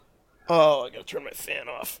Oh, I gotta turn my fan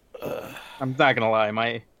off. I'm not gonna lie,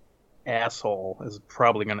 my asshole is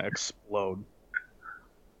probably gonna explode.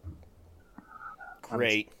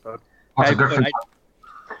 Great. What's the difference?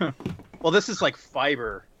 Well, this is like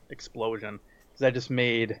fiber explosion because I just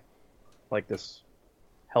made like this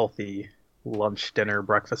healthy lunch, dinner,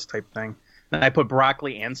 breakfast type thing. And I put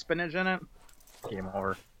broccoli and spinach in it. Game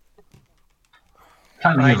over.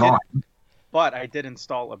 But I did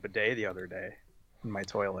install a bidet the other day in my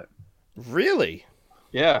toilet. Really?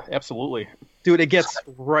 Yeah, absolutely. Dude, it gets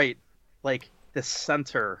right, like, the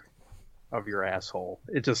center of your asshole.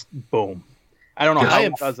 It just, boom. I don't know how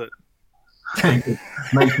it does it.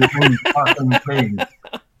 Make your own fucking thing.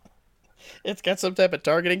 It's got some type of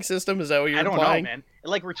targeting system? Is that what you're implying? I don't know, man. It,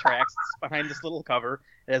 like, retracts behind this little cover.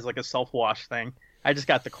 It has, like, a self-wash thing. I just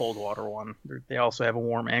got the cold water one. They also have a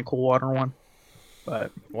warm and cool water one.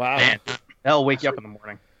 But, wow. Man, that'll wake you up in the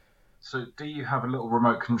morning. So, do you have a little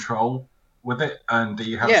remote control with it? And do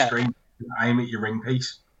you have a screen to aim at your ring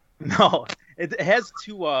piece? No. It has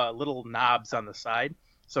two little knobs on the side.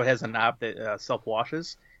 So, it has a knob that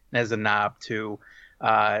self-washes. And has a knob to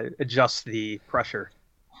adjust the pressure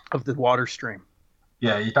of the water stream.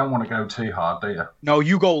 Yeah, you don't want to go too hard, do you? No,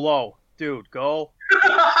 you go low. Dude, go.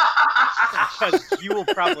 Because you will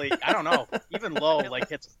probably, I don't know, even low, like,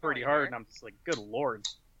 hits pretty hard, and I'm just like, good lord.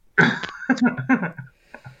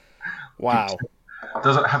 Wow.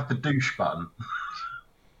 Does it have the douche button?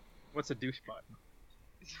 What's a douche button?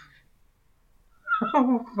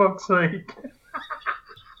 Oh, fuck's sake.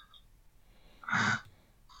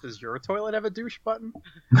 Does your toilet have a douche button?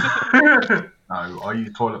 No, I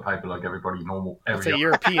use toilet paper like everybody normal. It's a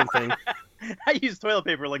European thing. I use toilet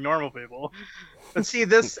paper like normal people. But see,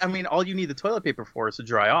 this, I mean, all you need the toilet paper for is to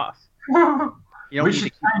dry off. You don't need to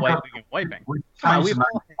keep wiping and wiping.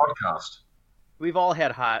 We've all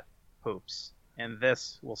had hot poops, and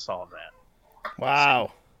this will solve that.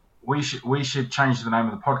 Wow. We should change the name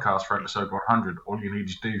of the podcast for episode 100. All you need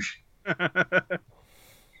is douche.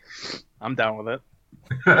 I'm down with it.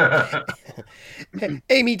 Hey,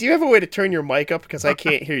 Amy, do you have a way to turn your mic up? Because I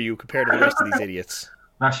can't hear you compared to the rest of these idiots.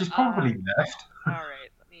 No, she's probably left. All right,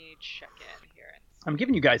 let me check in here. I'm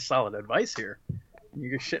giving you guys solid advice here.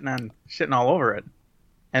 You're shitting all over it,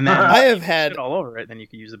 and then I have had shit all over it. Then you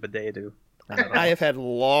can use a bidet to. I have had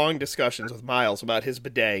long discussions with Miles about his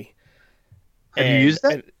bidet. Have you used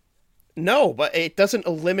it? No, but it doesn't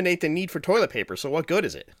eliminate the need for toilet paper. So what good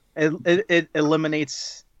is it? It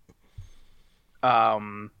eliminates.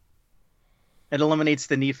 It eliminates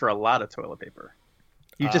the need for a lot of toilet paper.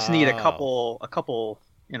 You just need a couple,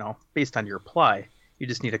 you know, based on your ply. You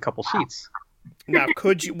just need a couple sheets. Now,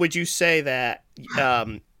 would you say that,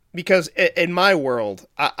 because in my world,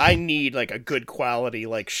 I need like a good quality,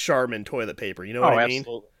 like Charmin toilet paper. You know what I mean?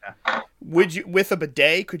 Absolutely. Yeah. Would you, with a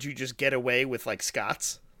bidet, could you just get away with like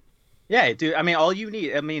Scott's? Yeah, dude. I mean, all you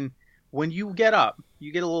need. I mean, when you get up,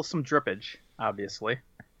 you get a little some drippage. Obviously,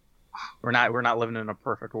 we're not living in a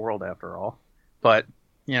perfect world after all. But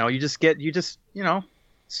you know, you just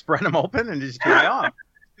spread them open and just dry off.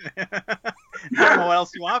 I don't know what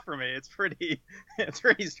else you want from me. It's pretty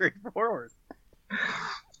straightforward.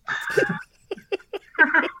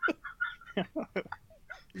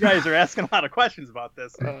 You guys are asking a lot of questions about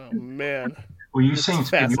this. Oh man. Well, you seem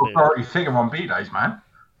to be the authority figure on bidets, man.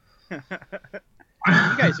 You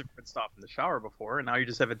guys have put stuff in the shower before, and now you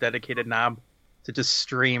just have a dedicated knob to just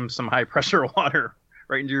stream some high pressure water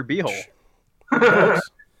right into your beehole.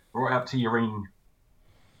 Right up to your ring.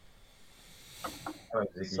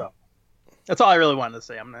 So, that's all I really wanted to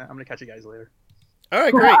say. I'm gonna catch you guys later. All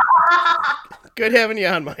right, great. Good having you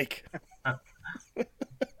on, Mike.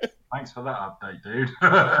 Thanks for that update, dude.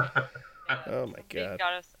 Oh my They god.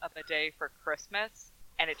 got us a bidet for Christmas,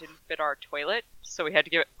 and it didn't fit our toilet, so we had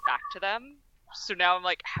to give it back to them. So now I'm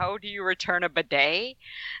like, how do you return a bidet?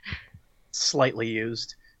 Slightly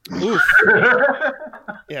used. Oof.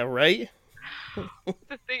 Yeah, right?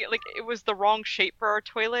 The thing, like, it was the wrong shape for our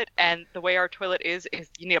toilet, and the way our toilet is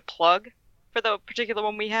you need a plug for the particular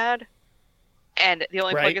one we had. And the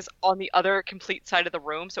only plug is on the other complete side of the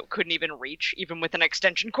room, so it couldn't even reach, even with an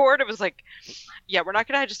extension cord. It was like, yeah, we're not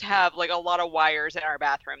going to just have, like, a lot of wires in our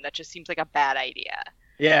bathroom. That just seems like a bad idea.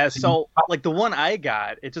 Yeah, so, like, the one I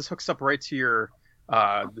got, it just hooks up right to your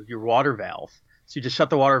water valve. So you just shut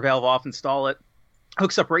the water valve off, install it,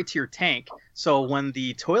 hooks up right to your tank. So when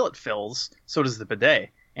the toilet fills, so does the bidet.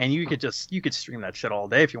 And you could stream that shit all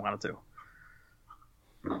day if you wanted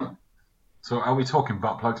to. So are we talking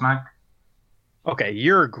butt plugs now? Okay,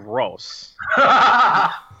 you're gross.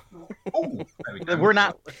 Ooh, We're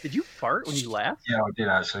not. Did you fart when you laughed? Yeah, I did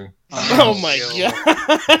actually. Oh my god.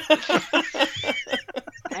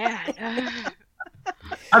 Man,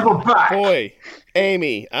 And we're back. Boy,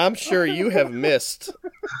 Amy, I'm sure you have missed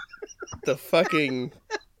the fucking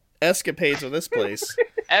escapades of this place.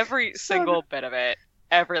 Every single bit of it.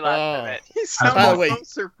 Every last bit of it. He sounded so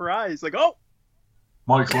surprised. Like, oh!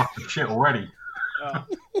 Mike's lost the shit already.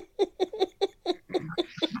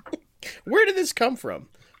 Where did this come from?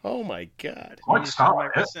 Oh my god. Mike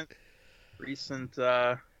started it. Recent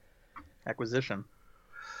acquisition.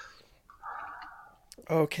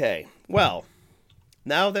 Okay, well,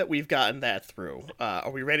 now that we've gotten that through, are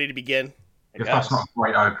we ready to begin? If that's not a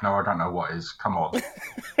great opener, I don't know what is. Come on.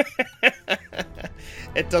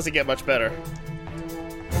 It doesn't get much better.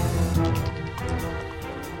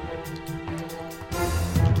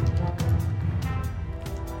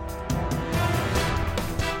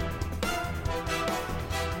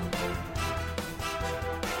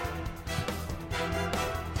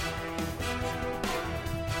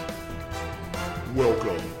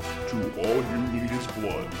 Welcome to All You Need Is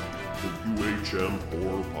Blood, the UHM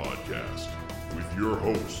Horror Podcast, with your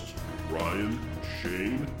hosts, Ryan,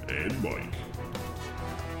 Shane, and Mike.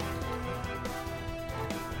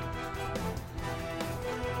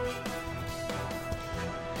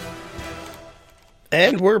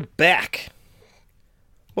 And we're back.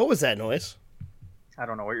 What was that noise? I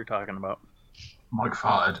don't know what you're talking about. Mike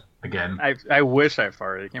farted again. I wish I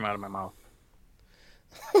farted. It came out of my mouth.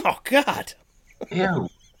 Oh, God. Ew.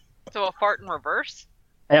 So a fart in reverse?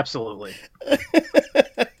 Absolutely.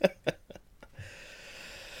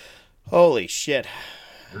 Holy shit.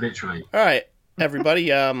 Literally. All right, everybody.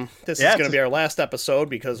 This is going to be our last episode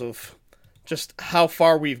because of just how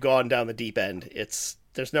far we've gone down the deep end.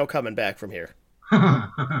 There's no coming back from here.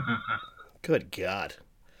 Good God.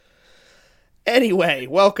 Anyway,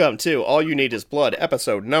 welcome to All You Need Is Blood,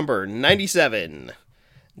 episode number 97.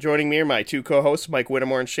 Joining me are my two co-hosts, Mike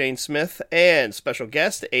Whittemore and Shane Smith, and special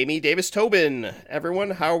guest, Amy Davis-Tobin.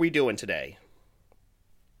 Everyone, how are we doing today?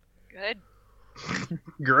 Good.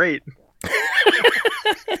 Great.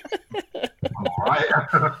 All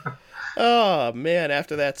right. Oh, man,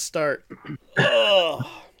 after that start. Oh.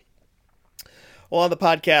 Well, on the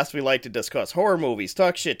podcast, we like to discuss horror movies,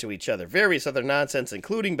 talk shit to each other, various other nonsense,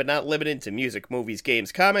 including but not limited to music, movies,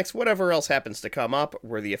 games, comics, whatever else happens to come up.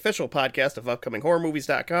 We're the official podcast of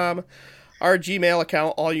upcominghorrormovies.com. Our Gmail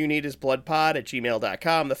account,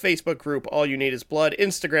 allyouneedisbloodpod@gmail.com. The Facebook group, All You Need Is Blood.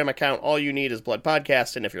 Instagram account, All You Need Is Blood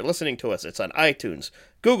Podcast. And if you're listening to us, it's on iTunes,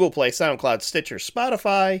 Google Play, SoundCloud, Stitcher,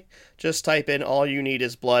 Spotify. Just type in All You Need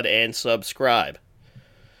Is Blood and subscribe.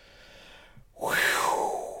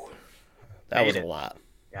 Whew. That was a lot.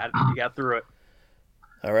 You got through it.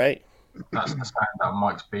 All right. That's the sound that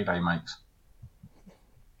Mike's B-Day makes.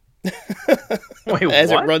 Wait,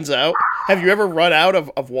 As what? it runs out. Have you ever run out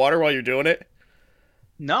of water while you're doing it?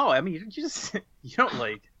 No, I mean, you don't,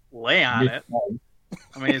 like, lay on it.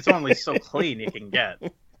 I mean, it's only so clean you can get.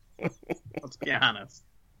 Let's be honest.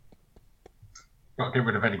 Got to get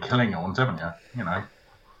rid of any Klingons, haven't you? You know.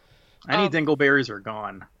 Any dingleberries are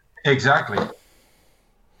gone. Exactly.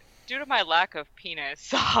 Due to my lack of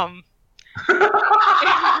penis,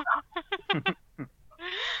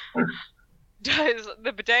 does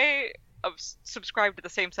the bidet subscribe to the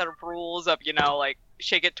same set of rules of, like,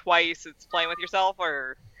 shake it twice, it's playing with yourself,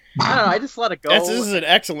 or... I don't know, I just let it go. This is an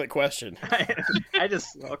excellent question. I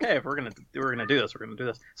just, okay, if we're gonna do this, we're gonna do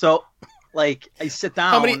this. So, like, I sit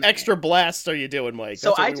down. How many extra blasts are you doing, Mike?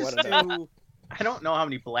 So I just do, I don't know how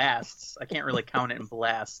many blasts. I can't really count it in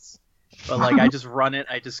blasts. But, like, I just run it,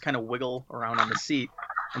 I just kind of wiggle around on the seat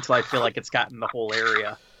until I feel like it's gotten the whole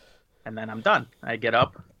area. And then I'm done. I get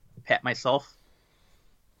up, pat myself,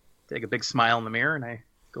 take a big smile in the mirror, and I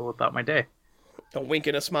go about my day. A wink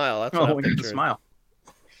and a smile. That's what I'm wink and a picturing. smile.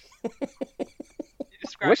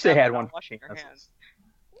 I wish they had one. Washing your hands.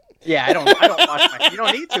 Yeah, I don't wash my. You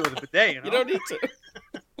don't need to with a bidet. You know? You don't need to.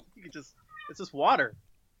 You can just. It's just water.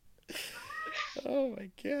 Oh my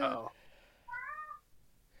God. Oh.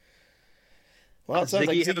 Well, it sounds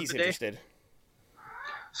like Ziggy have a Ziggy's bidet? interested.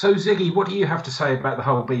 So, Ziggy, what do you have to say about the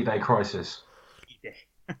whole B-Day crisis?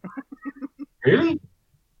 Really?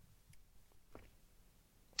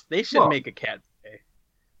 They should make a cat bidet.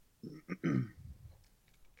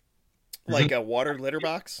 Like a water litter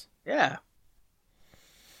box? Yeah.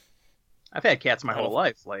 I've had cats my I don't- whole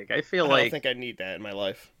life. Like, I feel I don't like think I need that in my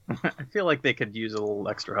life. I feel like they could use a little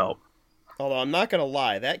extra help. Although I'm not gonna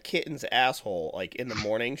lie, that kitten's asshole, like in the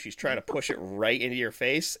morning, she's trying to push it right into your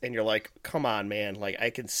face, and you're like, "Come on, man! Like I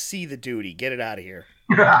can see the duty. Get it out of here."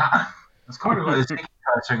 It's kind of like Ziggy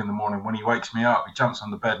first thing in the morning when he wakes me up. He jumps on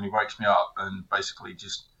the bed and he wakes me up and basically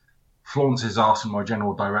just flaunts his ass in my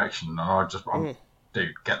general direction, and I'm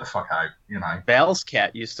dude, get the fuck out, you know. Val's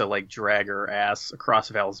cat used to like drag her ass across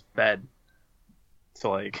Val's bed to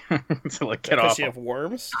like to like get Does off. she have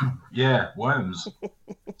worms? Yeah, worms.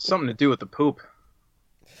 Something to do with the poop.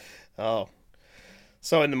 Oh.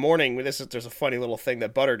 So in the morning, there's a funny little thing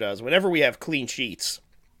that Butter does. Whenever we have clean sheets,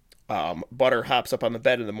 Butter hops up on the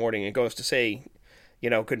bed in the morning and goes to say,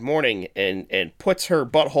 good morning, and puts her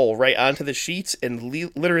butthole right onto the sheets and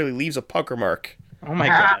literally leaves a pucker mark. Oh my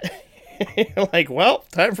god. Like, well,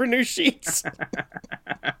 time for new sheets.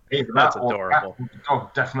 That's adorable. The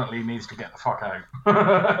dog definitely needs to get the fuck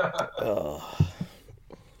out.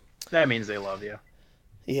 That means they love you.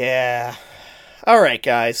 Yeah. All right,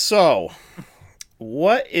 guys. So,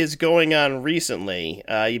 what is going on recently?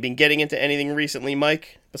 You been getting into anything recently,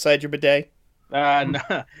 Mike, besides your bidet?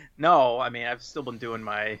 No. I mean, I've still been doing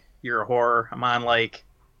my Year of Horror. I'm on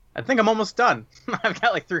I think I'm almost done. I've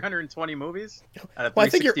got 320 movies. Well, I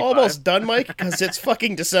think you're almost done, Mike, because it's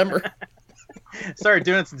fucking December. Started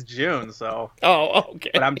doing it since June, so. Oh, okay.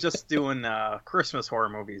 But I'm just doing Christmas horror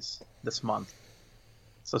movies this month.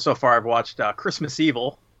 So far I've watched Christmas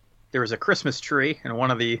Evil. There was a Christmas tree in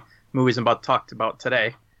one of the movies I'm about to talk about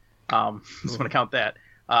today. Just want to count that.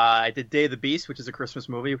 I did Day of the Beast, which is a Christmas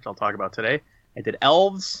movie, which I'll talk about today. I did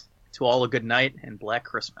Elves, To All a Good Night, and Black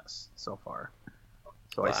Christmas so far.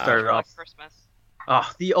 So I started off. Christmas. Oh,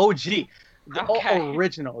 the OG, the Okay.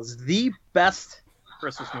 original is the best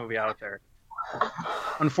Christmas movie out there.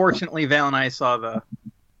 Unfortunately, Val and I saw the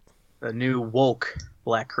new woke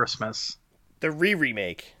Black Christmas, The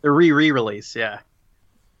remake. the re-release. Yeah.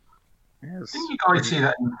 Yes. Didn't you guys see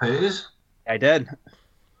that in theaters? I did.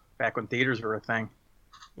 Back when theaters were a thing.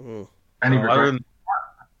 Mm. Any So regret?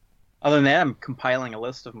 other than that, I'm compiling a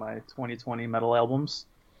list of my 2020 metal albums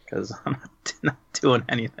because I'm not doing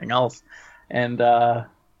anything else. And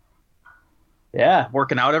yeah,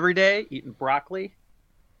 working out every day, eating broccoli,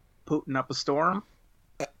 putting up a storm.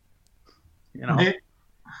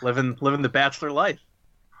 Living the bachelor life.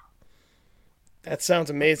 That sounds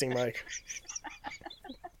amazing, Mike.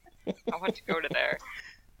 I want to go to there.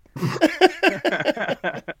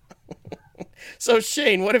 So,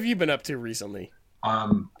 Shane, what have you been up to recently?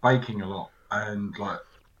 Baking a lot and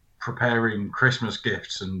preparing Christmas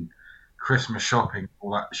gifts and Christmas shopping,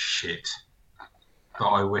 all that shit that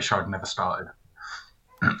I wish I'd never started.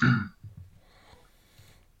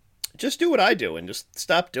 Just do what I do and just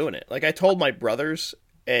stop doing it. I told my brothers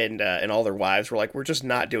and all their wives, we're just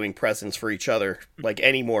not doing presents for each other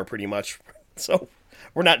anymore, pretty much. So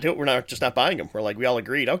we're not buying them. We all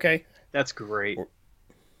agreed. Okay, That's great.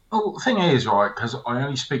 Well, the thing is, right, because I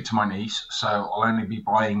only speak to my niece, so I'll only be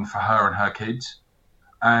buying for her and her kids.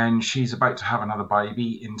 And she's about to have another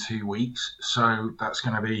baby in 2 weeks, so that's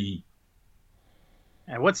going to be...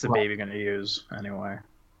 And what's the baby going to use anyway?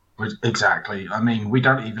 Exactly. I mean, we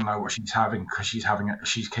don't even know what she's having because she's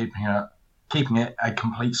keeping it a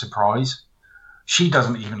complete surprise. She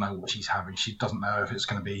doesn't even know what she's having. She doesn't know if it's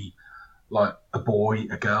going to be a boy,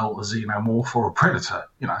 a girl, a xenomorph, or a predator.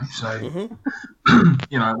 So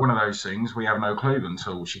Mm-hmm. one of those things. We have no clue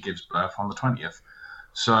until she gives birth on the 20th.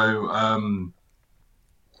 So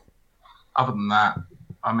other than that,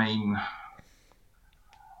 I mean,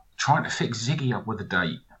 trying to fix Ziggy up with a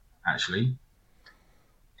date. Actually,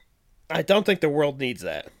 I don't think the world needs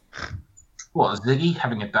that. what, Ziggy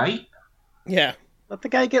having a date? Yeah. Let the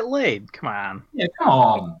guy get laid. Come on. Yeah, come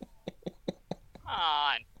on. Come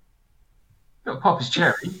on. Got to pop his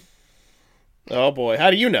cherry. Oh boy,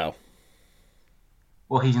 how do you know?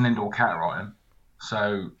 Well, he's an indoor cat, Ryan.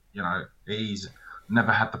 So, he's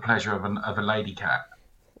never had the pleasure of a lady cat.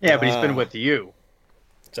 Yeah, but he's been with you.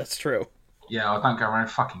 That's true. Yeah, I don't go around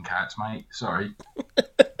fucking cats, mate. Sorry.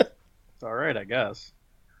 It's all right, I guess.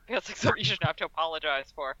 Feels like something you shouldn't have to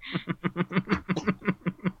apologize for.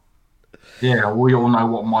 Yeah, we all know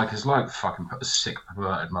what Mike is like. Fucking sick,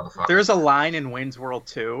 perverted motherfucker. There's a line in Wayne's World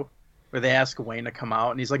 2 where they ask Wayne to come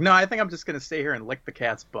out, and he's like, no, I think I'm just going to stay here and lick the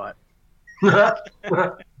cat's butt.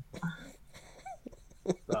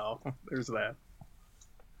 So, there's that.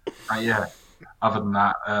 Yeah. Other than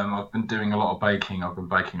that, I've been doing a lot of baking. I've been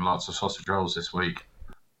baking lots of sausage rolls this week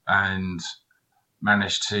and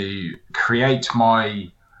managed to create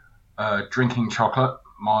my drinking chocolate,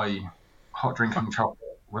 my hot drinking chocolate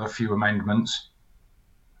with a few amendments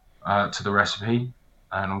to the recipe,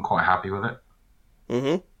 and I'm quite happy with it.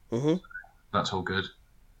 Mm-hmm. Mm-hmm. That's all good.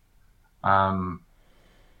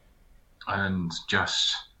 And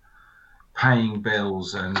just paying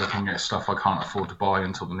bills and looking at stuff I can't afford to buy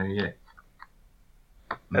until the new year.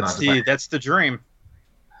 That's the dream.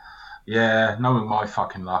 Yeah, knowing my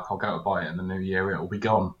fucking luck, I'll go to buy it in the new year. It'll be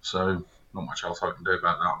gone. So not much else I can do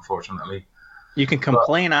about that, unfortunately. You can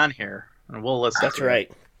complain on here, and we'll listen. That's to right.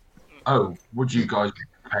 It. Oh, would you guys be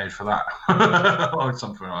prepared for that? Or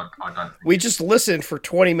something I don't. We just listened for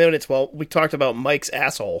 20 minutes while we talked about Mike's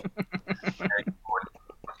asshole.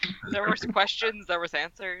 There was questions, there was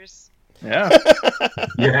answers. Yeah.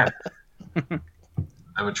 Yeah.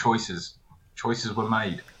 There were choices. Choices were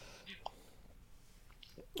made.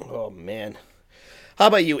 Oh, man. How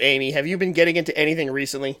about you, Amy? Have you been getting into anything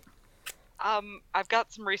recently? I've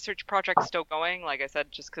got some research projects still going. Like I said,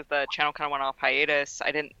 just because the channel kind of went off hiatus,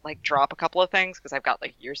 I didn't drop a couple of things because I've got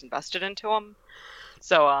years invested into them.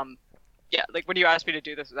 So yeah, when you asked me to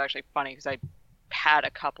do this, it was actually funny because I had a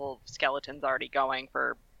couple of skeletons already going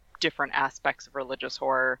for different aspects of religious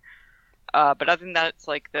horror. But other than that, it's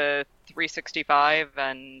the 365,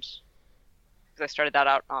 and because I started that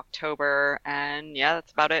out in October, and yeah,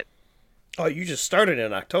 that's about it. Oh, you just started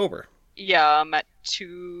in October. Yeah, I'm at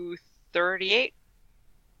 238.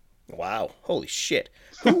 Wow. Holy shit.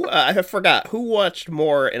 Who I forgot. Who watched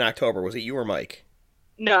more in October? Was it you or Mike?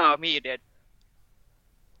 No, me, you did.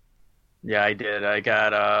 Yeah, I did. I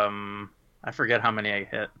got I forget how many I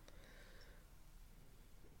hit.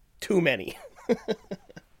 Too many.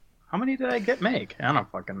 How many did I make? I don't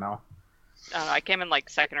fucking know. I don't know, I came in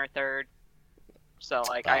second or third. So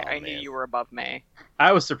I knew you were above me.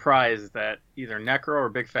 I was surprised that either Necro or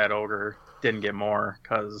Big Fat Ogre didn't get more,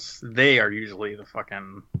 because they are usually the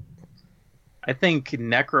fucking... I think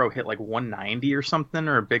Necro hit 190 or something,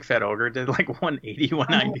 or Big Fat Ogre did 180,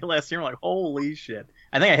 190 last year. I'm like, holy shit.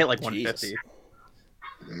 I think I hit 150.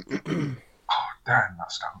 Oh, damn,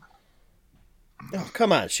 that stunk. Oh,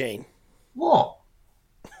 come on, Shane. What?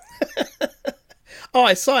 Oh,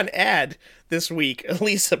 I saw an ad this week.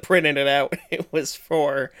 Lisa printed it out. It was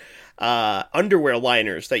for underwear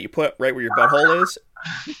liners that you put right where your butthole is.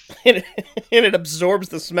 And it absorbs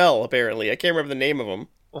the smell, apparently. I can't remember the name of them.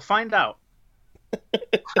 We'll find out.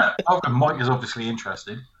 Oh, and Mike is obviously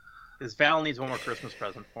interested. Because Val needs one more Christmas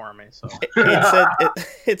present for me, so...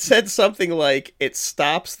 It said something like, it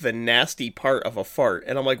stops the nasty part of a fart.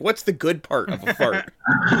 And I'm like, what's the good part of a fart?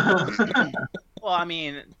 Well, I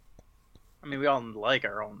mean, we all like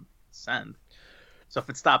our own scent. So if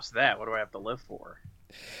it stops that, what do I have to live for?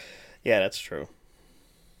 Yeah, that's true.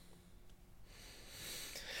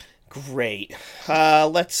 Great.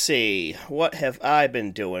 Let's see. What have I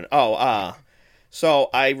been doing? So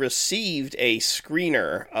I received a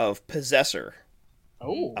screener of Possessor.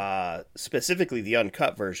 Oh. Specifically the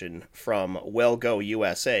uncut version from Well Go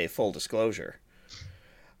USA, full disclosure.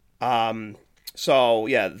 So,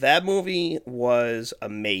 yeah, that movie was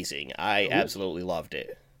amazing. I absolutely loved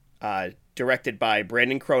it. Directed by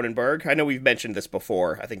Brandon Cronenberg. I know we've mentioned this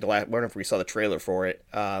before. I think whenever we saw the trailer for it.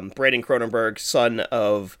 Brandon Cronenberg, son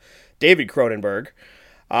of David Cronenberg.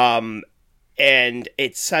 And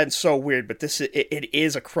it sounds so weird, but it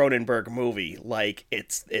is a Cronenberg movie.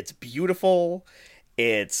 It's beautiful.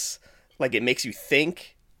 It's it makes you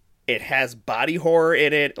think. It has body horror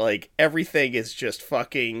in it. Everything is just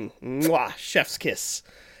fucking mwah, chef's kiss.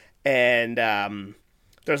 And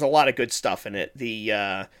there's a lot of good stuff in it.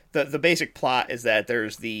 The basic plot is that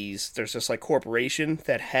there's this corporation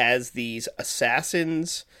that has these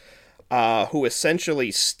assassins who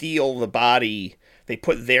essentially steal the body. They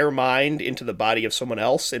put their mind into the body of someone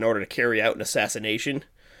else in order to carry out an assassination.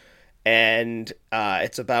 And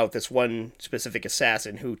it's about this one specific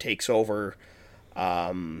assassin who takes over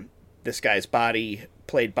this guy's body,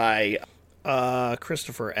 played by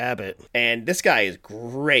Christopher Abbott. And this guy is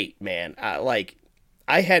great, man.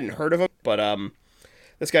 I hadn't heard of him, but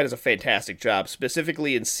this guy does a fantastic job,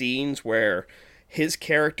 specifically in scenes where his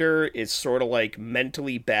character is sort of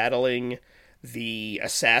mentally battling the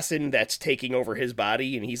assassin that's taking over his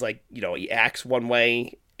body, and he's he acts one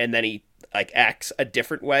way and then he acts a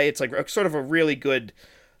different way. It's sort of a really good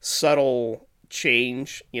subtle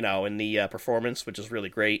change, in the performance, which is really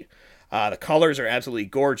great. The colors are absolutely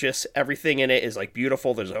gorgeous. Everything in it is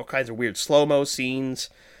beautiful. There's all kinds of weird slow-mo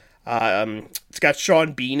scenes. It's got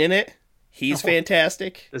Sean Bean in it. He's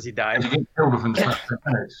fantastic. Does he die? Did you get killed within 20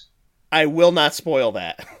 minutes? I will not spoil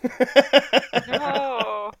that.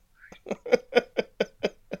 No.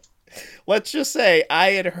 Let's just say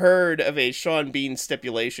I had heard of a Sean Bean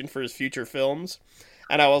stipulation for his future films,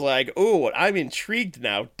 and I was like, ooh, I'm intrigued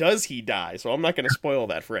now. Does he die? So I'm not going to spoil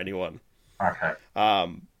that for anyone. Okay.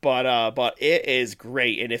 But it is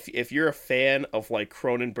great, and if you're a fan of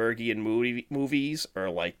Cronenbergian movies, or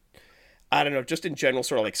I don't know, just in general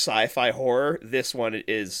sort of sci-fi horror, this one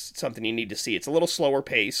is something you need to see. It's a little slower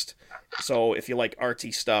paced, so if you like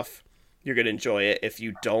artsy stuff, you're gonna enjoy it. If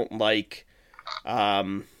you don't like,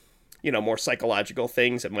 more psychological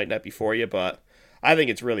things, it might not be for you, but I think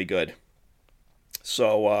it's really good.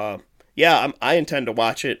 So, yeah, I intend to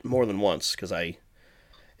watch it more than once because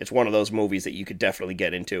it's one of those movies that you could definitely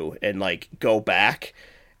get into and like go back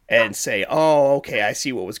and say, oh, okay, I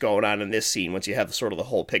see what was going on in this scene once you have sort of the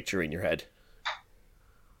whole picture in your head.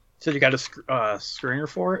 So you got a screener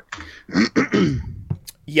for it?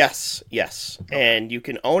 Yes. And you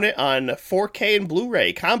can own it on 4K and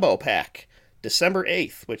Blu-ray combo pack December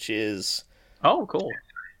 8th, which is... Oh, cool.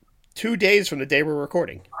 2 days from the day we're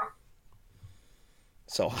recording.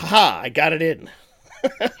 So, haha, I got it in.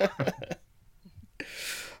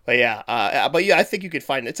 But yeah, I think you could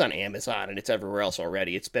find it's on Amazon and it's everywhere else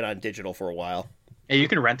already. It's been on digital for a while. Yeah, you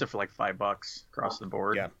can rent it for like $5 across the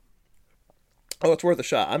board. Yeah. Oh, it's worth a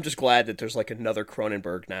shot. I'm just glad that there's like another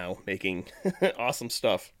Cronenberg now making awesome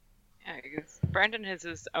stuff. Yeah, because Brandon has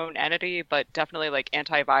his own entity, but definitely like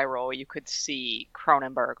antiviral, you could see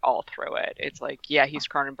Cronenberg all through it. It's like, yeah, he's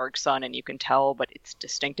Cronenberg's son, and you can tell, but it's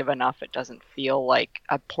distinctive enough. It doesn't feel like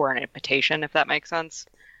a poor imitation, if that makes sense.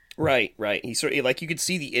 Right. He's sort of like you could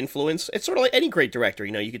see the influence. It's sort of like any great director,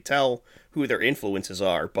 you could tell who their influences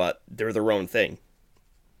are, but they're their own thing.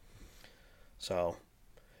 So,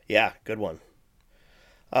 yeah, good one.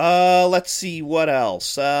 Let's see what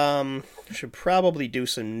else. Should probably do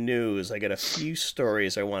some news. I got a few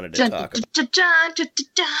stories I wanted to talk about.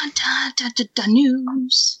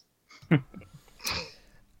 News.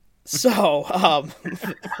 So,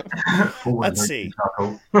 let's see.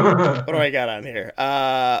 What do I got on here?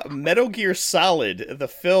 Metal Gear Solid, the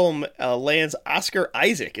film, lands Oscar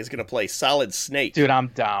Isaac is going to play Solid Snake. Dude, I'm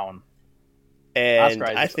down. And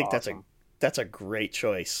I think awesome. that's a great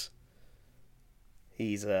choice.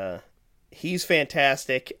 He's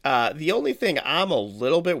fantastic. The only thing I'm a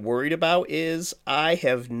little bit worried about is I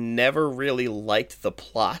have never really liked the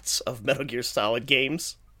plots of Metal Gear Solid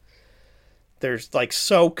games. They're like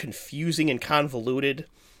so confusing and convoluted.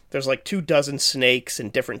 There's like 24 snakes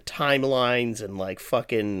and different timelines and like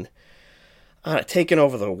fucking taking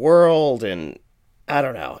over the world, and I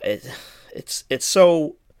don't know. It's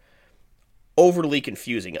so overly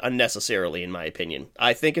confusing, unnecessarily, in my opinion.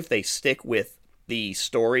 I think if they stick with the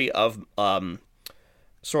story of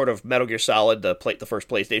sort of Metal Gear Solid, the first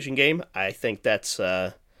PlayStation game, I think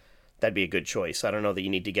that'd be a good choice. I don't know that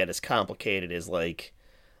you need to get as complicated as like,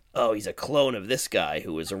 oh, he's a clone of this guy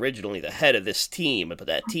who was originally the head of this team, but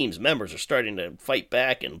that team's members are starting to fight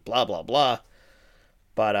back and blah blah blah.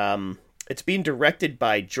 But it's being directed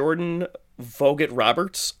by Jordan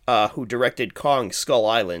Vogt-Roberts, who directed Kong Skull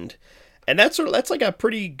Island. And that's like a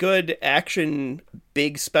pretty good action,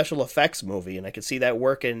 big special effects movie, and I could see that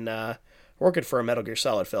working for a Metal Gear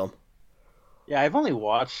Solid film. Yeah, I've only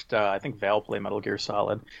watched, I think Val play Metal Gear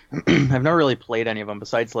Solid. I've never really played any of them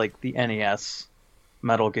besides like the NES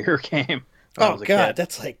Metal Gear game. Oh god,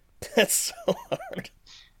 kid. that's so hard.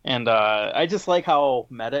 And I just like how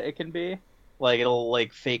meta it can be. Like it'll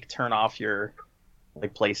like fake turn off your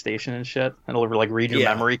like PlayStation and shit. It'll like read your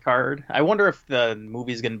memory card. I wonder if the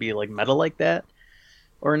movie's gonna be like meta like that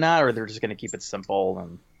or not, or they're just gonna keep it simple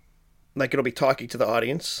and like it'll be talking to the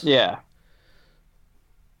audience. Yeah.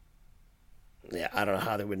 Yeah, I don't know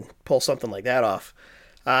how they would pull something like that off.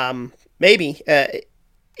 Maybe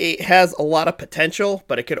it has a lot of potential,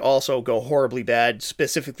 but it could also go horribly bad,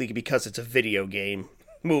 specifically because it's a video game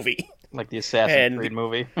movie, like the Assassin's Creed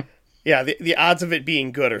movie. Yeah, the odds of it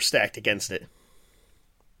being good are stacked against it.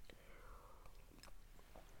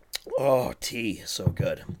 Oh, tea, so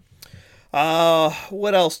good.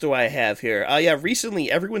 What else do I have here? Yeah, recently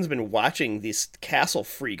everyone's been watching this Castle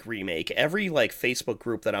Freak remake. Every like Facebook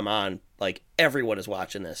group that I'm on, like everyone is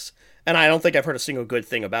watching this, and I don't think I've heard a single good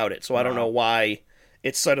thing about it. So I don't know why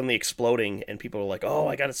it's suddenly exploding, and people are like, "Oh,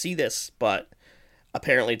 I got to see this," but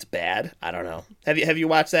apparently it's bad. I don't know. Have you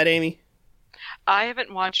watched that, Amy? I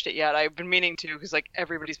haven't watched it yet. I've been meaning to because like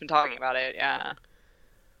everybody's been talking about it. Yeah.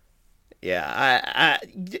 Yeah,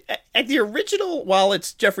 at the original, while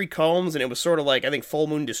it's Jeffrey Combs, and it was sort of like, I think Full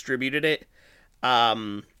Moon distributed it,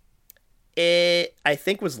 it, I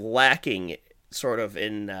think, was lacking sort of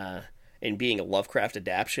in being a Lovecraft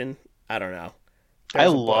adaptation. I don't know. I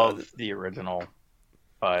love the original.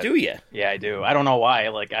 But, do you? Yeah, I do. I don't know why.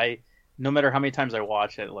 Like, no matter how many times I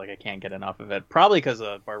watch it, like, I can't get enough of it. Probably because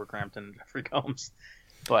of Barbara Crampton and Jeffrey Combs.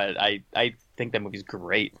 But I think that movie's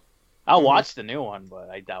great. I'll watch the new one, but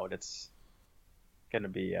I doubt it's gonna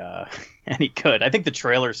be any good. I think the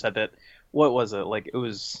trailer said that. What was it? Like it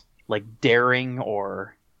was like daring,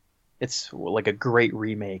 or it's like a great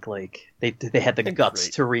remake. Like they had the guts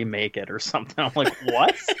to remake it or something. I'm like,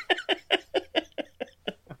 what?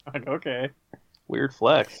 Like, okay, weird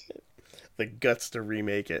flex. The guts to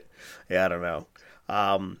remake it. Yeah, I don't know.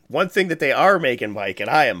 One thing that they are making, Mike, and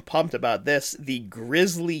I am pumped about this, the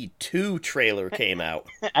Grizzly 2 trailer came out.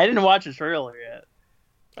 I didn't watch the trailer yet.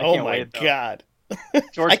 Oh my God.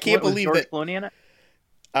 George I can't believe George that. Clooney in it?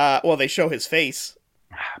 Well, they show his face.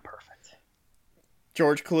 Perfect.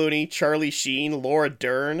 George Clooney, Charlie Sheen, Laura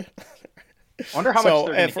Dern. I wonder how much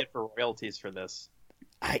they're going to get for royalties for this.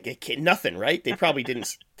 Nothing, right? They probably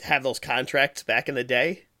didn't have those contracts back in the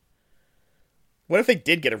day. What if they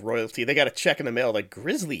did get a royalty? They got a check in the mail like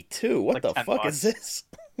Grizzly 2. What the fuck is this?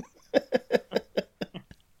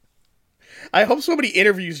 I hope somebody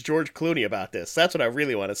interviews George Clooney about this. That's what I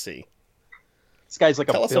really want to see. This guy's like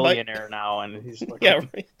a billionaire now, and he's like,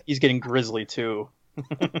 right. He's getting Grizzly 2.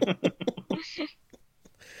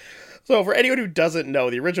 So for anyone who doesn't know,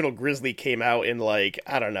 the original Grizzly came out in like,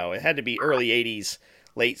 I don't know, it had to be early 80s,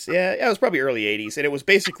 it was probably early 80s, and it was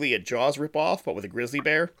basically a Jaws ripoff, but with a grizzly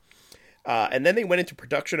bear. And then they went into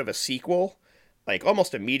production of a sequel, like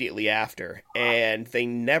almost immediately after, and they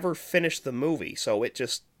never finished the movie, so it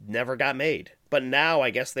just never got made. But now I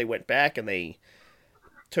guess they went back and they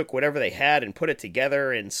took whatever they had and put it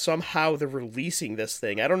together, and somehow they're releasing this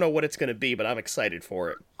thing. I don't know what it's going to be, but I'm excited for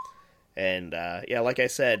it. And yeah, like I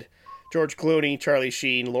said, George Clooney, Charlie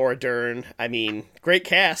Sheen, Laura Dern. I mean, great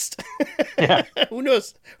cast. Yeah. Who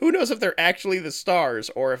knows if they're actually the stars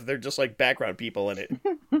or if they're just like background people in it.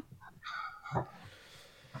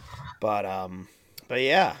 But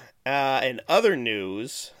yeah. In other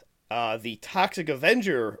news, the Toxic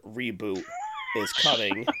Avenger reboot is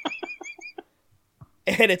coming.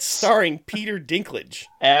 And it's starring Peter Dinklage.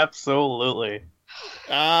 Absolutely.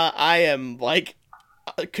 I am like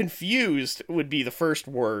confused would be the first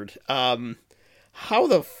word. How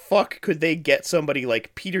the fuck could they get somebody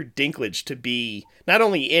like Peter Dinklage to be not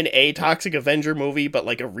only in a Toxic Avenger movie, but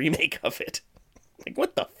like a remake of it? Like,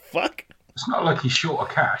 what the fuck? It's not like he's short of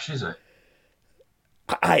cash, is it?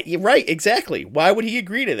 Right, exactly. Why would he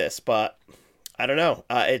agree to this? But I don't know.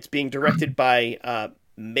 It's being directed by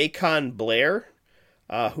Macon Blair,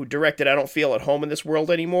 who directed I Don't Feel at Home in This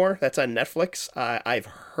World Anymore. That's on Netflix. I've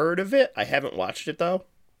heard of it. I haven't watched it, though.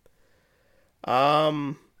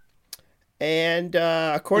 And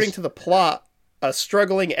according to the plot, a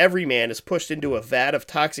struggling everyman is pushed into a vat of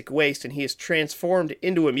toxic waste, and he is transformed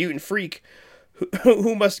into a mutant freak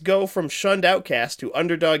who must go from shunned outcast to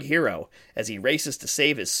underdog hero as he races to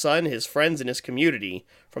save his son, his friends, and his community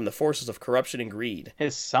from the forces of corruption and greed.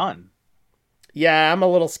 His son? Yeah, I'm a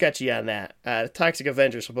little sketchy on that. Toxic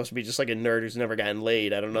Avenger is supposed to be just like a nerd who's never gotten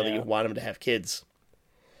laid. I don't know that you want him to have kids.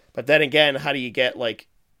 But then again, how do you get, like,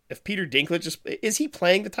 if Peter Dinklage is he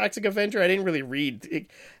playing the Toxic Avenger? I didn't really read.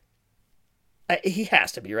 He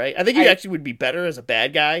has to be, right? I think he actually would be better as a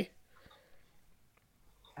bad guy.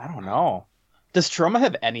 I don't know. Does Troma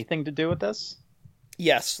have anything to do with this?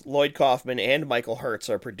 Yes, Lloyd Kaufman and Michael Hertz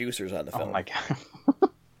are producers on the film. Oh my god.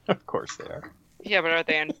 Of course they are. Yeah, but are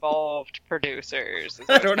they involved producers?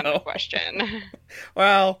 I don't know. The question.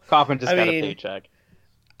 Well, Kaufman just got a paycheck.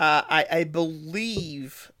 I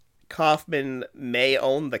believe Kaufman may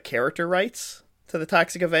own the character rights to the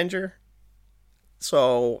Toxic Avenger.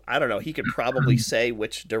 So, I don't know. He could probably say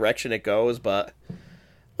which direction it goes, but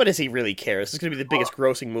what does he really care? This is going to be the biggest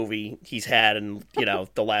grossing movie he's had in,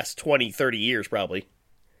 the last 20, 30 years, probably.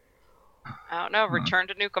 I don't know. Return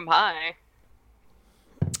to Nukem High.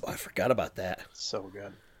 Oh, I forgot about that. So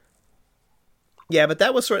good. Yeah, but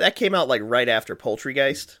that came out like right after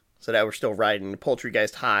Poultrygeist. So that we're still riding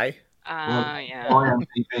Poultrygeist high. Yeah.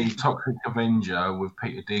 IMDb Toxic Avenger with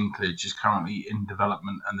Peter Dinklage is currently in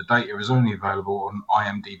development, and the data is only available on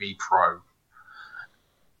IMDb Pro.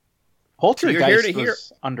 Poultrygeist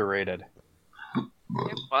was underrated.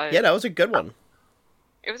 Yeah, that was a good one.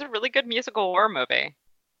 It was a really good musical horror movie.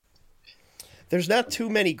 There's not too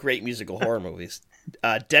many great musical horror movies.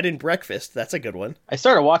 Dead and Breakfast, that's a good one. I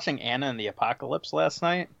started watching Anna and the Apocalypse last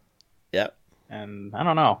night. Yep. And I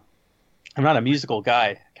don't know. I'm not a musical guy.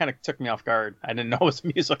 It kind of took me off guard. I didn't know it was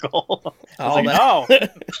a musical. I was I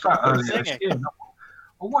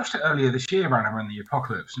watched it earlier this year, Anna and the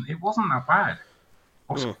Apocalypse, and it wasn't that bad.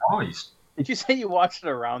 I was surprised. Did you say you watched it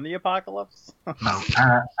around the apocalypse? No,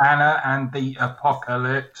 Anna and the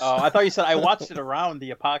Apocalypse. Oh, I thought you said I watched it around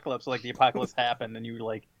the apocalypse, like the apocalypse happened, and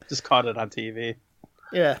you just caught it on TV.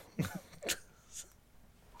 Yeah.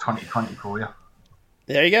 2020 for you.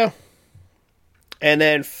 There you go. And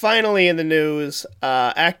then finally in the news,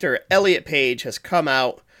 actor Elliot Page has come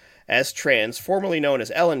out as trans, formerly known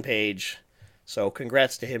as Ellen Page. So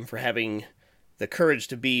congrats to him for having the courage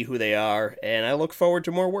to be who they are, and I look forward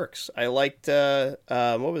to more works. I liked,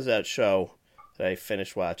 what was that show that I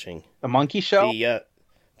finished watching? The Monkey Show? The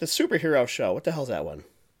superhero show. What the hell's that one?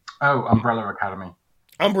 Oh, Umbrella Academy.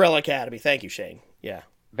 Umbrella Academy. Thank you, Shane. Yeah.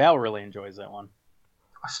 Val really enjoys that one.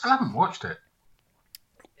 I still haven't watched it.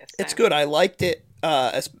 Yes, It's good. I liked it.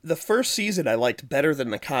 The first season I liked better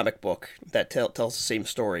than the comic book that tells the same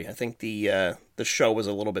story. I think the show was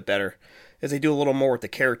a little bit better, as they do a little more with the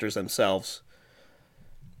characters themselves.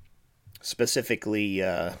 Specifically,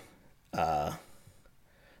 I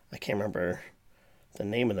can't remember the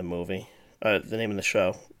name of the movie, the name of the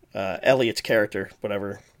show. Elliot's character,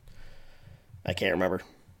 whatever. I can't remember.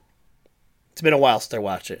 It's been a while since I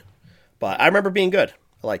watched it, but I remember being good.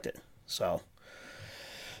 I liked it. So,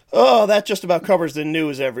 that just about covers the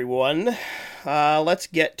news, everyone. Let's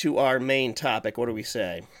get to our main topic. What do we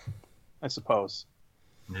say? I suppose.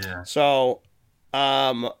 Yeah. So,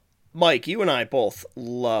 Mike, you and I both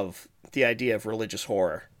love the idea of religious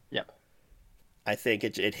horror. Yep. I think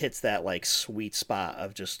it hits that like sweet spot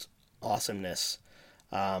of just awesomeness.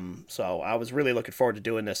 So I was really looking forward to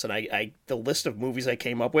doing this, and I the list of movies I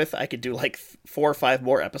came up with, I could do like 4 or 5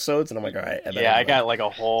 more episodes, and I'm like, all right. I got like a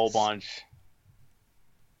whole bunch.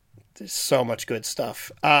 There's so much good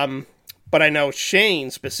stuff. But I know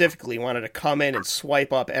Shane specifically wanted to come in and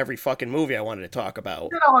swipe up every fucking movie I wanted to talk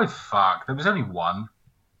about. Fuck. There was only one.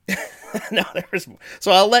 No, there was.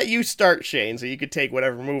 So I'll let you start, Shane, so you could take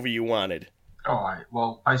whatever movie you wanted. All right.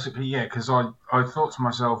 Well, basically, yeah, because I thought to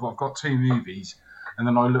myself, I've got 2 movies, and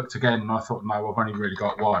then I looked again and I thought, no, I've only really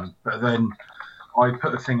got one. But then I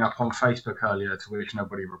put the thing up on Facebook earlier to which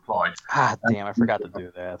nobody replied. Ah, damn, I forgot to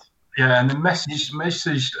do that. Yeah, and then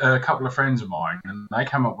messaged a couple of friends of mine, and they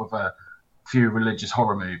came up with a few religious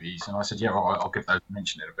horror movies, and I said, yeah, all right, I'll give those a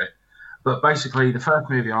mention in a bit. But basically, the first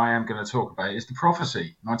movie I am going to talk about is The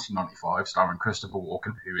Prophecy, 1995, starring Christopher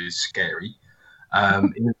Walken, who is scary,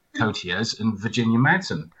 Ian Cotiers, and Virginia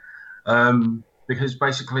Madsen. Because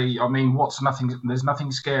basically, I mean, there's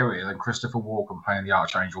nothing scarier than Christopher Walken playing the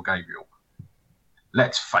Archangel Gabriel.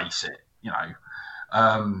 Let's face it, you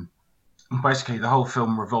know. Basically, the whole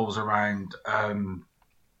film revolves around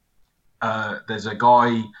there's a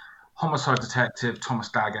guy, homicide detective Thomas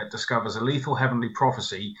Daggett, discovers a lethal heavenly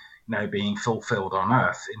prophecy now being fulfilled on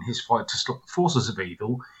Earth. In his fight to stop the forces of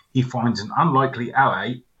evil, he finds an unlikely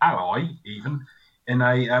ally even, in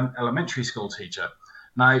a elementary school teacher.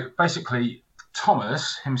 Now, basically,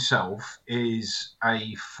 Thomas himself is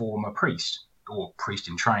a former priest, or priest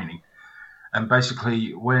in training. And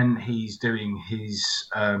basically, when he's doing his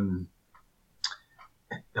oh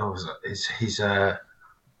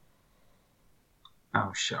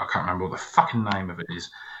shit, I can't remember what the fucking name of it is.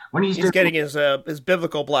 When he's getting his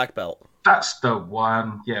biblical black belt. That's the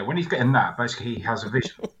one. Yeah, when he's getting that, basically he has a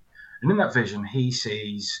vision. And in that vision, he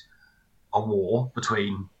sees a war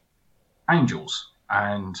between angels.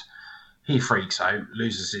 And he freaks out,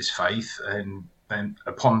 loses his faith, and then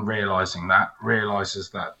upon realizes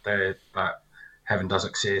that heaven does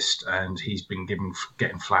exist, and he's been getting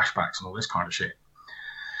flashbacks and all this kind of shit.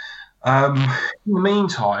 In the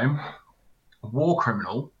meantime, a war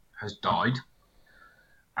criminal has died,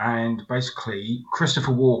 and basically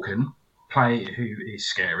Christopher Walken, who is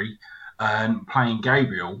scary, and playing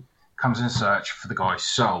Gabriel, comes in search for the guy's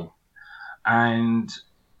soul. And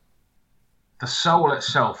the soul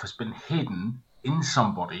itself has been hidden in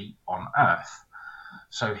somebody on Earth.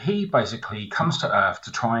 So he basically comes to Earth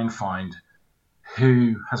to try and find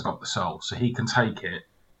who has got the soul, so he can take it,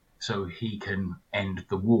 so he can end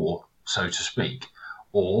the war, so to speak,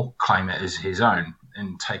 or claim it as his own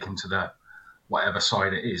and take him to the whatever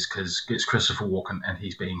side it is, because it's Christopher Walken and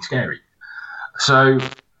he's being scary. So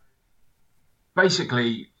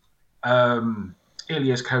basically,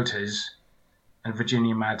 Elias Cotes and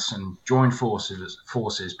Virginia Madsen join forces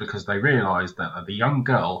because they realise that the young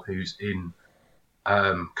girl who's in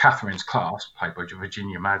Catherine's class, played by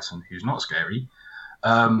Virginia Madsen, who's not scary,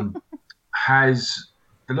 has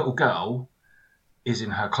the little girl is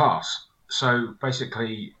in her class. So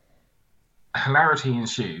basically, hilarity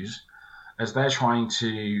ensues as they're trying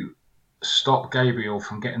to stop Gabriel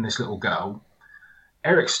from getting this little girl.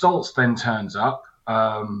 Eric Stoltz then turns up,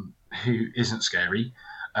 who isn't scary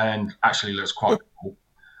and actually looks quite cool.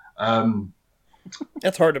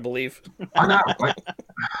 That's hard to believe. I know. Right?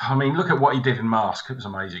 I mean, look at what he did in Mask. It was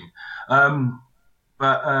amazing.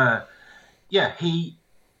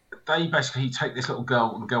 They basically take this little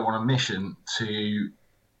girl and go on a mission to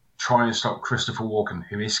try and stop Christopher Walken,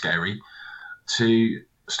 who is scary, to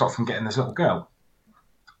stop from getting this little girl.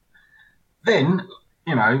 Then,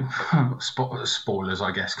 you know, spoilers,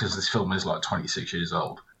 I guess, because this film is like 26 years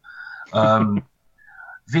old.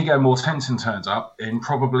 Viggo Mortensen turns up in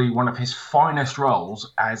probably one of his finest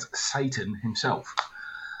roles as Satan himself,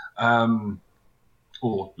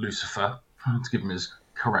 or Lucifer, to give him his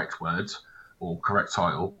correct words. or correct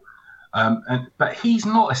title. But he's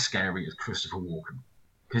not as scary as Christopher Walken,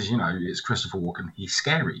 because it's Christopher Walken. He's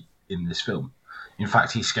scary in this film. In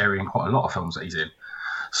fact, he's scary in quite a lot of films that he's in.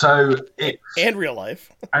 So and real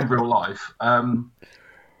life. And real life. And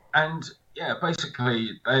yeah,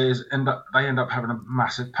 basically they end up having a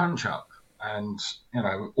massive punch up, and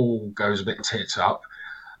all goes a bit tits up,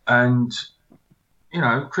 and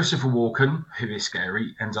Christopher Walken, who is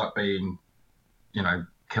scary, ends up being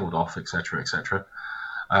killed off, etc., etc.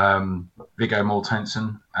 Viggo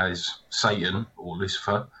Mortensen as Satan or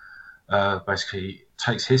Lucifer basically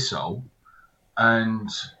takes his soul, and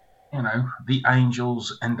the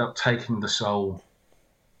angels end up taking the soul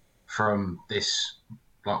from this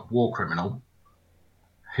war criminal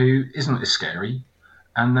who isn't as scary,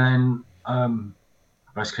 and then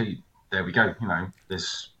basically there we go.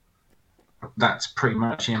 That's pretty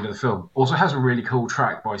much the end of the film. Also has a really cool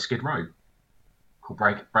track by Skid Row called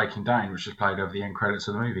Breaking Down, which is played over the end credits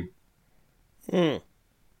of the movie.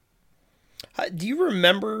 Do you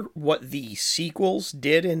remember what the sequels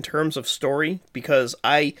did in terms of story? Because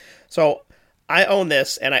I own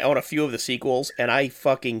this, and I own a few of the sequels, and I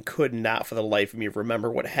fucking could not for the life of me remember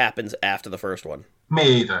what happens after the first one.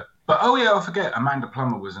 Me either. But I forget, Amanda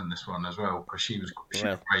Plummer was in this one as well, because she was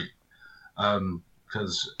great.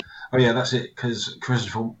 That's it. Because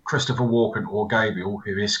Christopher Walken, or Gabriel,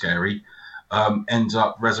 who is scary, ends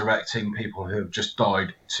up resurrecting people who have just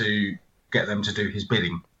died to get them to do his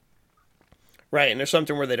bidding. Right, and there's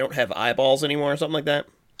something where they don't have eyeballs anymore or something like that?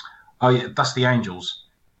 Oh, yeah, that's the angels.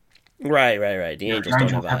 Right. The angels don't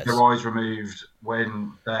have eyes. Their eyes removed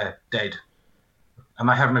when they're dead. And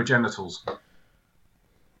they have no genitals.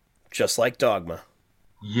 Just like Dogma.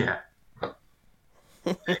 Yeah.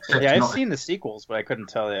 I've seen the sequels, but I couldn't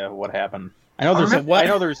tell you what happened. I know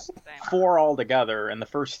there's 4 altogether, and the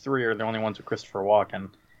first 3 are the only ones with Christopher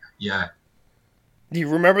Walken. Yeah. Do you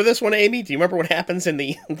remember this one, Amy? Do you remember what happens in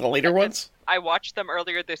the later ones? I watched them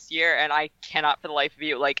earlier this year, and I cannot for the life of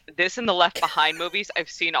you. Like, this and the Left Behind movies, I've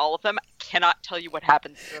seen all of them. Cannot tell you what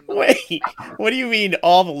happens to them. Wait, what do you mean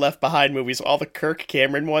all the Left Behind movies? All the Kirk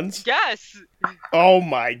Cameron ones? Yes! Oh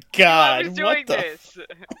my god. I was doing this.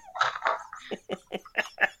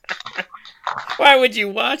 Why would you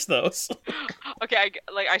watch those? Okay,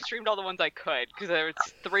 I streamed all the ones I could, because there was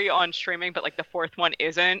 3 on streaming, but the 4th one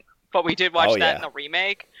isn't. But we did watch that in the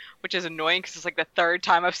remake, which is annoying because it's the 3rd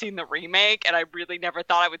time I've seen the remake, and I really never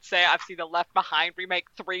thought I would say I've seen the Left Behind remake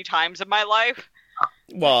 3 times in my life.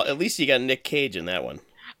 Well, at least you got Nick Cage in that one.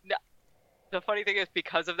 The funny thing is,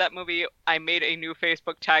 because of that movie, I made a new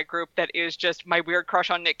Facebook tag group that is just my weird crush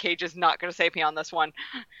on Nick Cage is not going to save me on this one.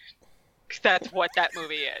 That's what that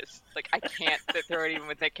movie is. I can't sit through it even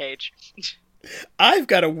with Nick Cage. I've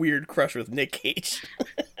got a weird crush with Nick Cage.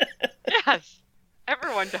 Yes.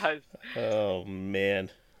 Everyone does. Oh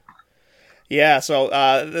man. Yeah. So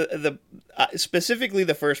specifically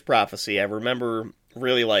the first Prophecy, I remember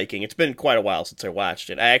really liking. It's been quite a while since I watched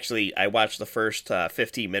it. I watched the first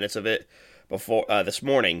 15 minutes of it before this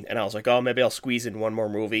morning, and I was like, oh, maybe I'll squeeze in one more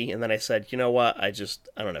movie. And then I said, you know what? I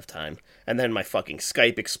don't have time. And then my fucking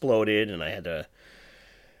Skype exploded, and I had to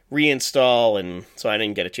reinstall, and so I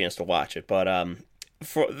didn't get a chance to watch it. But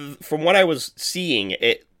from what I was seeing,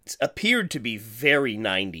 it appeared to be very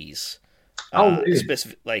 90s.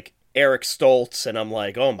 Specific, Eric Stoltz, and I'm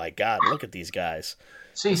like, oh my god, look at these guys.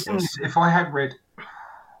 See, if I had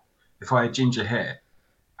ginger hair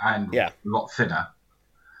and a lot thinner,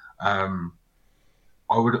 I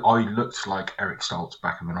looked like Eric Stoltz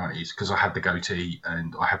back in the 90s, because I had the goatee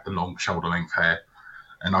and I had the long shoulder length hair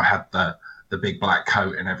and I had the big black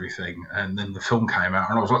coat and everything. And then the film came out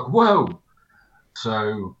and I was like, whoa.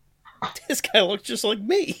 So this guy looks just like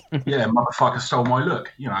me. Yeah, motherfucker stole my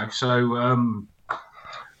look, So, I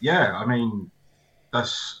mean,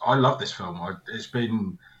 I love this film.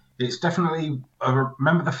 It's definitely. I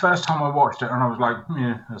remember the first time I watched it, and I was like,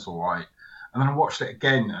 yeah, that's all right. And then I watched it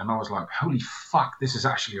again, and I was like, holy fuck, this is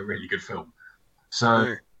actually a really good film.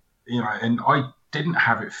 So, and I didn't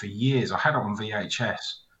have it for years. I had it on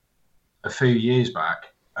VHS a few years back,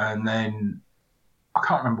 and then I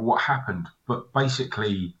can't remember what happened, but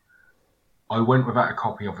basically I went without a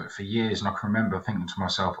copy of it for years, and I can remember thinking to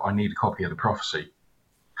myself, I need a copy of The Prophecy.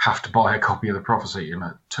 Have to buy a copy of The Prophecy, and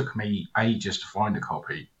it took me ages to find a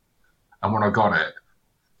copy. And when I got it,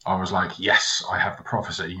 I was like, yes, I have The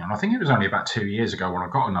Prophecy. And I think it was only about 2 years ago when I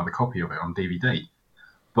got another copy of it on DVD.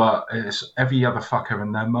 But it's every other fucker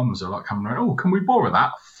and their mums are coming around, oh, can we borrow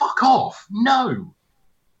that? Fuck off. No.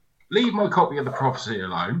 Leave my copy of The Prophecy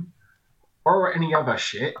alone. Borrow any other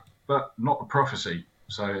shit, but not The Prophecy.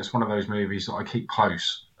 So it's one of those movies that I keep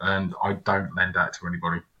close and I don't lend out to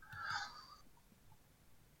anybody.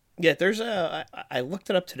 Yeah, there's I looked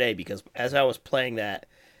it up today because as I was playing that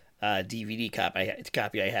DVD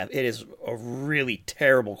copy I have, it is a really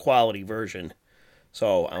terrible quality version.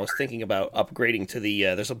 So I was thinking about upgrading to the.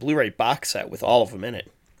 There's a Blu-ray box set with all of them in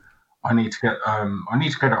it. I need to get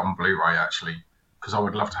it on Blu-ray actually, because I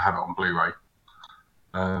would love to have it on Blu-ray.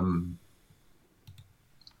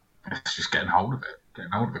 It's just getting hold of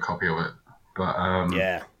a copy of it. But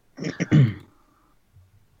Yeah.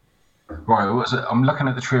 Right, I'm looking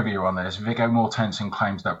at the trivia on this. Viggo Mortensen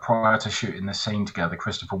claims that prior to shooting the scene together,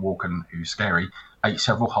 Christopher Walken, who's scary, ate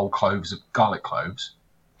several whole cloves of garlic cloves.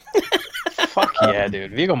 Fuck yeah,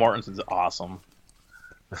 dude. Viggo Mortensen's awesome.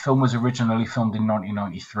 The film was originally filmed in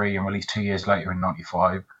 1993 and released 2 years later in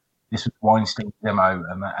 95. This was Weinstein's demo,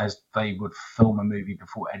 and as they would film a movie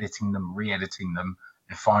before editing them, re-editing them,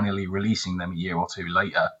 and finally releasing them a year or two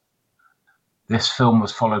later. This film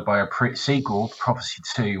was followed by a sequel, Prophecy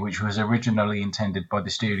 2, which was originally intended by the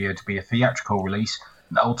studio to be a theatrical release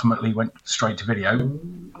and ultimately went straight to video.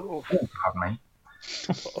 Oh, pardon me.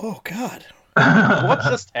 Oh, God. What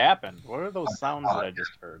just happened? What are those sounds that I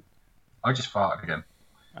just heard? I just farted again.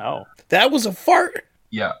 Oh. That was a fart?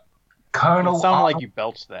 Yeah. Colonel It sounded like you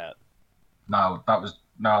belched that. No,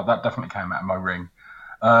 that definitely came out of my ring.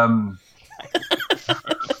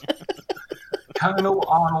 Colonel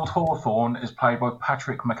Arnold Hawthorne is played by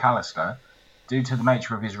Patrick McAllister. Due to the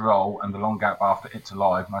nature of his role and the long gap after It's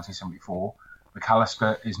Alive, 1974,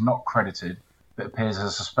 McAllister is not credited, but appears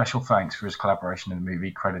as a special thanks for his collaboration in the movie,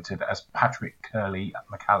 credited as Patrick Curley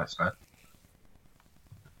McAllister.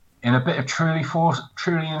 In a bit of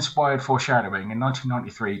truly inspired foreshadowing, in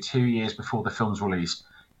 1993, 2 years before the film's release,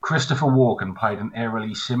 Christopher Walken played an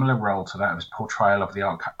eerily similar role to that of his portrayal of the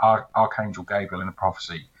Archangel Gabriel in The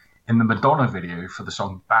Prophecy. In the Madonna video for the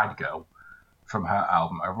song Bad Girl from her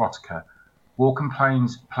album Erotica, Walken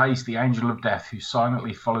plays the angel of death who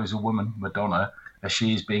silently follows a woman, Madonna, as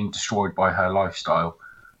she is being destroyed by her lifestyle.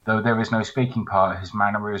 Though there is no speaking part, his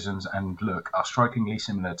mannerisms and look are strikingly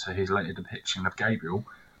similar to his later depiction of Gabriel,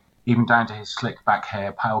 even down to his slick back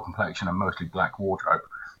hair, pale complexion, and mostly black wardrobe.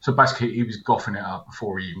 So basically, he was goffing it up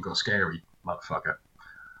before he even got scary, motherfucker.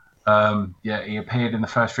 He appeared in the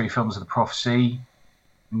first 3 films of The Prophecy.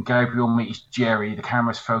 When Gabriel meets Jerry, the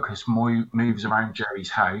camera's focus moves around Jerry's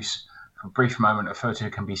house. For a brief moment, a photo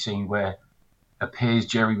can be seen where appears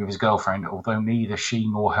Jerry with his girlfriend, although neither she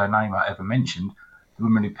nor her name are ever mentioned. The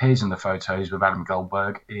woman who appears in the photos with Adam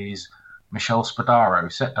Goldberg is Michelle Spadaro,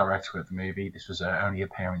 set director of the movie. This was her only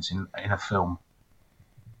appearance in a film.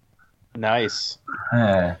 Nice.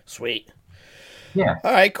 Sweet. Yeah.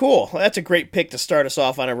 All right, cool. Well, that's a great pick to start us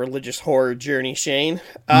off on a religious horror journey, Shane.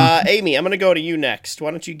 Amy, I'm going to go to you next.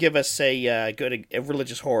 Why don't you give us a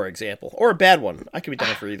religious horror example? Or a bad one. I could be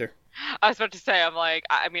down for either. I was about to say,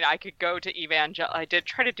 I could go to evangelical. I did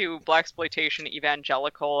try to do blaxploitation,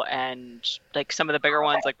 evangelical, and like some of the bigger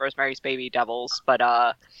ones like Rosemary's Baby, Devils. But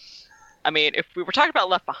if we were talking about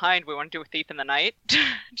Left Behind, we want to do a Thief in the Night.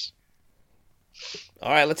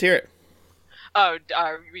 All right, let's hear it. Oh,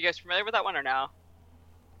 are you guys familiar with that one or no?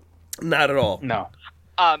 Not at all. No.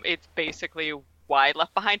 It's basically why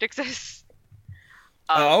Left Behind exists.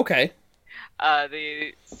 Okay.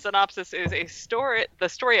 The synopsis is the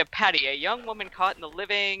story of Patty, a young woman caught up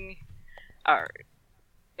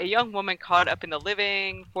in the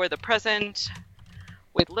living for the present,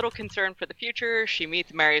 with little concern for the future. She meets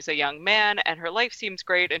and marries a young man, and her life seems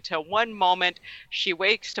great until one moment she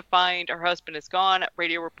wakes to find her husband is gone.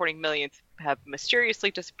 Radio reporting millions have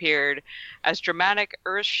mysteriously disappeared. As dramatic,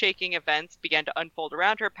 earth-shaking events begin to unfold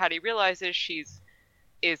around her, Patty realizes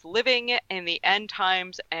is living in the end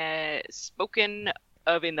times as spoken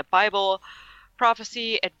of in the Bible.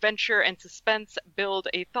 Prophecy, adventure, and suspense build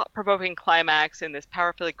a thought-provoking climax in this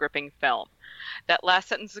powerfully gripping film. That last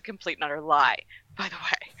sentence is a complete and utter lie, by the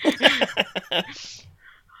way.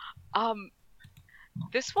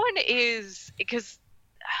 This one is because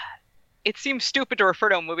it seems stupid to refer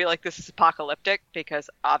to a movie like this as apocalyptic, because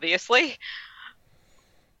obviously,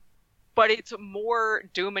 but it's more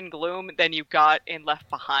doom and gloom than you got in Left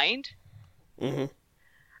Behind.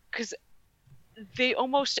 Because they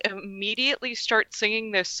almost immediately start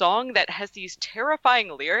singing this song that has these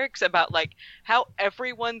terrifying lyrics about like how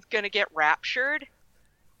everyone's gonna get raptured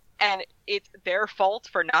and it's their fault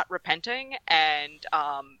for not repenting, and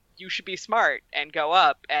you should be smart and go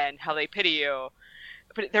up, and how they pity you.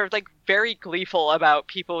 But they're like very gleeful about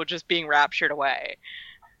people just being raptured away.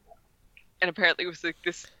 And apparently it was like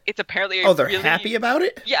this. It's apparently they're really happy about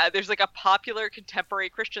it. Yeah, there's like a popular contemporary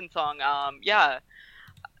Christian song. Yeah.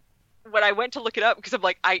 When I went to look it up, because I'm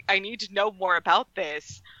like, I need to know more about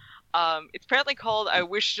this. It's apparently called "I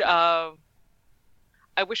Wish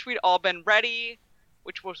I Wish We'd All Been Ready,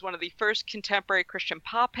 which was one of the first contemporary Christian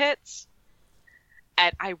pop hits.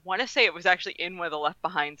 And I want to say it was actually in one of the Left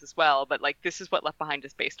Behinds as well, but like this is what Left Behind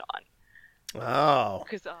is based on. Oh,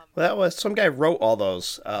 Because that was some guy wrote all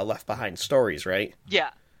those Left Behind stories, right? yeah,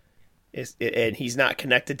 And he's not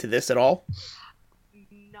connected to this at all.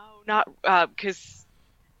 no, not because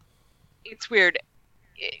it's weird.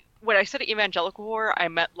 When I said evangelical horror, I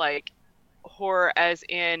meant like horror as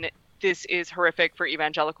in this is horrific for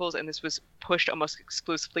evangelicals, and this was pushed almost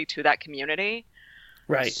exclusively to that community.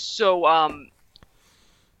 Right. So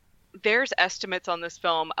there's estimates on this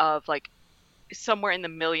film of like somewhere in the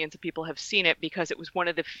millions of people have seen it because it was one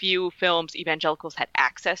of the few films evangelicals had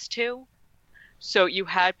access to. So you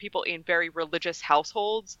had people in very religious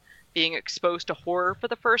households being exposed to horror for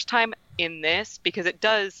the first time in this, because it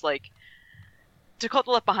does, like, to call it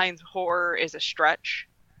the Left Behind horror is a stretch.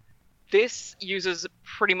 This uses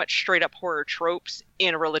pretty much straight up horror tropes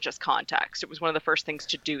in a religious context. It was one of the first things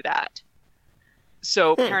to do that.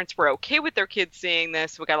 So parents were okay with their kids seeing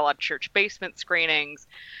this. We got a lot of church basement screenings,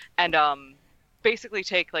 and basically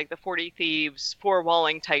take like the 40 Thieves, Four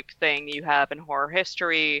Walling type thing you have in horror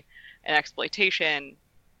history and exploitation,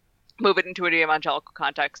 move it into an evangelical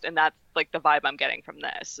context, and that's like the vibe I'm getting from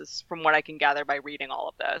this, is from what I can gather by reading all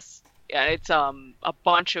of this. Yeah, it's a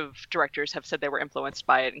bunch of directors have said they were influenced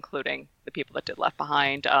by it, including the people that did Left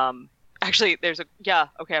Behind. Actually, I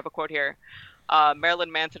have a quote here.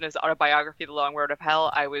 Marilyn Manson's autobiography, The Long Road of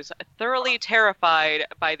Hell. I was thoroughly terrified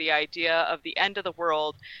by the idea of the end of the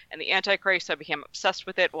world and the Antichrist. I became obsessed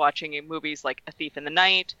with it, watching movies like A Thief in the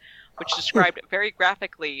Night, which described very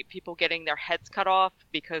graphically people getting their heads cut off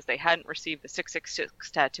because they hadn't received the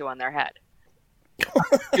 666 tattoo on their head.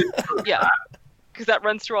 Yeah, because that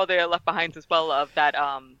runs through all the Left Behinds as well, of that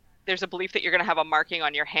there's a belief that you're going to have a marking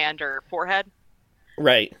on your hand or forehead.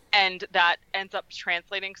 Right. And that ends up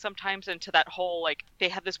translating sometimes into that whole, like, they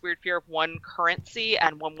have this weird fear of one currency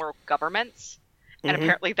and one world governments. And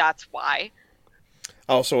apparently that's why.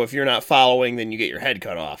 Oh, so if you're not following, then you get your head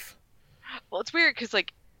cut off. Well, it's weird because,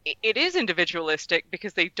 like, it is individualistic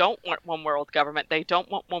because they don't want one world government. They don't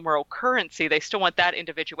want one world currency. They still want that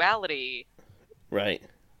individuality. Right.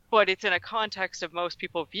 But it's in a context of most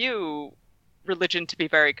people view religion to be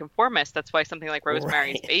very conformist. That's why something like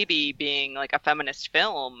Rosemary's Baby being like a feminist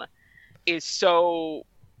film is so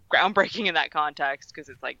groundbreaking in that context, because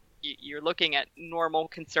it's like you're looking at normal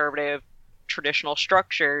conservative traditional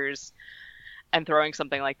structures and throwing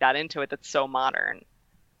something like that into it that's so modern.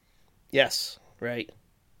 Yes, right.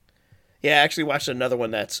 Yeah, I actually watched another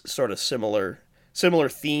one that's sort of similar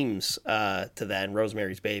themes to that in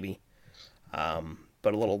Rosemary's Baby,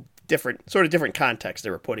 but a little different context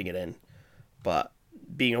they were putting it in. But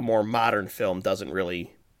being a more modern film doesn't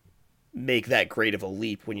really make that great of a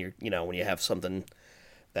leap when you have something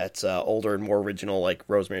that's older and more original like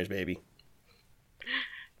Rosemary's Baby.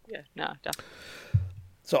 Yeah, no, definitely.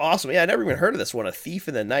 So awesome. Yeah, I never even heard of this one, A Thief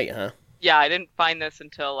in the Night, huh? Yeah, I didn't find this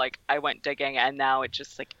until like I went digging, and now it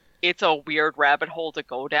just like it's a weird rabbit hole to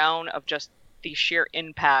go down of just the sheer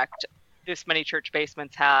impact this many church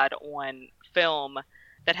basements had on film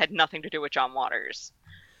that had nothing to do with John Waters.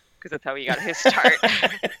 Because that's how he got his start.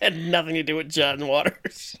 Had nothing to do with John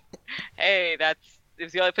Waters. Hey, it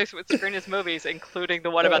was the only place that would screen his movies, including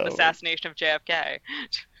the one about the assassination of JFK.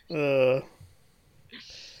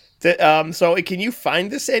 So can you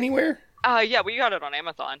find this anywhere? Yeah, we got it on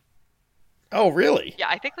Amazon. Oh, really? Yeah,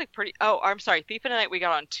 I think like I'm sorry, Thief in the Night we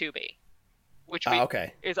got on Tubi, which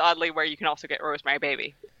is oddly where you can also get Rosemary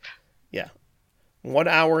Baby. Yeah, 1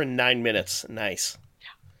 hour and 9 minutes. Nice.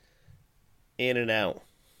 Yeah. In and out.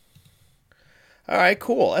 All right,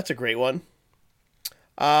 cool. That's a great one.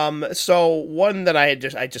 So one that I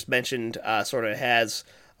just mentioned sort of has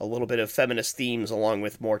a little bit of feminist themes along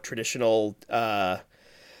with more traditional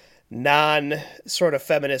non sort of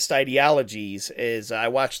feminist ideologies is I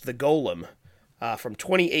watched The Golem from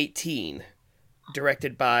 2018,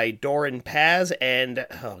 directed by Doran Paz and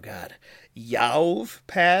Yoav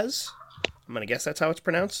Paz. I'm going to guess that's how it's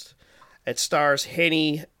pronounced. It stars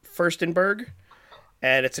Hani Furstenberg.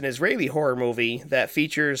 And it's an Israeli horror movie that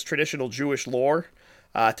features traditional Jewish lore.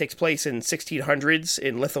 It takes place in 1600s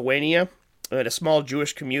in Lithuania, and a small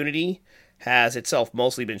Jewish community has itself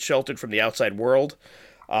mostly been sheltered from the outside world,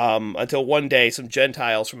 until one day some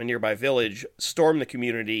Gentiles from a nearby village storm the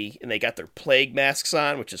community, and they got their plague masks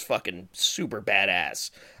on, which is fucking super badass.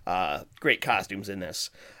 Great costumes in this.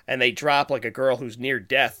 And they drop like a girl who's near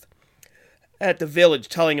death at the village,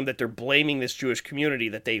 telling them that they're blaming this Jewish community,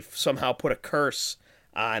 that they've somehow put a curse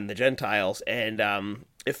on the Gentiles, and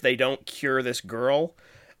if they don't cure this girl,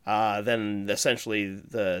 then essentially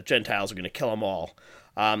the Gentiles are going to kill them all.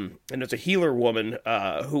 And there's a healer woman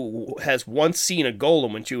who has once seen a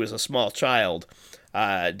golem when she was a small child,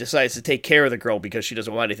 decides to take care of the girl because she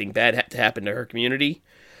doesn't want anything bad to happen to her community.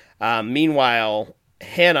 Meanwhile,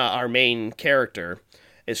 Hannah, our main character,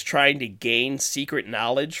 is trying to gain secret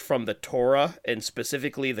knowledge from the Torah and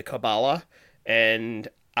specifically the Kabbalah. And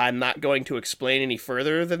I'm not going to explain any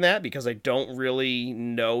further than that because I don't really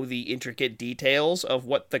know the intricate details of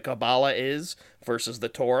what the Kabbalah is versus the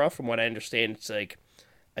Torah. From what I understand, it's like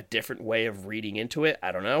a different way of reading into it.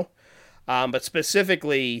 I don't know. But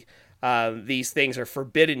specifically, these things are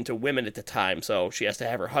forbidden to women at the time. So she has to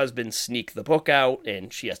have her husband sneak the book out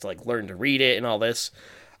and she has to like learn to read it and all this.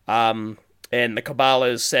 And the Kabbalah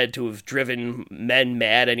is said to have driven men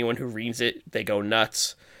mad. Anyone who reads it, they go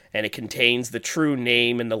nuts. And it contains the true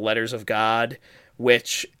name and the letters of God,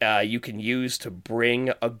 which you can use to bring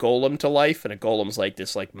a golem to life. And a golem's like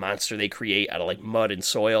this like monster they create out of like mud and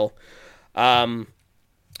soil.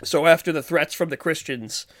 So after the threats from the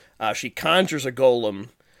Christians, she conjures a golem,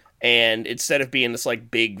 and instead of being this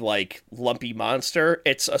like big like lumpy monster,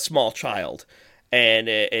 it's a small child. And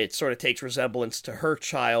it sort of takes resemblance to her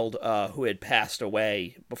child who had passed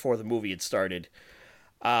away before the movie had started.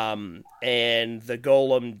 And the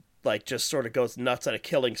golem like just sort of goes nuts on a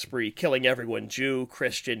killing spree, killing everyone, Jew,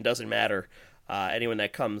 Christian, doesn't matter. Anyone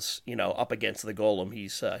that comes, up against the golem,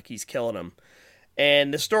 he's killing them.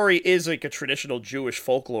 And the story is like a traditional Jewish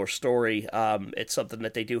folklore story. It's something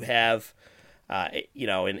that they do have,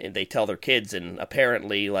 and they tell their kids, and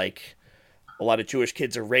apparently like a lot of Jewish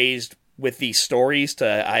kids are raised with these stories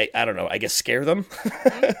to, I don't know, I guess scare them.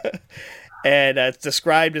 And it's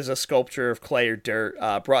described as a sculpture of clay or dirt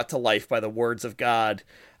brought to life by the words of God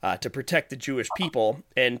to protect the Jewish people.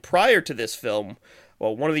 And prior to this film,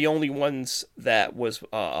 well, one of the only ones that was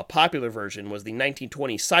a popular version was the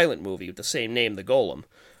 1920 silent movie with the same name, The Golem.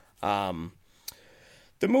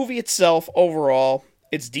 The movie itself, overall,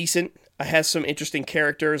 it's decent. It has some interesting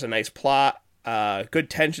characters, a nice plot, good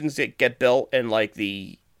tensions that get built, and like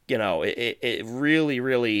it really,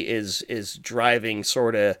 really is driving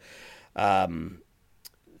sort of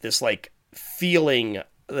this like feeling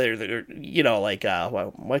there,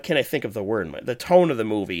 what can I think of the word? The tone of the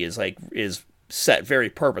movie is set very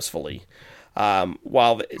purposefully.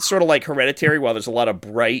 While it's sort of like Hereditary, while there's a lot of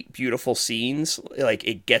bright, beautiful scenes, like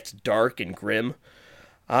it gets dark and grim.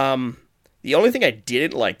 The only thing I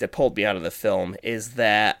didn't like that pulled me out of the film is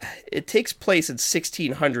that it takes place in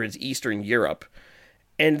 1600s Eastern Europe.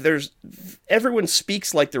 And everyone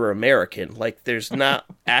speaks like they're American. Like there's not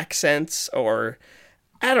accents or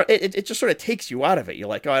it just sort of takes you out of it. You're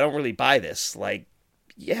like, oh, I don't really buy this. Like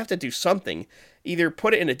you have to do something, either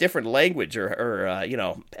put it in a different language or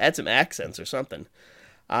add some accents or something.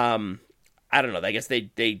 I don't know. I guess the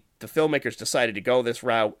filmmakers decided to go this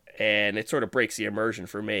route, and it sort of breaks the immersion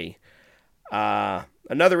for me.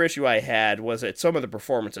 Another issue I had was that some of the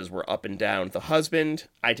performances were up and down. The husband,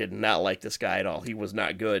 I did not like this guy at all. He was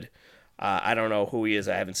not good. I don't know who he is.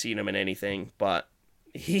 I haven't seen him in anything, but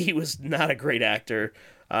he was not a great actor.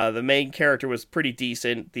 The main character was pretty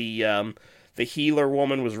decent. The healer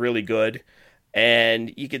woman was really good.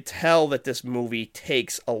 And you could tell that this movie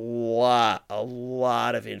takes a lot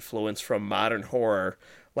of influence from modern horror,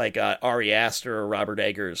 like Ari Aster or Robert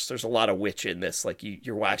Eggers. There's a lot of witch in this. Like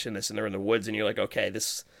you're watching this and they're in the woods and you're like, okay,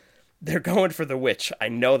 they're going for the witch. I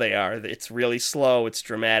know they are. It's really slow. It's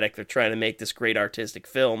dramatic. They're trying to make this great artistic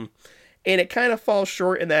film. And it kind of falls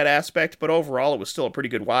short in that aspect, but overall it was still a pretty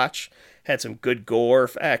good watch. Had some good gore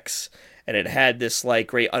effects, and it had this like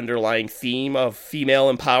great underlying theme of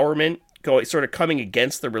female empowerment, sort of coming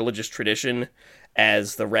against the religious tradition,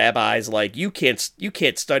 as the rabbis like, you can't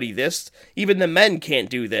study this, even the men can't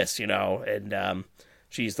do this, and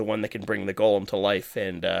she's the one that can bring the golem to life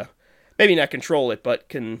and maybe not control it, but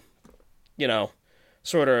can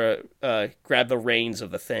sort of grab the reins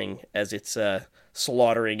of the thing as it's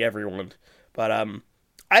slaughtering everyone. But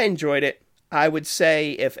I enjoyed it. I would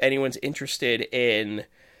say if anyone's interested in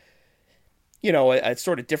a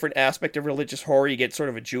sort of different aspect of religious horror, you get sort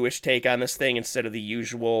of a Jewish take on this thing instead of the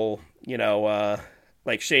usual,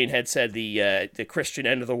 like Shane had said, the Christian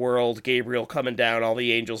end of the world, Gabriel coming down, all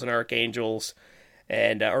the angels and archangels,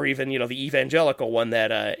 and or even the evangelical one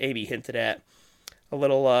that Amy hinted at. A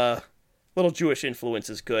little Jewish influence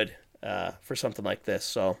is good for something like this.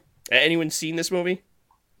 So, anyone seen this movie?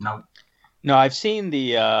 No, I've seen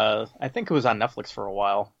I think it was on Netflix for a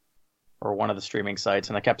while, or one of the streaming sites,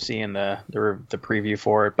 and I kept seeing the preview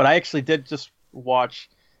for it. But I actually did just watch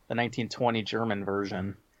the 1920 German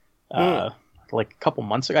version, like a couple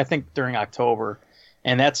months ago, I think during October.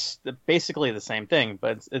 And that's basically the same thing,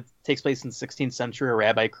 but it takes place in the 16th century. A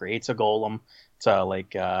rabbi creates a golem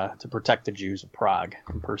to protect the Jews of Prague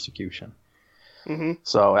from persecution. Mm-hmm.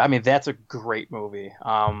 So, I mean, that's a great movie.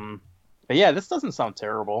 But yeah, this doesn't sound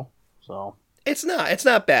terrible. So it's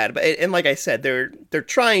not bad. But and like I said, they're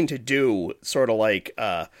trying to do sort of like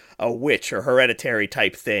a Witch or Hereditary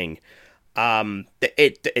type thing.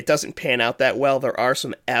 It doesn't pan out that well. There are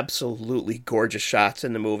some absolutely gorgeous shots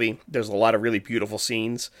in the movie. There's a lot of really beautiful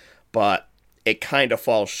scenes, but it kind of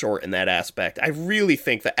falls short in that aspect. I really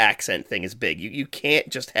think the accent thing is big. You can't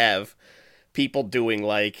just have people doing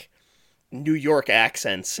like New York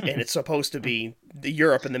accents and it's supposed to be the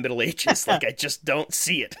Europe in the Middle Ages. Like, I just don't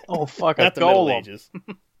see it. Oh, fuck, not a the Middle golem. Ages.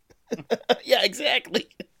 Yeah, exactly.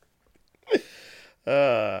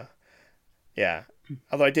 Yeah.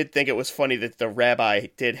 Although I did think it was funny that the rabbi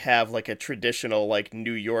did have like a traditional like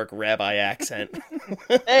New York rabbi accent.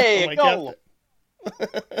 Hey, Oh my golem.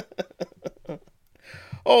 God.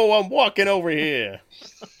 Oh, I'm walking over here.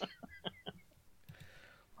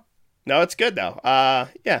 No, it's good though.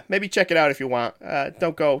 Yeah, maybe check it out if you want.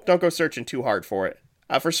 Don't go searching too hard for it.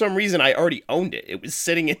 For some reason, I already owned it. It was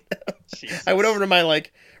sitting in. I went over to my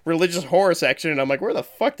like religious horror section, and I'm like, where the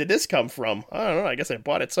fuck did this come from? I don't know. I guess I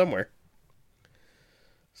bought it somewhere.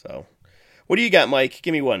 So, what do you got, Mike?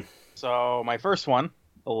 Give me one. So my first one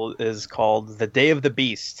is called The Day of the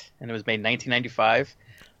Beast, and it was made in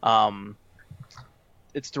 1995.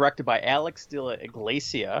 It's directed by Alex de la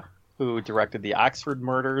Iglesia, who directed The Oxford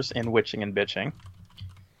Murders and Witching and Bitching.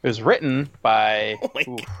 It was written by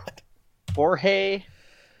God. Jorge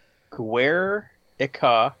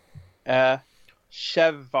Guerrica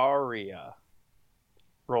Chevarria.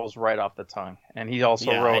 Rolls right off the tongue. And he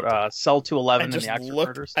also wrote Cell 211 and The Oxford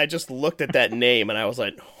Murders. I just looked at that name and I was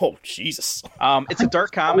like, oh, Jesus. It's a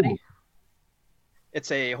dark comedy. It's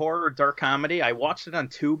a horror dark comedy. I watched it on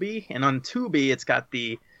Tubi, and on Tubi it's got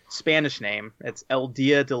the Spanish name. It's El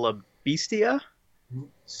Dia de la Bestia.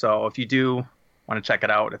 So if you do want to check it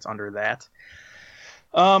out, it's under that.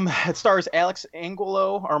 It stars Alex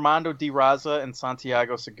Angulo, Armando Di Raza, and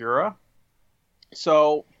Santiago Segura.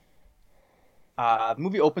 So the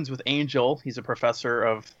movie opens with Angel. He's a professor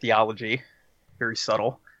of theology, very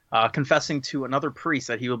subtle, confessing to another priest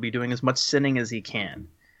that he will be doing as much sinning as he can.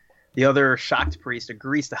 The other shocked priest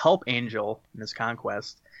agrees to help Angel in his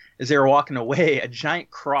conquest. As they are walking away, a giant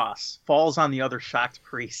cross falls on the other shocked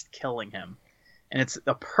priest, killing him. And it's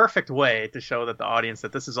a perfect way to show that the audience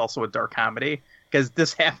that this is also a dark comedy, because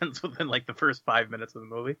this happens within like the first 5 minutes of the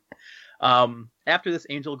movie. After this,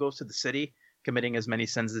 Angel goes to the city, committing as many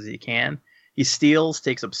sins as he can. He steals,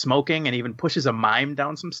 takes up smoking, and even pushes a mime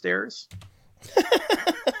down some stairs.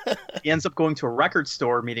 He ends up going to a record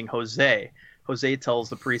store, meeting Jose. Jose tells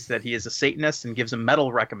the priest that he is a Satanist and gives him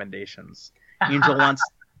metal recommendations. Angel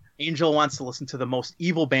wants to listen to the most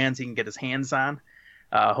evil bands he can get his hands on.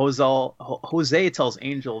 Jose tells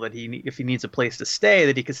Angel that if he needs a place to stay,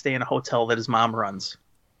 that he could stay in a hotel that his mom runs.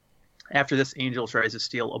 After this, Angel tries to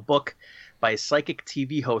steal a book by a psychic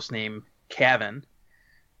TV host named Kevin.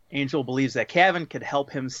 Angel believes that Kevin could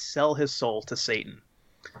help him sell his soul to Satan.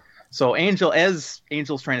 So as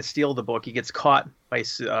Angel's trying to steal the book, he gets caught by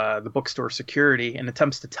the bookstore security and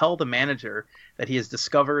attempts to tell the manager that he has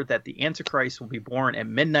discovered that the Antichrist will be born at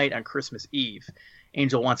midnight on Christmas Eve.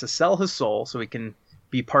 Angel wants to sell his soul so he can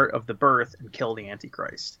be part of the birth and kill the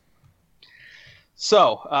Antichrist.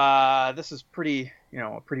 So this is a pretty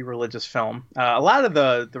religious film. A lot of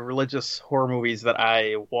the religious horror movies that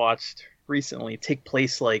I watched recently take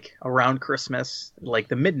place like around Christmas, like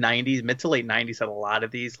the mid to late 90s had a lot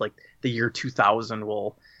of these. Like the year 2000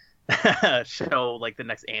 will show like the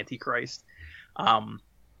next Antichrist, and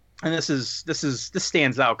this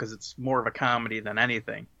stands out because it's more of a comedy than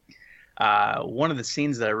anything. One of the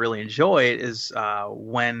scenes that I really enjoy is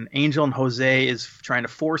when Angel and Jose is trying to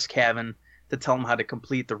force Kevin to tell him how to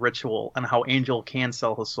complete the ritual and how Angel can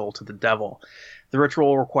sell his soul to the devil. The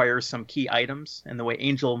ritual requires some key items, and the way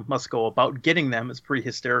Angel must go about getting them is pretty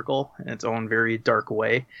hysterical in its own very dark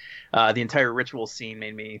way. The entire ritual scene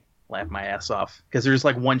made me laugh my ass off because there's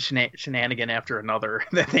like one shenanigan after another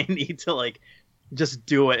that they need to like just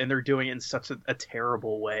do it, and they're doing it in such a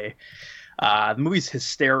terrible way. The movie's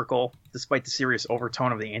hysterical, despite the serious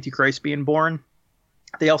overtone of the Antichrist being born.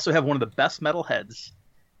 They also have one of the best metalheads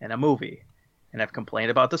in a movie, and I've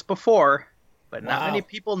complained about this before, but not many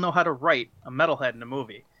people know how to write a metalhead in a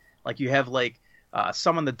movie. Like you have like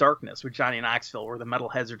Summon the Darkness with Johnny Knoxville, where the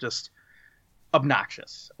metalheads are just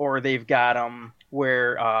obnoxious, or they've got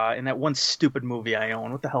where in that one stupid movie I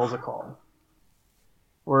own, what the hell is it called?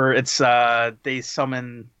 Where it's they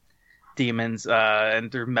summon demons,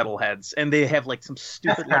 and they're metalheads, and they have like some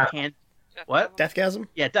stupid like hand. What? Deathgasm?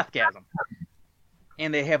 Yeah, Deathgasm.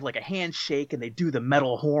 And they have like a handshake, and they do the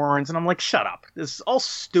metal horns, and I'm like, shut up! This is all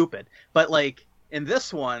stupid. But like in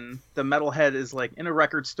this one, the metalhead is like in a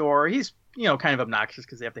record store. He's kind of obnoxious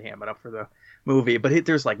because they have to ham it up for the movie. But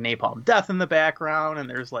there's like Napalm Death in the background, and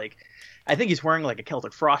there's like, I think he's wearing like a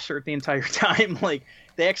Celtic Frost shirt the entire time. Like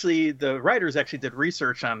the writers actually did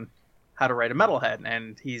research on how to write a metalhead,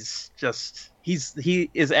 and he is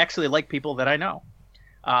actually like people that I know.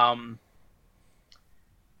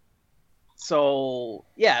 So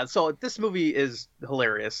this movie is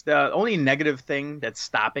hilarious. The only negative thing that's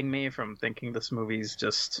stopping me from thinking this movie's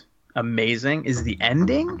just amazing is the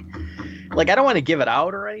ending. Like, I don't want to give it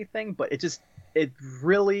out or anything, but it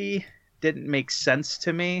really didn't make sense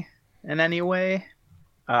to me in any way.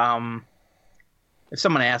 If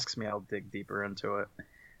someone asks me, I'll dig deeper into it.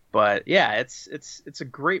 But yeah, it's a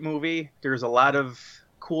great movie. There's a lot of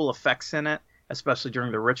cool effects in it, especially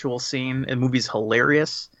during the ritual scene. The movie's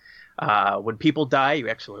hilarious. When people die, you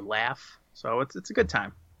actually laugh. So it's a good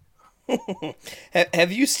time.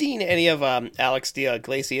 Have you seen any of Alex de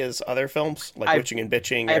Iglesias' other films, like Witching and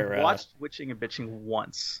Bitching? I've watched Witching and Bitching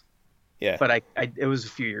once. Yeah, but it was a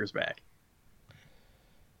few years back.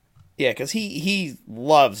 Yeah, because he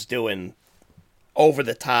loves doing over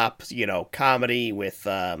the top, comedy with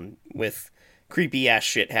creepy ass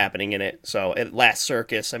shit happening in it. So at Last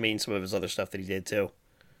Circus, I mean, some of his other stuff that he did too.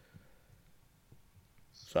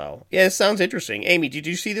 So yeah, it sounds interesting. Amy, did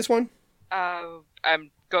you see this one?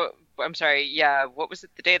 I'm sorry. Yeah, what was it?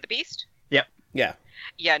 The Day of the Beast? Yep. Yeah.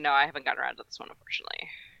 Yeah, no, I haven't gotten around to this one,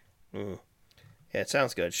 unfortunately. Yeah, it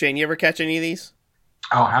sounds good. Shane, you ever catch any of these?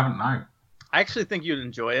 Oh, I haven't, no. I actually think you'd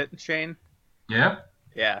enjoy it, Shane. Yeah?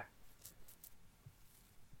 Yeah.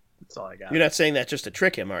 That's all I got. You're not saying that just to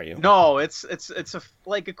trick him, are you? No, it's a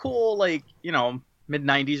cool,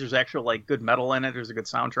 mid-90s. There's actual, good metal in it. There's a good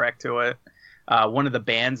soundtrack to it. One of the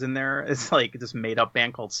bands in there is, this made-up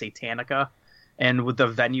band called Satanica. And with the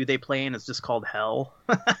venue they play in, it's just called Hell.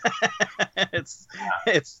 It's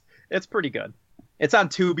pretty good. It's on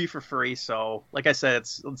Tubi for free, so like I said,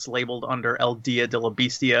 it's labeled under El Dia de la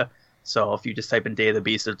Bestia. So if you just type in Day of the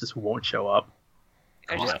Beast, it just won't show up.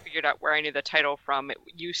 I just figured out where I knew the title from. It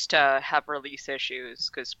used to have release issues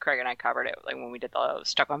because Craig and I covered it when we did the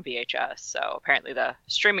Stuck on VHS. So apparently the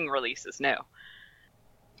streaming release is new.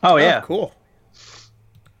 Oh yeah, cool.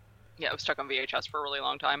 Yeah, it was stuck on VHS for a really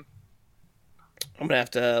long time. I'm gonna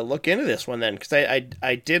have to look into this one then, because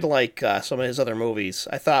I did like some of his other movies.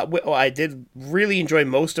 I did really enjoy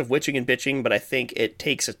most of Witching and Bitching, but I think it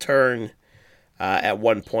takes a turn at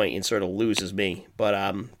one point and sort of loses me. But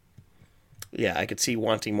yeah, I could see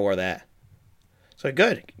wanting more of that. So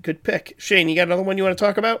good pick. Shane, you got another one you want to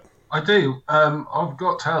talk about? I do. I've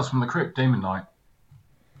got Tales from the Crypt, Demon Knight.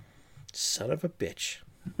 Son of a bitch.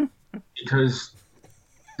 Because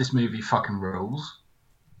this movie fucking rules.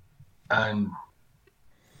 And,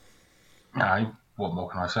 what more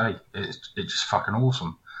can I say? It's just fucking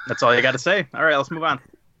awesome. That's all you got to say. All right, let's move on.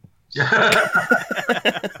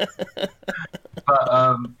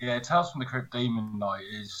 But, Tales from the Crypt, Demon Knight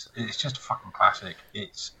it's just a fucking classic.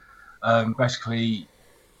 It's basically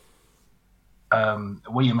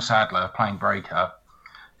William Sadler, playing Breaker,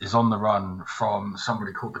 is on the run from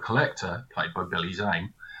somebody called the Collector, played by Billy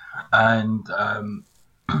Zane. And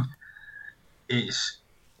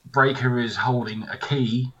Breaker is holding a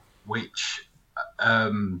key which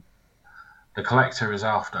the Collector is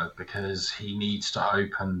after, because he needs to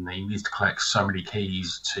collect so many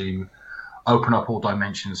keys to open up all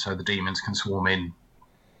dimensions so the demons can swarm in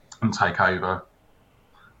and take over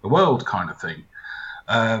the world, kind of thing.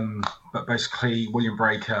 But basically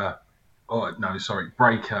Breaker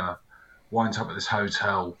winds up at this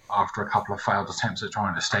hotel after a couple of failed attempts at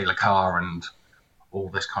trying to steal a car and all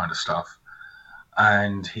this kind of stuff.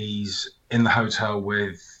 And he's in the hotel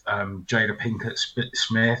with Jada Pinkett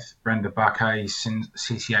Smith, Brenda Buckey,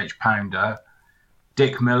 CCH Pounder,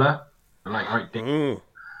 Dick Miller, the late great Dick,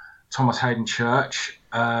 Thomas Hayden Church,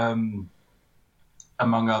 among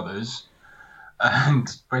others. And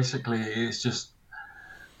basically it's just,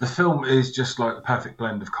 the film is just like the perfect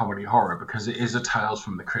blend of comedy horror, because it is a Tales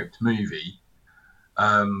from the Crypt movie.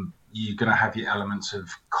 You're going to have your elements of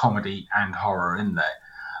comedy and horror in there.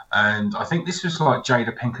 And I think this was like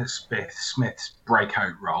Jada Pinkett Smith's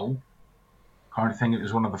breakout role, kind of thing. It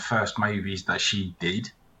was one of the first movies that she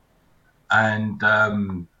did. And,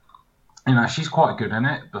 she's quite good in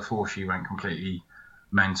it before she went completely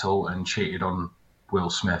mental and cheated on Will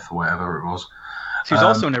Smith or whatever it was. She was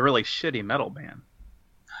also in a really shitty metal band.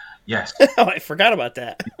 Yes. Oh, I forgot about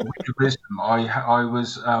that. Witch of Wisdom. I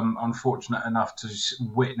was unfortunate enough to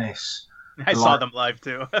witness. I saw them live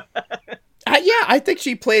too. Yeah, I think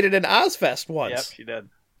she played it in Ozfest once. Yep, she did.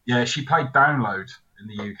 Yeah, she played Download in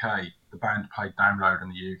the UK. The band played Download in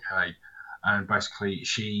the UK, and basically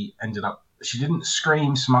she didn't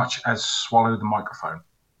scream so much as swallow the microphone.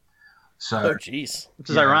 So, Oh, jeez. Which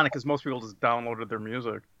is ironic because most people just downloaded their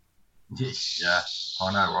music. Yeah,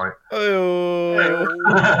 I know, right? Oh.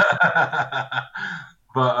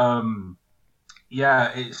 But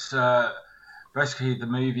yeah, it's basically the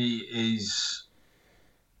movie is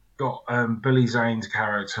got Billy Zane's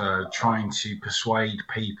character trying to persuade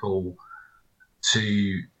people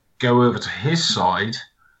to go over to his side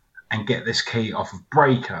and get this key off of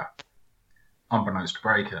Breaker, unbeknownst to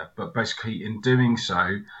Breaker. But basically, in doing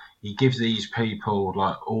so, he gives these people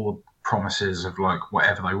like all promises of like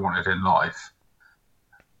whatever they wanted in life,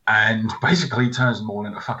 and basically turns them all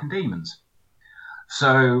into fucking demons.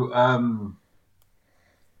 So,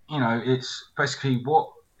 you know, it's basically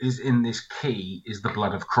what is in this key is the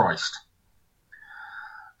blood of Christ.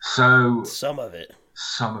 So Some of it,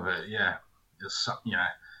 yeah. Yeah,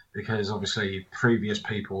 because obviously previous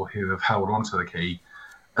people who have held onto the key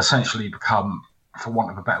essentially become, for want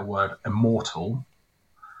of a better word, immortal,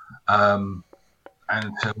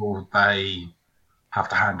 until they have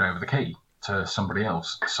to hand over the key to somebody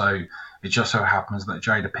else. So it just so happens that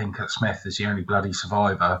Jada Pinkett Smith is the only bloody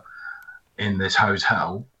survivor in this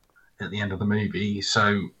hotel at the end of the movie.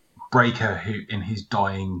 So Breaker, who in his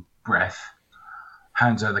dying breath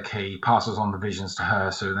hands her the key, passes on the visions to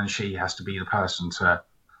her, so then she has to be the person to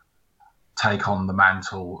take on the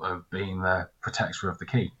mantle of being the protector of the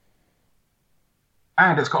key.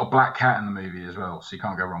 And it's got a black cat in the movie as well, so you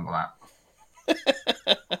can't go wrong with that.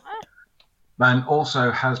 And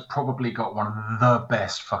also has probably got one of the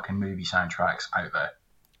best fucking movie soundtracks out there.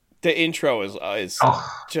 the intro is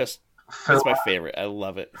just it's my favorite. I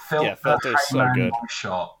love it. Filter is so good.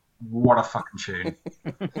 Shot. What a fucking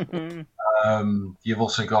tune. You've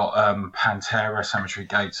also got Pantera, Cemetery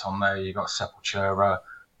Gates on there. You've got Sepultura,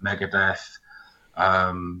 Megadeth,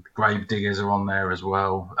 Gravediggers are on there as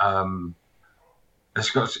well. You've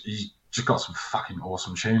just got some fucking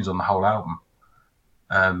awesome tunes on the whole album.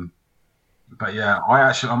 But yeah,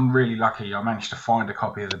 I'm really lucky. I managed to find a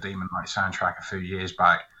copy of the Demon Knight soundtrack a few years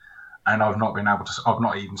back, and I've not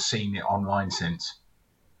even seen it online since.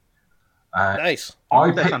 Nice.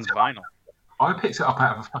 I picked it up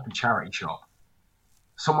out of a fucking charity shop.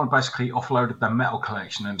 Someone basically offloaded their metal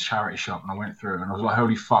collection in a charity shop, and I went through and I was like,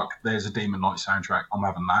 holy fuck, there's a Demon Knight soundtrack, I'm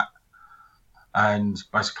having that. And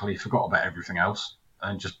basically forgot about everything else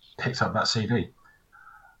and just picked up that CD.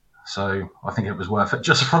 So I think it was worth it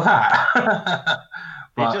just for that.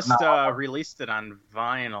 They just released it on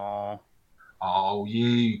vinyl. Oh,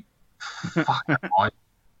 you fucking right.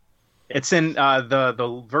 It's in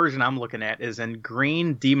the version I'm looking at is in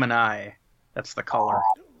green demon eye. That's the color.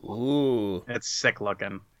 Ooh, it's sick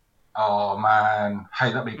looking. Oh man,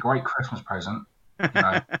 hey, that'd be a great Christmas present. You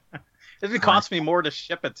know? It'd cost me more to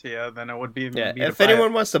ship it to you than it would be. Yeah, if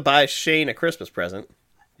anyone wants to buy Shane a Christmas present.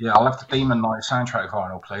 Yeah, I'll have the Demon Knight soundtrack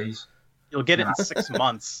vinyl, please. You'll get it in 6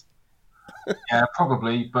 months. Yeah,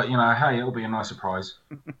 probably, but hey, it'll be a nice surprise.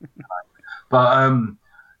 But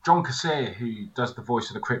John Kassir, who does the voice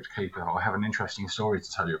of the Crypt Keeper, I have an interesting story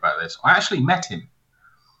to tell you about this. I actually met him,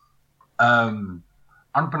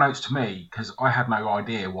 unbeknownst to me, because I had no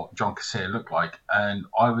idea what John Kassir looked like, and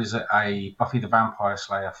I was at a Buffy the Vampire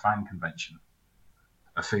Slayer fan convention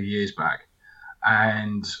a few years back,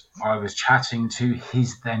 and I was chatting to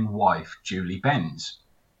his then wife, Julie Benz.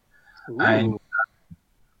 Ooh. And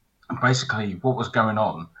basically what was going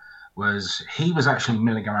on was he was actually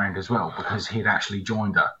milling around as well, because he'd actually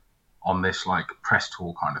joined her on this like press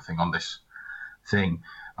tour kind of thing, on this thing.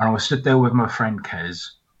 And I was stood there with my friend Kez,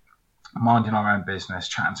 minding our own business,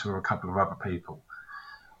 chatting to a couple of other people.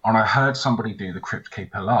 And I heard somebody do the Crypt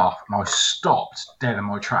Keeper laugh, and I stopped dead in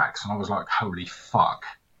my tracks, and I was like, holy fuck.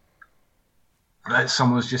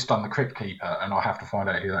 Someone's just done the Crypt Keeper, and I have to find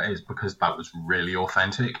out who that is, because that was really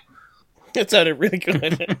authentic. It sounded really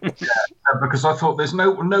good. Yeah, because I thought there's no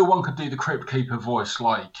one could do the Crypt Keeper voice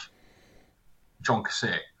like John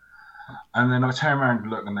Kassir. And then I turned around and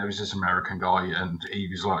looked, and there was this American guy, and he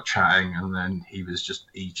was like chatting, and then he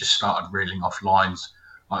just started reeling off lines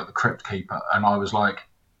like the Crypt Keeper, and I was like,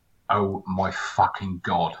 oh my fucking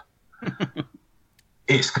god.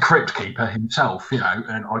 It's the Crypt Keeper himself, and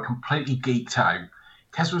I completely geeked out.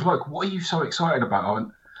 Kez was like, what are you so excited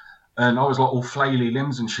about? And I was like all flaily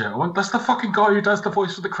limbs and shit. I went, that's the fucking guy who does the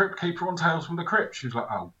voice of the Crypt Keeper on Tales from the Crypt. She was like,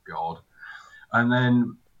 oh god. And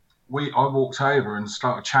then I walked over and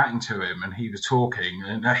started chatting to him, and he was talking,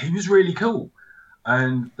 and he was really cool.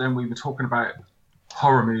 And then we were talking about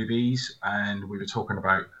horror movies, and we were talking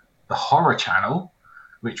about the Horror Channel,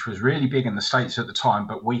 which was really big in the States at the time,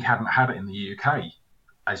 but we hadn't had it in the UK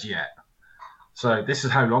as yet. So this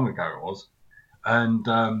is how long ago it was. And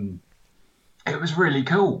it was really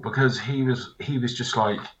cool because he was just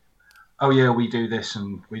like, oh yeah, we do this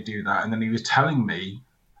and we do that. And then he was telling me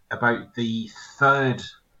about the third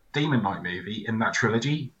Demon Knight movie in that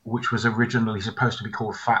trilogy, which was originally supposed to be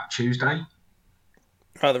called Fat Tuesday.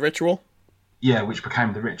 The Ritual? Yeah, which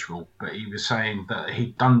became The Ritual. But he was saying that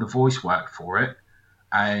he'd done the voice work for it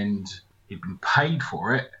and he'd been paid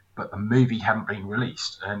for it, but the movie hadn't been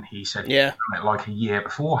released. And he said he'd done it like a year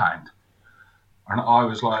beforehand. And I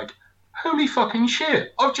was like, holy fucking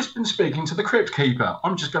shit, I've just been speaking to the Crypt Keeper.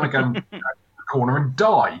 I'm just going to go in the corner and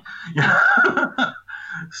die.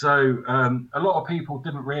 So a lot of people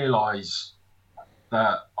didn't realise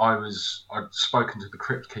that I'd spoken to the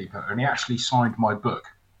Crypt Keeper, and he actually signed my book.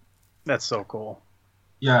 That's so cool.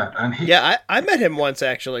 Yeah, and I met him once,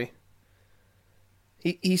 actually.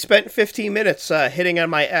 He spent 15 minutes hitting on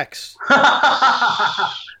my ex.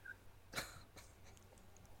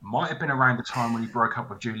 Might have been around the time when he broke up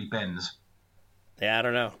with Julie Benz. Yeah, I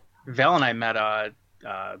don't know. Val and I met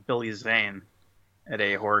Billy Zane at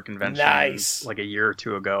a horror convention like a year or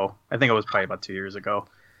two ago. I think it was probably about 2 years ago.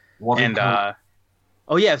 So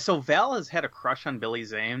Val has had a crush on Billy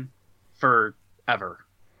Zane forever.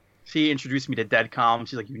 She introduced me to Deadcom.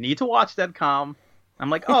 She's like, you need to watch Deadcom. I'm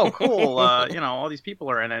like, oh, cool. All these people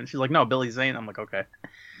are in it. And she's like, no, Billy Zane. I'm like, okay.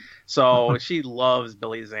 So she loves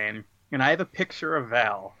Billy Zane. And I have a picture of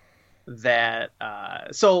Val that,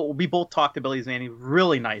 so we both talked to Billy Zane,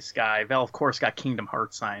 really nice guy. Val, of course, got Kingdom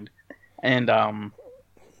Hearts signed. And,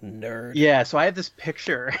 nerd. Yeah, so I have this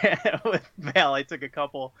picture with Val. I took a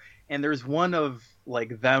couple, and there's one of,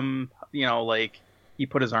 like, them, he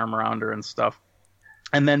put his arm around her and stuff.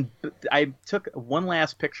 And then I took one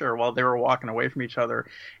last picture while they were walking away from each other.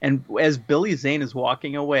 And as Billy Zane is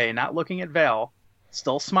walking away, not looking at Val,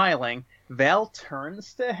 still smiling, Val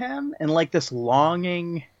turns to him and this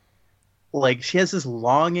longing, she has this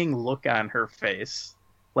longing look on her face.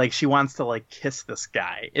 Like she wants to kiss this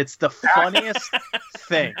guy. It's the funniest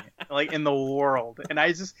thing in the world. And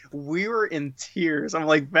we were in tears. I'm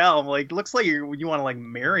like, Val, looks like you want to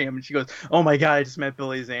marry him. And she goes, oh my God, I just met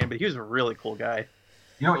Billy Zane, but he was a really cool guy.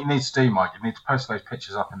 You know what you need to do, Mike? You need to post those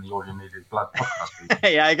pictures up in the All You Need Is Blood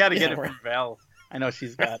podcast. Yeah, I got to get it from Val. I know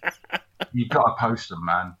she's got. You've got to post them,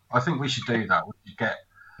 man. I think we should do that. We should get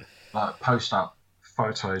post up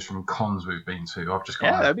photos from cons we've been to. I've just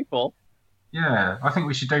got. Yeah, that'd be cool. Yeah, I think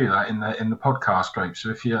we should do that in the podcast group.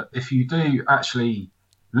 So if you do actually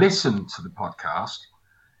listen to the podcast,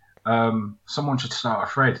 someone should start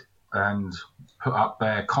a thread and put up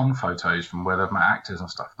their con photos from where they've met actors and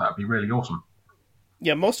stuff. That'd be really awesome.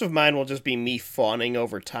 Yeah, most of mine will just be me fawning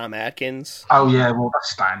over Tom Atkins. Oh yeah, well that's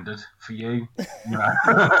standard for you.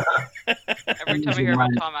 Every time I hear about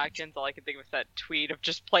Tom Atkins, all I can think of is that tweet of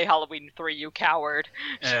 "Just play Halloween 3, you coward."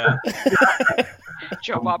 Yeah.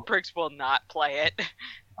 Joe Bob Briggs will not play it.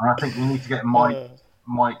 And I think we need to get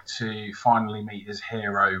Mike to finally meet his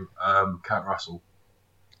hero, Kurt Russell.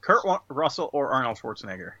 Kurt Russell or Arnold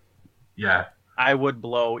Schwarzenegger. Yeah. I would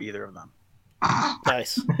blow either of them.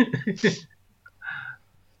 Nice.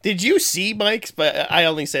 Did you see Mike's? But I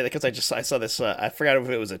only say that because I saw this. I forgot if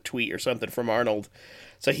it was a tweet or something from Arnold.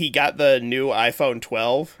 So he got the new iPhone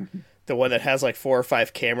 12, the one that has 4 or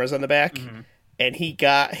 5 cameras on the back, and he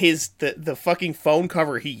got the fucking phone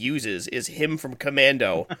cover he uses is him from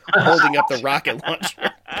Commando holding up the rocket launcher.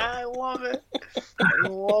 I love it. I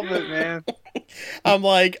love it, man. I'm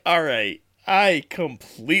like, all right, I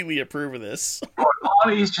completely approve of this.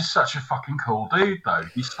 Arnie is just such a fucking cool dude, though.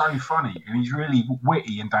 He's so funny, and he's really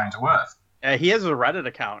witty and down to earth. He has a Reddit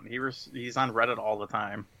account. He's on Reddit all the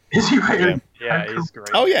time. Is he really? Yeah, he's great.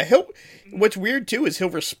 Oh yeah, what's weird too is he'll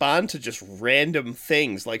respond to just random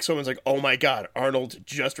things. Like someone's like, "Oh my God, Arnold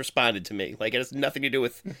just responded to me." It has nothing to do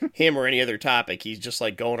with him or any other topic. He's just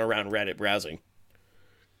going around Reddit browsing.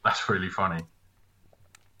 That's really funny.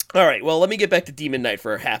 All right, well, let me get back to Demon Knight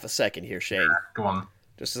for half a second here, Shane. Yeah, go on.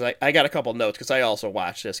 Just as I got a couple notes because I also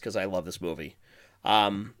watched this because I love this movie.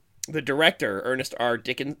 The director, Ernest R.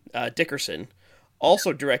 Dickerson,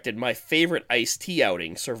 also directed my favorite Ice-T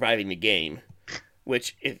outing, Surviving the Game,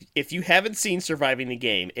 which, if you haven't seen Surviving the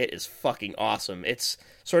Game, it is fucking awesome. It's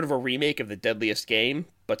sort of a remake of The Deadliest Game,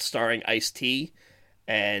 but starring Ice-T,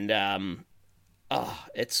 and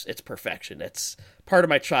it's perfection. It's part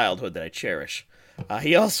of my childhood that I cherish.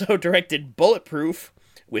 He also directed Bulletproof,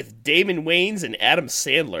 with Damon Wayans and Adam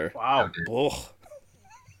Sandler. Wow.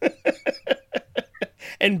 Ugh.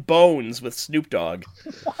 And Bones with Snoop Dogg.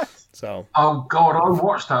 What? So. Oh God, I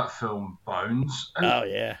watched that film Bones. Oh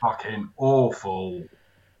yeah. Fucking awful.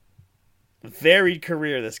 Varied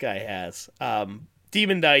career this guy has.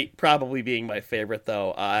 Demon Knight probably being my favorite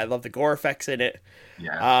though. I love the gore effects in it.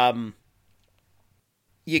 Yeah.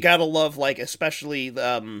 You gotta love, like, especially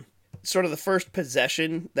sort of the first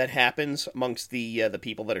possession that happens amongst the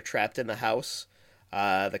people that are trapped in the house,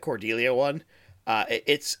 the Cordelia one.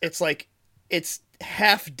 It's like it's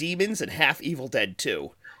half demons and half Evil Dead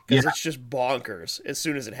 2, because it's just bonkers as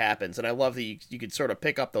soon as it happens. And I love that you could sort of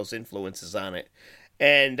pick up those influences on it,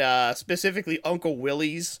 and specifically Uncle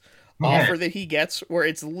Willie's offer that he gets, where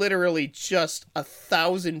it's literally just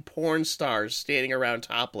 1,000 porn stars standing around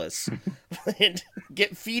topless and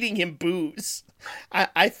feeding him booze.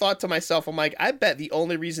 I thought to myself, I'm like, I bet the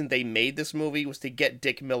only reason they made this movie was to get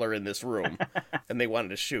Dick Miller in this room, and they wanted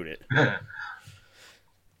to shoot it.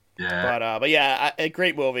 Yeah. But yeah, a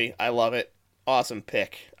great movie. I love it. Awesome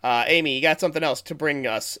pick. Amy, you got something else to bring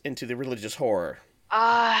us into the religious horror?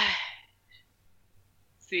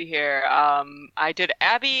 See here. I did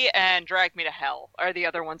Abby and Drag Me to Hell are the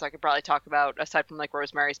other ones I could probably talk about, aside from like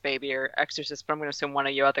Rosemary's Baby or Exorcist, but I'm going to assume one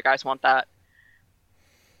of you other guys want that.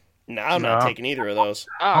 No, I'm not taking either of those.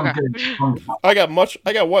 Oh, okay. I got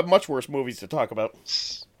much worse movies to talk about.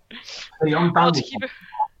 Hey, I'm down with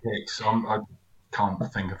picks. I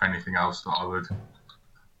can't think of anything else that I would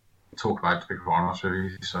talk about, to be quite honest with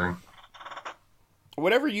you. So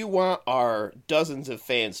whatever you want our dozens of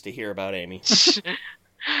fans to hear about, Amy.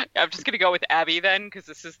 I'm just going to go with Abby then, because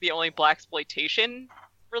this is the only blaxploitation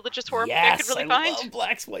religious horror movie I could really find. Yes, I love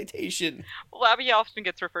blaxploitation. Well, Abby often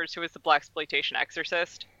gets referred to as the blaxploitation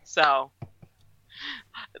exorcist, so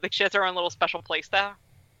like she has her own little special place there.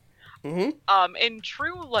 Mm-hmm. In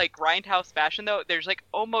true like Grindhouse fashion, though, there's like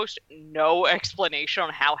almost no explanation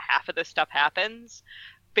on how half of this stuff happens.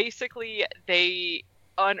 Basically, they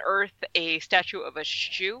unearth a statue of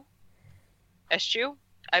Eschew,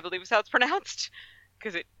 I believe is how it's pronounced,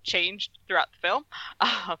 because it changed throughout the film.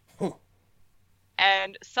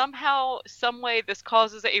 And somehow, some way, this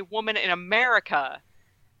causes a woman in America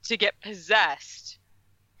to get possessed.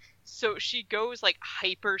 So she goes like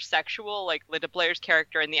hypersexual, like Linda Blair's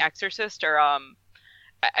character in The Exorcist, or I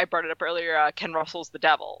brought it up earlier, Ken Russell's The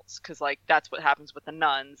Devils, because like that's what happens with the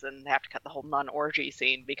nuns, and they have to cut the whole nun orgy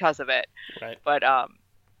scene because of it. Right. But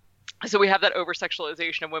so we have that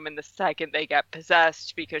over-sexualization of women the second they get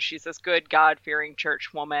possessed, because she's this good, God-fearing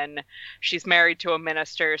church woman. She's married to a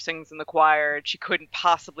minister, sings in the choir, and she couldn't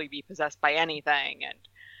possibly be possessed by anything. And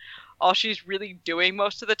all she's really doing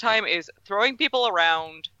most of the time is throwing people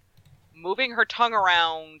around, moving her tongue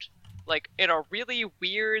around, like, in a really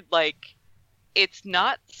weird, like, it's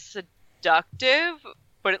not seductive,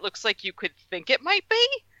 but it looks like you could think it might be.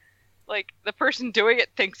 Like, the person doing it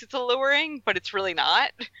thinks it's alluring, but it's really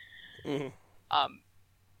not. Mm-hmm.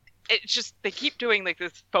 It's just they keep doing like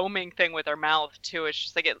this foaming thing with her mouth too. It's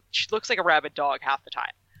just like she looks like a rabid dog half the time.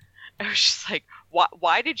 It was just like,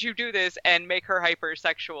 why did you do this and make her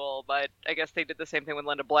hypersexual? But I guess they did the same thing with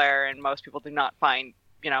Linda Blair, and most people do not find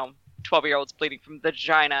 12-year-olds bleeding from the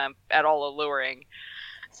vagina at all alluring.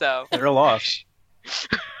 So they're lost.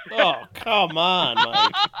 Oh, come on,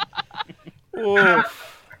 Mike.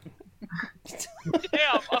 Oof.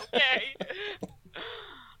 Damn. Okay.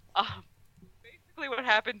 Basically what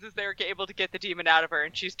happens is they're able to get the demon out of her,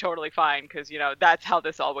 and she's totally fine, because, that's how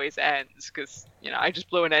this always ends, because, I just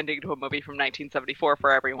blew an ending to a movie from 1974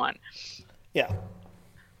 for everyone. Yeah.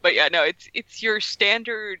 But yeah, no, it's your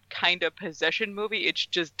standard kind of possession movie. It's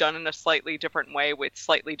just done in a slightly different way with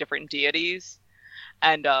slightly different deities.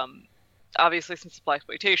 And obviously, since it's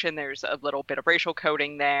blaxploitation, there's a little bit of racial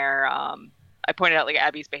coding there. I pointed out, like,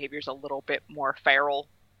 Abby's behavior is a little bit more feral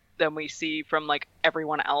than we see from like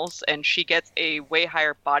everyone else, and she gets a way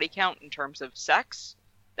higher body count in terms of sex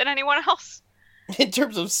than anyone else. In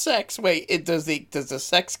terms of sex, wait, does the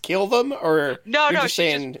sex kill them, or no? Just she's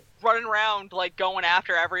saying... just running around like going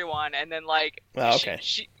after everyone, and then like okay,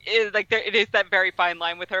 she is like it is that very fine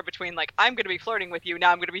line with her between like I'm going to be flirting with you,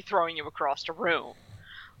 now I'm going to be throwing you across the room.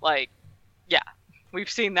 Like, yeah,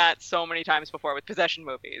 we've seen that so many times before with possession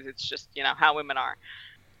movies. It's just how women are.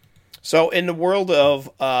 So, in the world of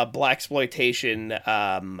blaxploitation,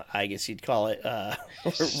 I guess you'd call it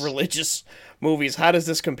religious movies, how does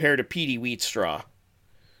this compare to Petey Wheatstraw?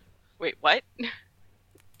 Wait, what?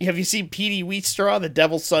 Have you seen Petey Wheatstraw, the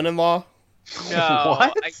devil's son-in-law? No.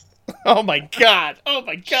 What? Oh my god! Oh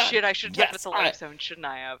my god! Shit, I should have talked with the live zone, shouldn't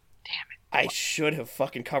I have? Damn it. I should have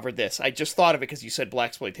fucking covered this. I just thought of it because you said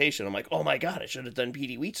blaxploitation. I'm like, oh my god, I should have done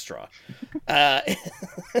Petey Wheatstraw.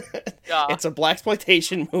 It's a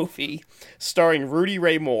blaxploitation movie starring Rudy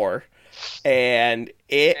Ray Moore, and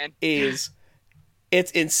it's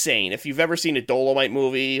insane. If you've ever seen a Dolomite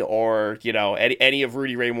movie or any of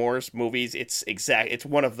Rudy Ray Moore's movies, it's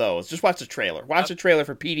one of those. Just watch the trailer. Watch the trailer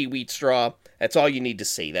for Petey Wheatstraw. That's all you need to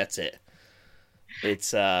see. That's it.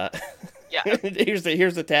 It's Yeah. here's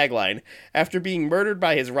the tagline. After being murdered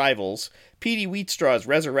by his rivals, Petey Wheatstraw is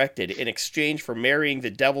resurrected in exchange for marrying the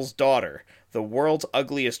devil's daughter, the world's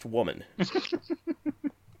ugliest woman. And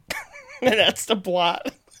that's the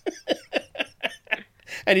plot.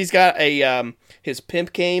 And he's got his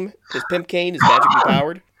pimp cane. His pimp cane is magically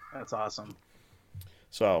powered. That's awesome.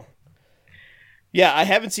 So, yeah, I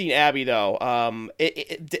haven't seen Abby though.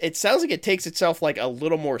 It sounds like it takes itself like a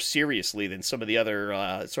little more seriously than some of the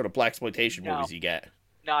other sort of blaxploitation movies you get.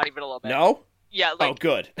 Not even a little bit. No? Yeah, like, oh,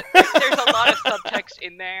 good. There's a lot of subtext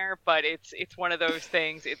in there, but it's one of those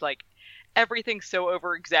things. It's like everything's so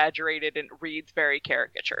over exaggerated and reads very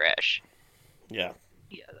caricature-ish. Yeah.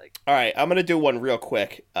 Yeah. Like. All right, I'm gonna do one real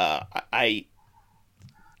quick. I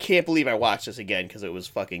can't believe I watched this again because it was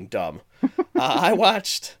fucking dumb. I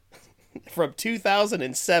watched from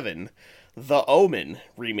 2007 The Omen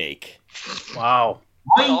remake. Wow.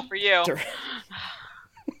 That's all for you.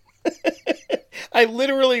 I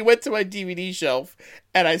literally went to my DVD shelf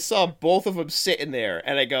and I saw both of them sitting there,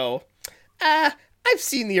 and I go, I've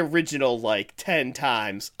seen the original like 10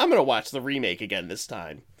 times. I'm gonna watch the remake again this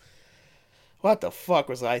time. What the fuck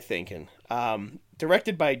was I thinking?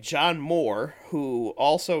 Directed by John Moore, who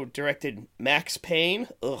also directed Max Payne,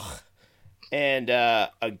 and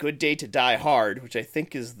A Good Day to Die Hard, which I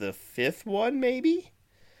think is the 5th one, maybe?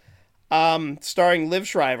 Starring Liv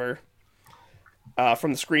Schreiber,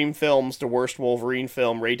 from the Scream films, the worst Wolverine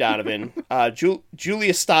film, Ray Donovan,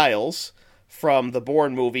 Julia Stiles from the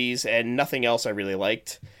Bourne movies and nothing else I really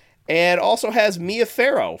liked, and also has Mia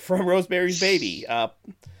Farrow from Rosemary's Baby,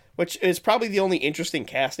 which is probably the only interesting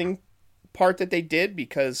casting part that they did,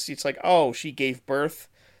 because it's like, oh, she gave birth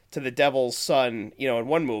to the devil's son, in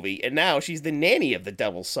one movie, and now she's the nanny of the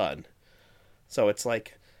devil's son. So it's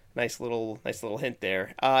like nice little hint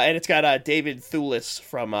there. And it's got David Thewlis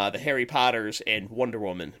from the Harry Potters and Wonder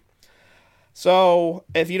Woman. So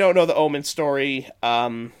if you don't know the Omen story,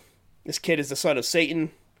 this kid is the son of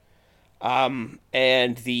Satan,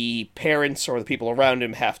 and the parents or the people around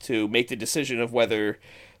him have to make the decision of whether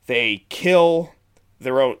they kill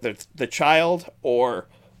the child or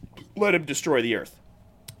let him destroy the earth.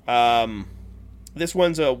 This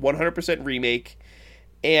one's a 100% remake,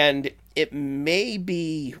 and it may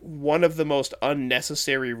be one of the most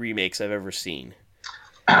unnecessary remakes I've ever seen.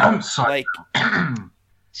 Sorry.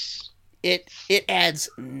 It adds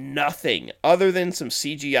nothing other than some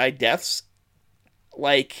CGI deaths.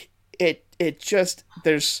 Like, it just,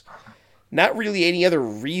 there's not really any other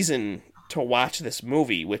reason to watch this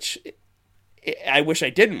movie, which I wish I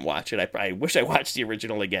didn't watch it. I wish I watched the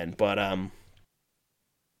original again, but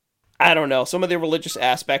I don't know. Some of the religious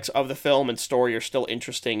aspects of the film and story are still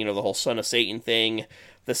interesting. The whole son of Satan thing,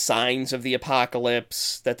 the signs of the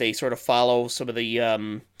apocalypse that they sort of follow, some of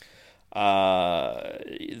the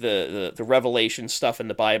Revelation stuff in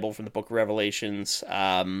the Bible from the Book of Revelations.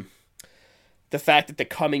 The fact that the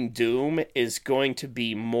coming doom is going to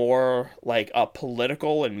be more like a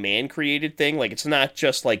political and man-created thing. Like, it's not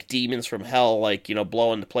just like demons from hell, like,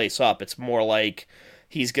 blowing the place up. It's more like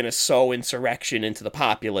he's going to sow insurrection into the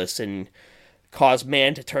populace and cause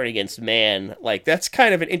man to turn against man. Like, that's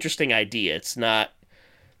kind of an interesting idea. It's not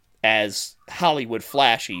as Hollywood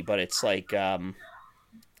flashy, but it's like, I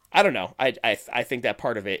don't know. I think that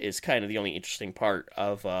part of it is kind of the only interesting part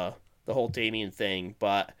of the whole Damien thing.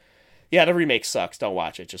 But yeah, the remake sucks. Don't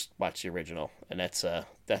watch it. Just watch the original. And that's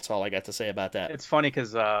all I got to say about that. It's funny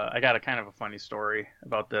because I got a kind of a funny story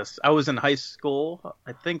about this. I was in high school.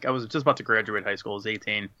 I think I was just about to graduate high school. I was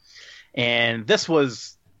 18. And this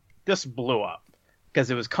blew up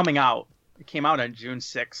because it was coming out. It came out on June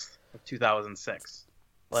 6th of 2006.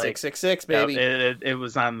 Like, 666, baby. It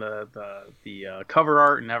was on the cover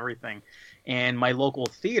art and everything. And my local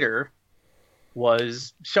theater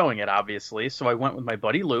was showing it, obviously. So I went with my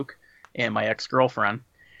buddy Luke and my ex-girlfriend.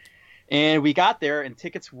 And we got there, and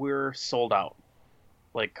tickets were sold out,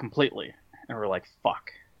 like, completely. And we're like,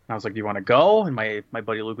 fuck. And I was like, do you want to go? And my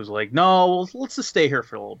buddy Luke was like, no, let's just stay here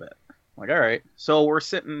for a little bit. I'm like, all right. So we're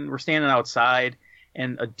standing outside,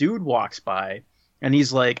 and a dude walks by, and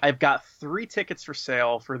he's like, I've got 3 tickets for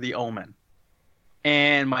sale for The Omen.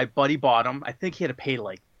 And my buddy bought them. I think he had to pay,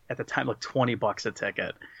 like, at the time, like $20 a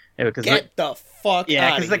ticket. Get the fuck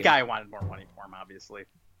out because the guy wanted more money for him, obviously.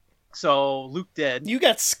 So Luke did. You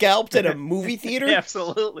got scalped at a movie theater?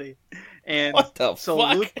 Absolutely. And what the so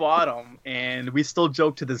fuck? Luke bought them, and we still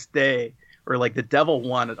joke to this day, or like the devil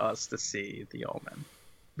wanted us to see The Omen,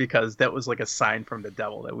 because that was like a sign from the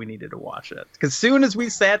devil that we needed to watch it. Because soon as we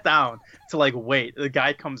sat down to like wait, the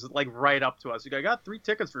guy comes like right up to us. He's like, I got 3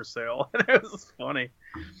 tickets for sale. And it was funny.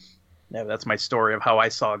 Yeah, that's my story of how I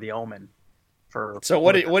saw The Omen. So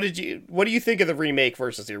what do you think of the remake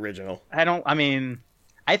versus the original?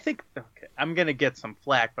 I think I'm gonna get some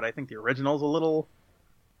flack, but I think the original's a little.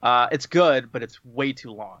 It's good, but it's way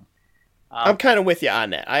too long. I'm kind of with you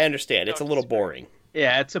on that. I understand. It's a little boring.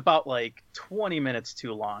 Yeah, it's about like 20 minutes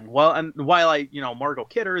too long. Well, and while Margot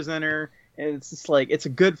Kidder's in her, it's just like it's a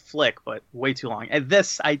good flick, but way too long. And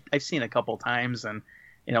this I've seen a couple times, and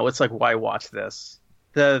it's like, why watch this?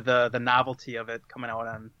 The novelty of it coming out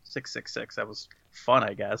on 666, that was fun,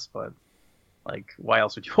 I guess, but like, why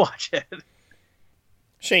else would you watch it?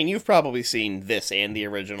 Shane, you've probably seen this and the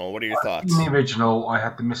original. What are your thoughts? In the original, I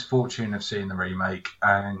had the misfortune of seeing the remake,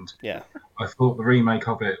 and yeah, I thought the remake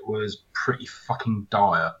of it was pretty fucking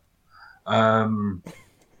dire. I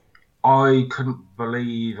couldn't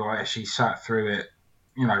believe I actually sat through it.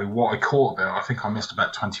 What I caught there, I think I missed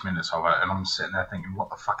about 20 minutes of it, and I'm sitting there thinking, what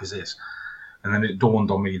the fuck is this? And then it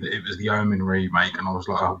dawned on me that it was the Omen remake, and I was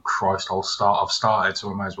like, oh Christ, I've started,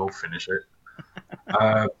 so I may as well finish it.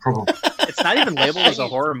 Probably. It's not even labeled as a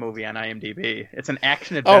horror movie on IMDb. It's an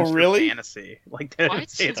action adventure fantasy. Like, they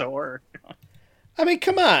didn't say it's a horror. I mean,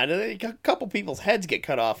 come on. A couple people's heads get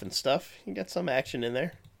cut off and stuff. You got some action in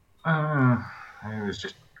there. It was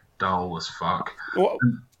just dull as fuck.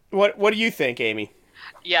 What do you think, Amy?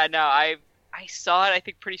 Yeah, no, I saw it, I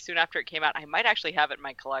think, pretty soon after it came out. I might actually have it in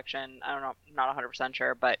my collection. I don't know. I'm not 100%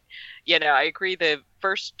 sure. But, I agree. The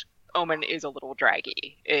first Omen is a little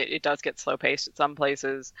draggy. It does get slow-paced at some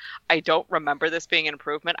places. I don't remember this being an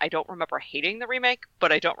improvement. I don't remember hating the remake,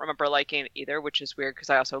 but I don't remember liking it either, which is weird because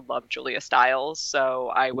I also love Julia Stiles, so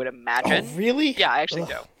I would imagine. Oh, really? Yeah, I actually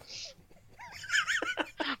do.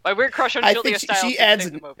 My weird crush on Julia Stiles she adds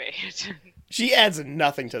the movie. She adds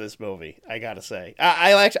nothing to this movie, I gotta say.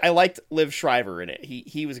 I liked Liv Schreiber in it.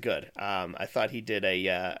 He was good. I thought he did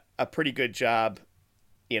a pretty good job,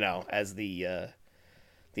 as the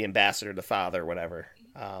ambassador, the father, whatever.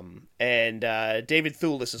 And David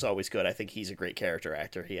Thewlis is always good. I think he's a great character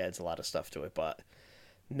actor. He adds a lot of stuff to it. But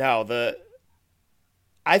no,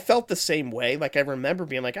 I felt the same way. Like, I remember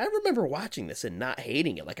being like, I remember watching this and not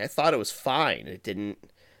hating it. Like, I thought it was fine. It didn't,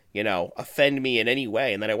 offend me in any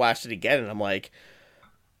way. And then I watched it again, and I'm like,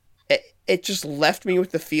 it just left me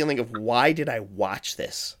with the feeling of, why did I watch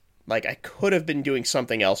this? Like, I could have been doing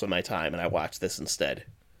something else with my time, and I watched this instead.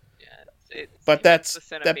 But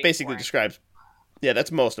that basically describes,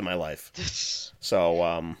 that's most of my life.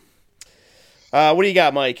 So, what do you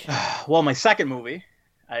got, Mike? Well, my second movie,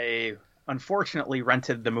 I unfortunately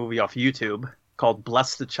rented the movie off YouTube, called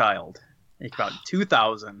Bless the Child. It came out in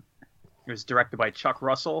 2000. It was directed by Chuck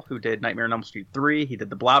Russell, who did Nightmare on Elm Street 3. He did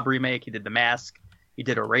the Blob remake. He did The Mask. He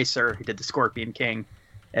did Eraser. He did The Scorpion King.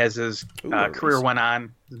 As his career went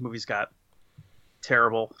on, the movies got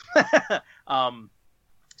terrible.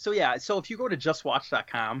 So if you go to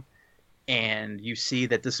justwatch.com and you see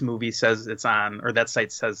that this movie says it's on, or that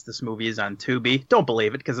site says this movie is on Tubi, don't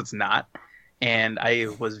believe it, because it's not. And I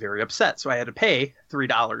was very upset. So I had to pay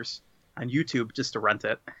 $3 on YouTube just to rent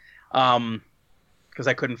it, because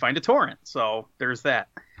I couldn't find a torrent. So there's that.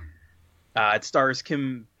 It stars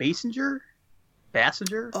Kim Basinger.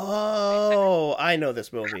 Oh, I know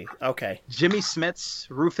this movie. Okay. Jimmy Smits,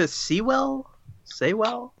 Rufus Sewell,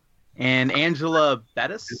 and Angela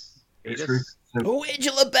Bettis. Oh,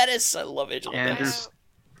 Angela Bettis! I love Angela Bettis.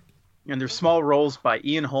 There's small roles by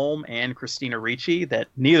Ian Holm and Christina Ricci that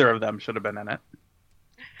neither of them should have been in it.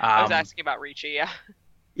 I was asking about Ricci, yeah.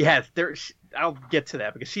 Yeah, I'll get to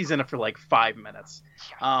that because she's in it for like 5 minutes.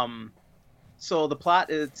 So the plot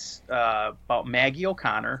is about Maggie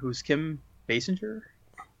O'Connor, who's Kim Basinger.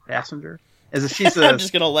 She's I'm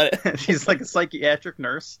just gonna let it. She's like a psychiatric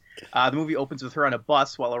nurse. The movie opens with her on a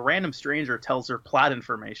bus while a random stranger tells her plot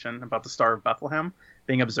information about the Star of Bethlehem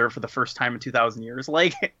being observed for the first time in 2,000 years.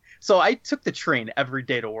 Like, so I took the train every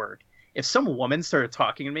day to work. If some woman started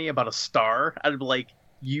talking to me about a star, I'd be like,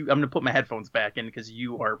 I'm gonna put my headphones back in because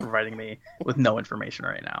you are providing me with no information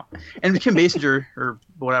right now. And Kim Basinger or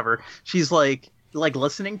whatever, she's like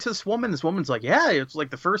listening to this woman. This woman's like, yeah, it's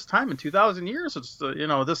like the first time in 2,000 years. It's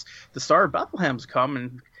the Star of Bethlehem's come,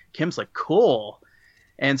 and Kim's like, cool.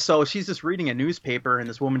 And so she's just reading a newspaper, and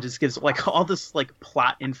this woman just gives like all this like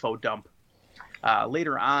plot info dump.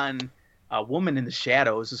 Later on, a woman in the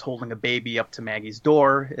shadows is holding a baby up to Maggie's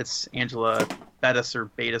door. It's Angela Bettis or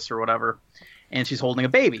whatever, and she's holding a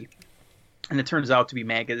baby. And it turns out to be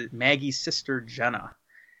Maggie's sister, Jenna.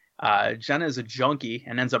 Jenna is a junkie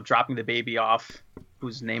and ends up dropping the baby off,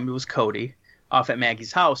 whose name was Cody, off at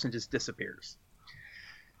Maggie's house and just disappears.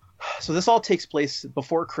 So this all takes place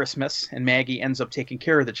before Christmas, and Maggie ends up taking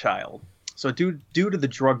care of the child. So due to the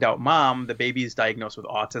drugged out mom, the baby is diagnosed with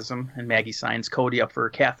autism, and Maggie signs Cody up for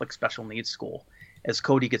a Catholic special needs school. As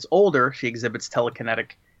Cody gets older, she exhibits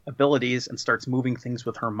telekinetic abilities and starts moving things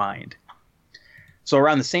with her mind. So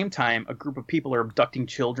around the same time, a group of people are abducting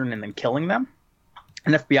children and then killing them.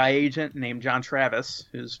 An FBI agent named John Travis,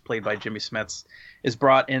 who's played by Jimmy Smits, is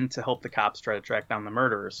brought in to help the cops try to track down the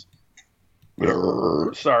murderers.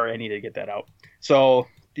 Sorry, I need to get that out. So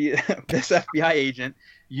this FBI agent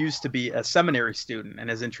used to be a seminary student and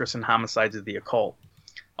has interest in homicides of the occult.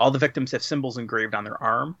 All the victims have symbols engraved on their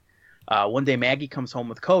arm. One day, Maggie comes home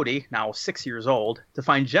with Cody, now 6 years old, to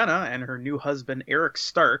find Jenna and her new husband, Eric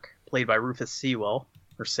Stark, played by Rufus Sewell.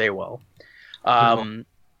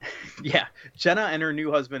 Yeah, Jenna and her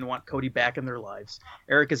new husband want Cody back in their lives.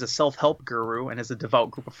 Eric is a self-help guru and has a devout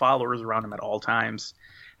group of followers around him at all times.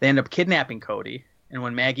 They end up kidnapping Cody, and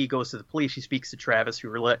when Maggie goes to the police, she speaks to Travis, who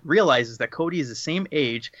realizes that Cody is the same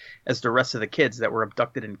age as the rest of the kids that were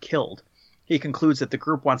abducted and killed. He concludes that the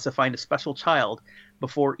group wants to find a special child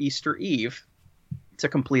before Easter Eve to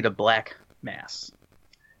complete a black mass.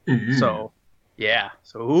 Mm-hmm.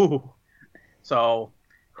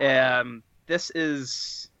 This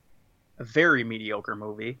is a very mediocre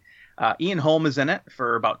movie. Ian Holm is in it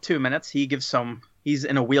for about 2 minutes. He's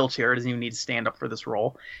in a wheelchair, doesn't even need to stand up for this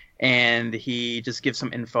role, and he just gives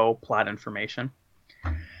some plot information.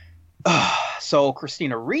 So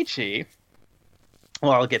Christina Ricci,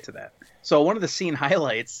 well, I'll get to that. So one of the scene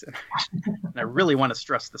highlights, and I really want to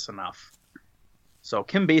stress this enough. So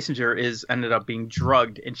Kim Basinger ended up being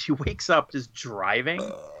drugged, and she wakes up just driving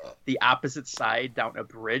the opposite side down a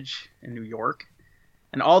bridge in New York.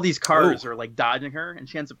 And all these cars are like dodging her, and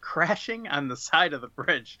she ends up crashing on the side of the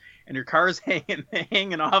bridge. And her car's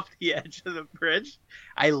hanging off the edge of the bridge.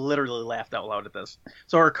 I literally laughed out loud at this.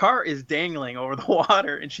 So her car is dangling over the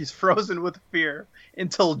water, and she's frozen with fear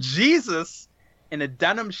until Jesus in a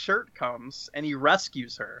denim shirt comes, and he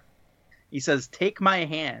rescues her. He says, "Take my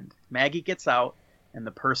hand." Maggie gets out, and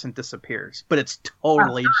the person disappears. But it's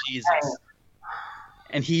totally Jesus.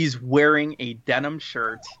 And he's wearing a denim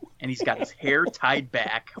shirt, and he's got his hair tied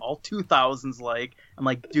back, all 2000s like. I'm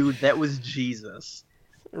like, dude, that was Jesus.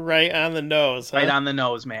 Right on the nose. Huh? Right on the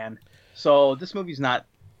nose, man. So this movie's not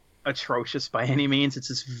atrocious by any means. It's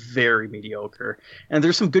just very mediocre. And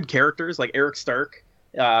there's some good characters, like Eric Stark,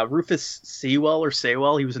 Rufus Sewell.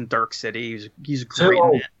 He was in Dark City. He's great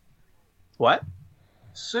in it. What?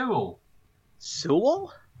 Sewell.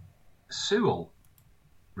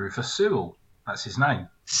 Rufus Sewell. That's his name.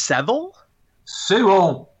 Seville?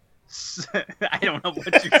 Sewell. I don't know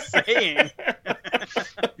what you're saying.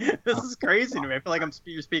 This is crazy to me. I feel like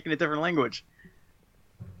you're speaking a different language.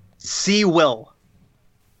 Sewell.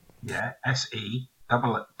 Yeah, S-E-W-E-L-L.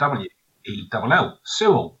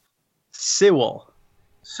 Sewell.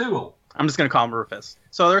 I'm just going to call him Rufus.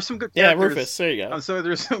 So there's some good characters. Yeah, Rufus. There you go. So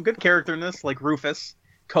there's some good character in this, like Rufus.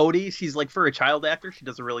 Cody, she's like, for a child actor, she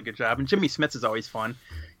does a really good job. And Jimmy Smits is always fun.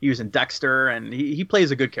 He was in Dexter, and he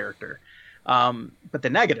plays a good character. But the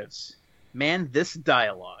negatives, man, this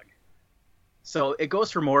dialogue. So it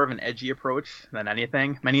goes for more of an edgy approach than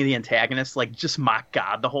anything. Many of the antagonists like just mock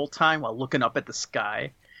God the whole time while looking up at the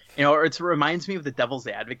sky. You know, it reminds me of The Devil's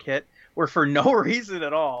Advocate, where for no reason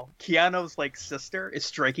at all, Keanu's like sister is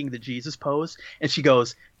striking the Jesus pose, and she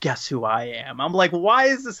goes, "Guess who I am?" I'm like, why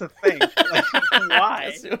is this a thing? Like,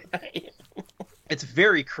 why? It's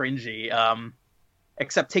very cringy.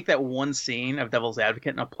 Except take that one scene of Devil's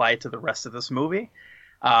Advocate and apply it to the rest of this movie.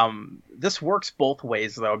 This works both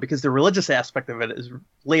ways though, because the religious aspect of it is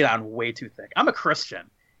laid on way too thick. I'm a Christian,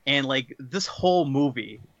 and like this whole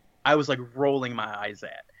movie, I was like rolling my eyes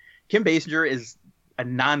at. Kim Basinger is a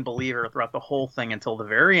non-believer throughout the whole thing until the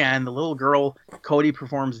very end. The little girl, Cody,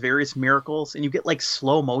 performs various miracles, and you get like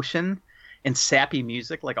slow motion and sappy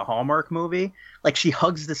music like a Hallmark movie. Like she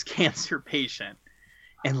hugs this cancer patient,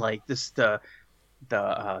 and like the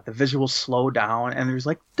visuals slow down, and there's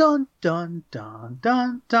like dun dun dun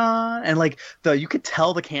dun dun, and like you could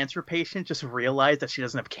tell the cancer patient just realized that she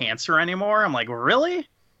doesn't have cancer anymore. I'm like, really?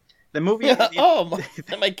 The movie.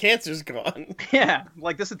 My cancer's gone. Yeah,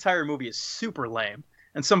 like this entire movie is super lame,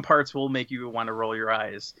 and some parts will make you want to roll your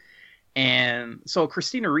eyes. And so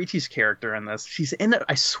Christina Ricci's character in this, she's in it,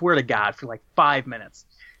 I swear to God, for like 5 minutes.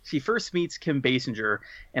 She first meets Kim Basinger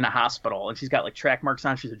in a hospital, and she's got like track marks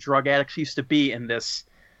on. She's a drug addict. She used to be in this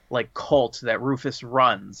like cult that Rufus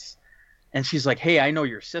runs, and she's like, "Hey, I know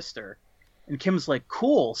your sister," and Kim's like,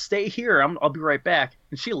 "Cool, stay here. I'll be right back,"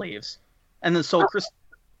 and she leaves. And then so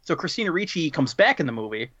Christina Ricci comes back in the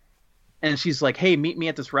movie, and she's like, "Hey, meet me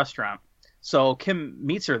at this restaurant." So Kim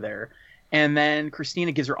meets her there, and then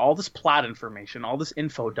Christina gives her all this plot information, all this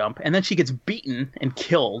info dump, and then she gets beaten and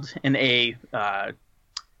killed in the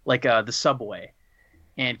subway.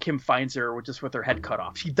 And Kim finds her just with her head cut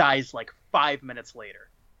off. She dies like 5 minutes later.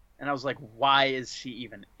 And I was like, why is she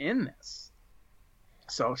even in this?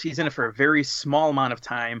 So she's in it for a very small amount of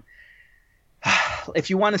time. If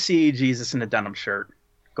you want to see Jesus in a denim shirt,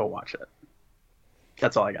 go watch it.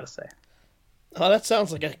 That's all I got to say. Oh, that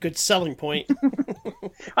sounds like a good selling point.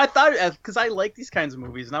 I thought, because I like these kinds of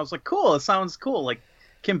movies, and I was like, cool, it sounds cool. Like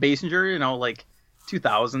Kim Basinger, like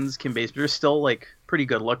 2000s Kim Basinger is still like pretty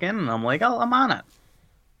good looking, and I'm like, oh, I'm on it.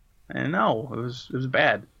 And no, it was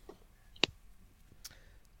bad.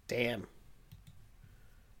 Damn.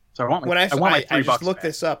 So I want when I want my $3 I just looked back.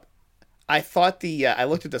 this up. I thought I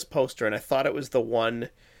looked at this poster and I thought it was the one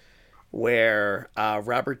where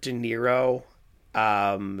Robert De Niro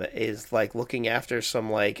is like looking after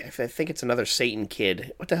some like I think it's another Satan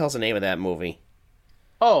kid. What the hell's the name of that movie?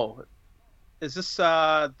 Oh, is this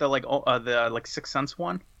the Sixth Sense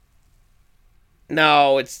one?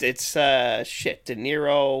 No, it's De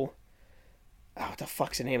Niro. Oh, what the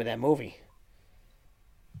fuck's the name of that movie?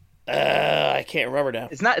 I can't remember now.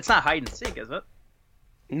 It's not hide and seek, is it?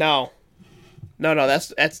 No.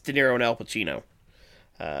 That's De Niro and Al Pacino.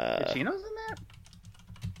 Pacino's in that?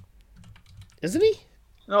 Isn't he?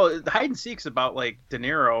 No, the hide and seek's about like De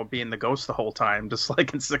Niro being the ghost the whole time, just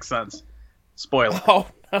like in Sixth Sense. Spoiler. Oh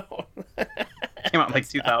no. Came out in like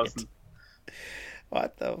 2000.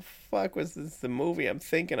 What the fuck was this? The movie I'm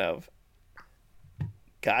thinking of?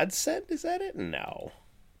 Godsend? Is that it? No.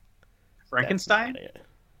 Frankenstein? That's not it.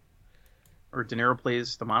 Or De Niro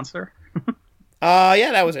plays the monster?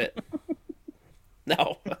 Yeah, that was it.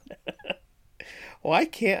 No. Why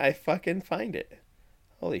can't I fucking find it?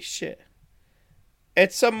 Holy shit.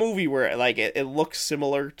 It's some movie where like it looks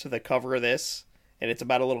similar to the cover of this, and it's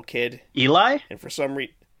about a little kid. Eli? And for some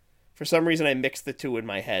reason I mixed the two in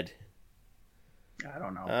my head. I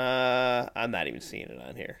don't know. I'm not even seeing it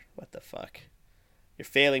on here. What the fuck? You're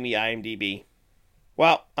failing me, IMDb.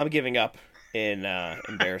 Well, I'm giving up in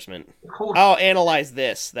embarrassment. Oh, Analyze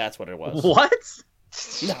This. That's what it was. What?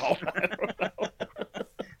 No, I don't know.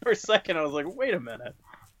 For a second, I was like, wait a minute.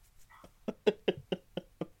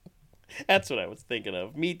 That's what I was thinking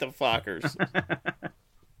of. Meet the Fockers.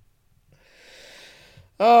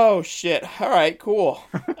 Oh, shit. All right, cool.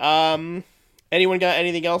 Anyone got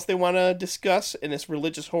anything else they want to discuss in this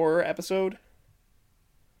religious horror episode?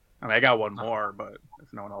 I mean, I got one more, but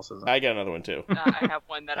if no one else isn't. I got another one, too. I have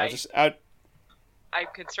one that I'm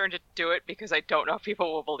concerned to do it because I don't know if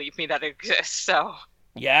people will believe me that it exists, so...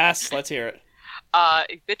 Yes, let's hear it.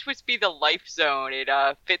 It would be the Life Zone. It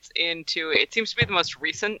fits into... It seems to be the most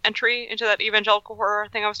recent entry into that evangelical horror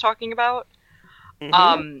thing I was talking about.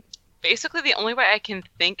 Mm-hmm. Basically, the only way I can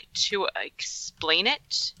think to explain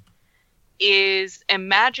it is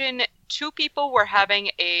imagine two people were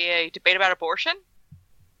having a debate about abortion.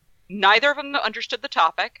 Neither of them understood the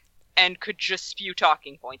topic and could just spew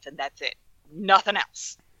talking points, and that's it. Nothing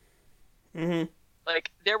else. Mm-hmm.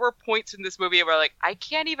 Like, there were points in this movie where, like, I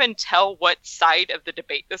can't even tell what side of the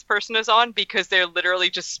debate this person is on because they're literally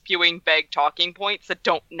just spewing vague talking points that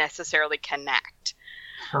don't necessarily connect.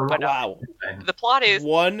 But, wow. The plot is...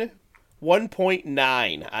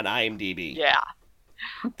 1.9 on IMDb. Yeah.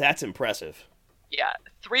 That's impressive. Yeah.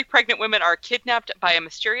 3 pregnant women are kidnapped by a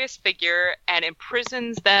mysterious figure and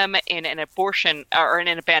imprisons them in an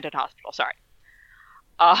abandoned hospital. Sorry.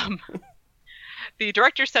 The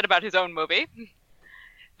director said about his own movie,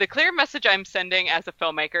 "The clear message I'm sending as a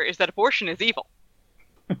filmmaker is that abortion is evil."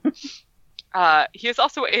 He is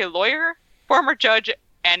also a lawyer, former judge,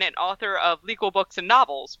 and an author of legal books and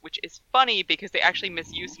novels, which is funny because they actually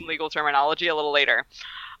misuse some legal terminology a little later.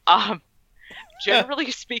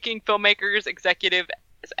 Generally speaking, filmmakers, executives,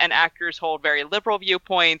 and actors hold very liberal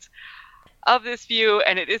viewpoints of this view,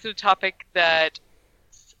 and it is a topic that's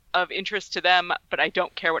of interest to them, but I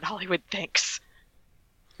don't care what Hollywood thinks.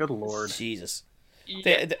 Good Lord. Jesus.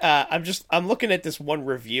 Yeah. I'm looking at this one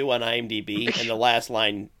review on IMDb, and the last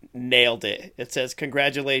line nailed it. It says,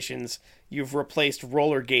 "Congratulations, you've replaced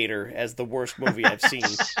Roller Gator as the worst movie I've seen."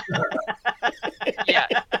 Yeah,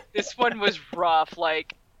 this one was rough.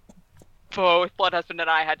 Like, both Blood Husband and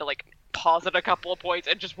I had to, like, pause at a couple of points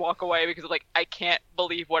and just walk away because like I can't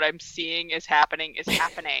believe what I'm seeing is happening.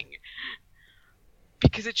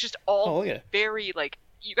 Because it's just all very like,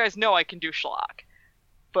 you guys know I can do schlock,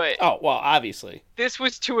 but oh well, obviously this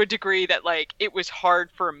was to a degree that like it was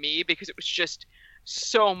hard for me because it was just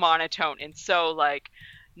so monotone and so like,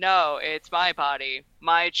 no, it's my body,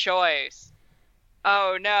 my choice.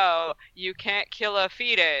 Oh no, you can't kill a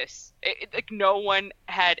fetus. Like no one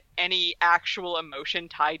had any actual emotion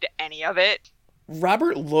tied to any of it.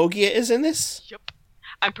 Robert Loggia is in this? Yep.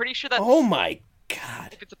 I'm pretty sure that's... Oh my god.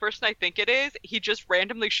 If it's the person I think it is, he just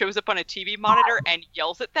randomly shows up on a TV monitor and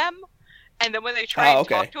yells at them. And then when they try and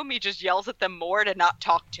talk to him, he just yells at them more to not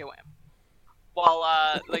talk to him. While,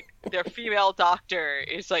 like, their female doctor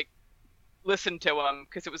is, like, listen to him,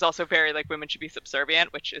 because it was also very, like, women should be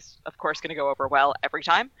subservient, which is, of course, going to go over well every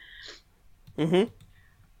time. Mm-hmm.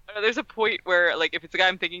 There's a point where, like, if it's the guy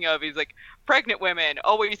I'm thinking of, he's like, pregnant women,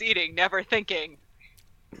 always eating, never thinking.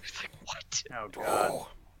 It's like, what? Oh, God.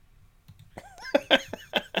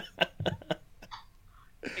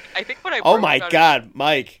 Like, I think what I oh, my God,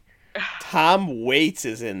 Mike. Tom Waits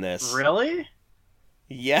is in this. Really?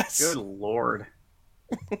 Yes. Good Lord.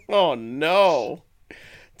 Oh, no.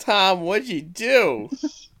 Tom, what'd you do?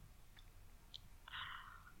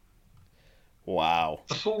 Wow.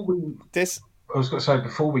 I was going to say,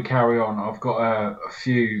 before we carry on, I've got a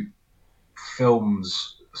few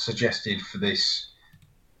films suggested for this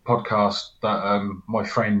podcast that my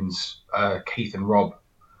friends Keith and Rob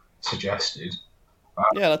suggested.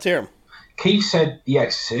 Yeah, let's hear them. Keith said The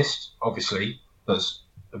Exorcist, obviously, that's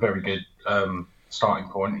a very good starting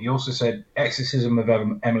point. He also said Exorcism of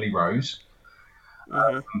Emily Rose.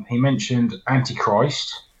 He mentioned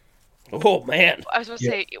Antichrist. Oh, man. I was going to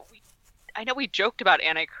say, I know we joked about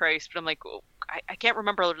Antichrist, but I'm like, I can't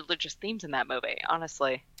remember religious themes in that movie,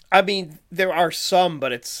 honestly. I mean, there are some,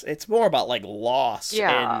 but it's more about, like, loss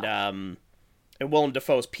and Willem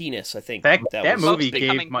Dafoe's penis, I think. That movie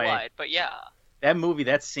gave blood, but yeah.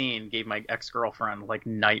 That scene gave my ex-girlfriend, like,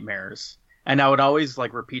 nightmares. And I would always,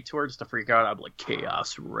 like, repeat to her just to freak out. I'd be like,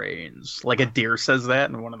 chaos reigns. Like a deer says that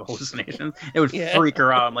in one of the hallucinations. It would freak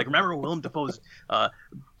her out. I'm like, remember Willem Dafoe's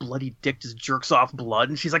bloody dick just jerks off blood?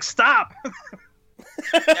 And she's like, stop!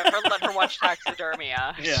 Never let her watch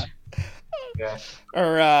Taxidermia. Yeah.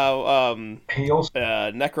 Or, he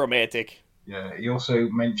also, Necromantic. Yeah, he also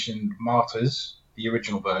mentioned Martyrs, the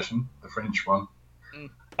original version, the French one.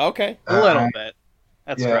 Okay. A little bit.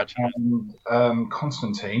 That's stretching. And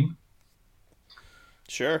Constantine.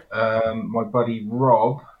 Sure. My buddy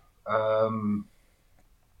Rob.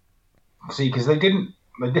 See, because they didn't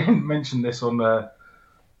mention this on their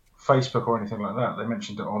Facebook or anything like that. They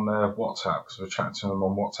mentioned it on their WhatsApp, because we were chatting to them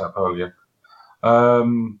on WhatsApp earlier.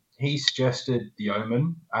 He suggested The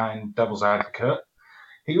Omen and Devil's Advocate.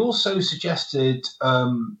 He also suggested a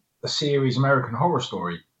series, American Horror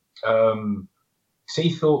Story. He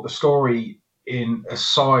thought the story in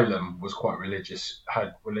Asylum was quite religious,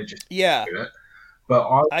 had religious to it.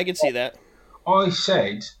 But I can see that. I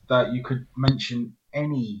said that you could mention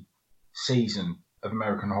any season of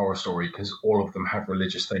American Horror Story because all of them have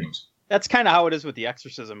religious themes. That's kind of how it is with the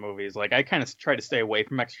Exorcism movies. Like, I kind of try to stay away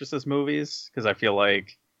from Exorcist movies because I feel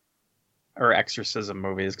like, or Exorcism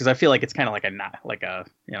movies, because I feel like it's kind of like a,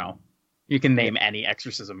 you know, you can name any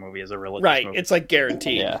Exorcism movie as a religious movie. It's like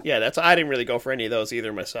guaranteed. Yeah, that's. I didn't really go for any of those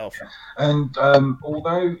either myself. And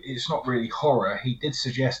although it's not really horror, he did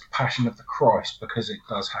suggest Passion of the Christ because it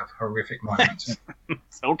does have horrific moments.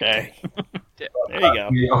 Okay. There you go.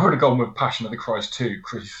 I would have gone with Passion of the Christ 2,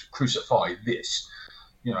 crucify this,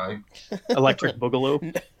 you know. Electric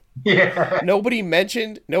Boogaloo. Yeah. Nobody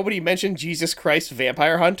mentioned Jesus Christ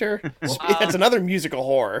Vampire Hunter. That's another musical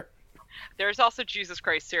horror. There's also Jesus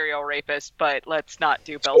Christ Serial Rapist, but let's not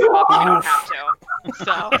do Beelzebub. We don't have to.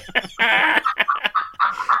 So.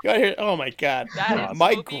 Oh my God.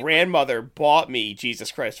 My grandmother bought me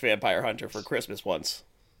Jesus Christ Vampire Hunter for Christmas once.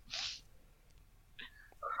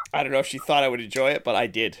 I don't know if she thought I would enjoy it, but I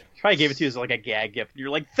did. She probably gave it to you as like a gag gift. You're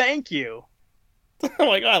like, thank you. I'm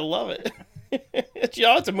like, I love it. You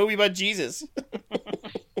know, it's a movie about Jesus.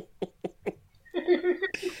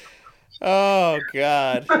 Oh,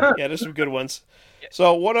 God. Yeah, there's some good ones.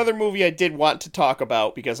 So, one other movie I did want to talk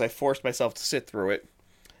about, because I forced myself to sit through it.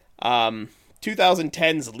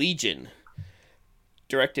 2010's Legion,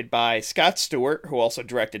 directed by Scott Stewart, who also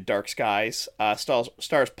directed Dark Skies.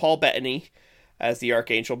 Stars Paul Bettany as the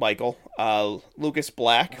Archangel Michael. Lucas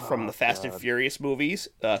Black from the Fast and Furious movies,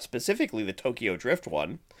 specifically the Tokyo Drift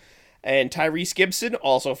one. And Tyrese Gibson,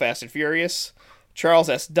 also Fast and Furious. Charles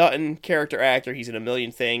S. Dutton, character actor, he's in a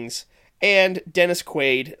million things. And Dennis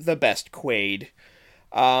Quaid, the best Quaid.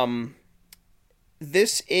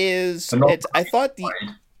 This is. The non- I thought the.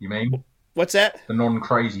 Quaid, you mean? What's that? The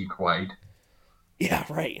non-crazy Quaid. Yeah,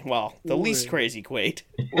 right. Well, the least crazy Quaid.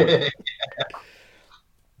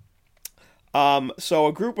 So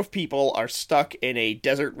a group of people are stuck in a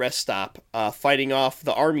desert rest stop, fighting off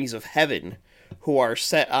the armies of heaven, who are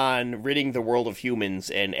set on ridding the world of humans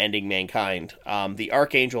and ending mankind. The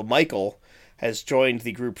Archangel Michael has joined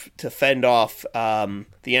the group to fend off the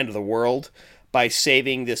end of the world by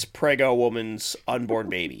saving this prego woman's unborn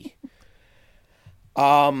baby.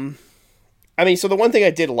 I mean, so the one thing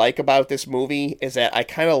I did like about this movie is that I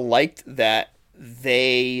kind of liked that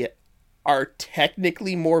they are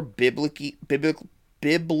technically more biblically,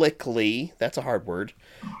 that's a hard word,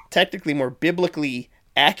 technically more biblically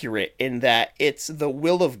accurate in that it's the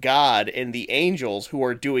will of God and the angels who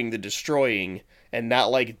are doing the destroying and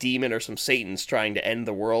not like a demon or some Satan's trying to end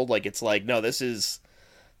the world. Like, it's like, no, this is,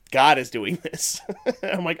 God is doing this.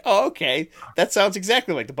 I'm like, oh, okay, that sounds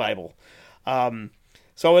exactly like the Bible.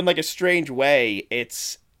 So in like a strange way,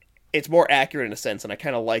 it's more accurate in a sense, and I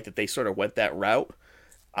kind of like that they sort of went that route.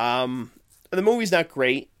 The movie's not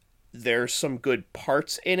great. There's some good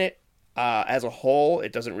parts in it. As a whole,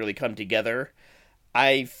 it doesn't really come together.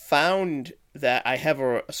 I found that I have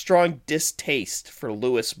a strong distaste for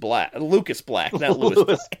Lucas Black, not Lewis Black.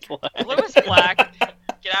 Lewis Black,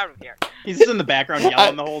 get out of here. He's just in the background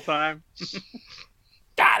yelling the whole time.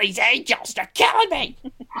 God, these angels, they're killing me!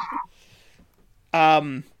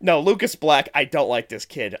 No, Lucas Black, I don't like this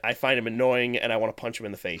kid. I find him annoying, and I want to punch him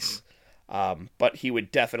in the face. But he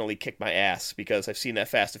would definitely kick my ass, because I've seen that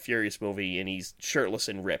Fast and Furious movie, and he's shirtless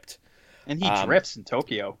and ripped. And he drifts in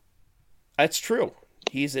Tokyo. That's true.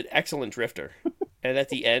 He's an excellent drifter. And at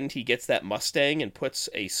the end, he gets that Mustang and puts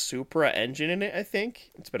a Supra engine in it, I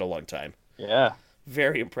think. It's been a long time. Yeah.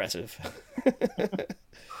 Very impressive.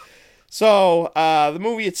 So, the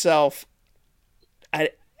movie itself, I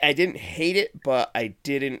didn't hate it, but I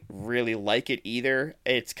didn't really like it either.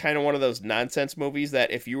 It's kind of one of those nonsense movies that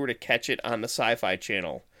if you were to catch it on the Sci-Fi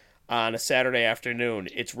Channel on a Saturday afternoon,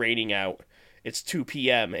 it's raining out, it's 2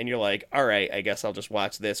 p.m., and you're like, all right, I guess I'll just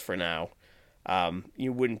watch this for now.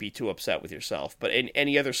 You wouldn't be too upset with yourself. But in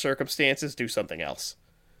any other circumstances, do something else.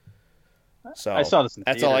 So I saw this in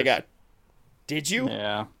that's theaters. all I got. Did you?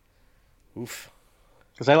 Yeah. Oof.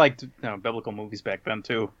 Because I liked biblical movies back then,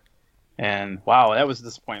 too. And wow, that was a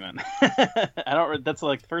disappointment. That's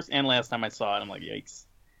like the first and last time I saw it. I'm like, yikes.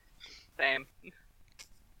 Same.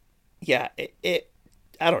 Yeah, it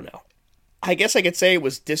I don't know. I guess I could say it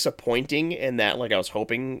was disappointing in that, like, I was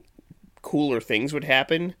hoping cooler things would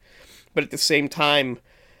happen, but at the same time,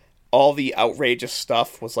 all the outrageous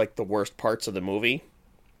stuff was like the worst parts of the movie.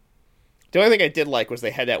 The only thing I did like was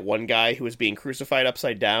they had that one guy who was being crucified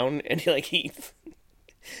upside down, and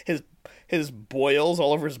his boils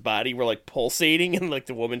all over his body were like pulsating, and like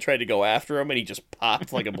the woman tried to go after him, and he just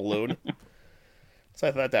popped like a balloon. So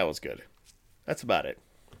I thought that was good. That's about it.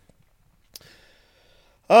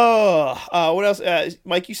 Oh, what else?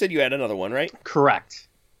 Mike, you said you had another one, right? Correct.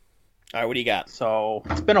 All right, what do you got? So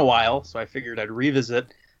it's been a while, so I figured I'd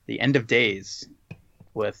revisit The End of Days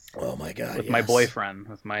with my boyfriend,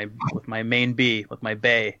 with my main B, with my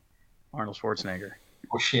bae, Arnold Schwarzenegger.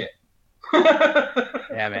 Oh shit.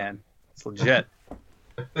 Yeah, man. It's legit.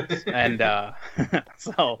 And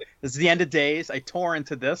so this is The End of Days. I tore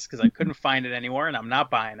into this because I couldn't find it anywhere, and I'm not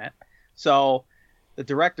buying it. So the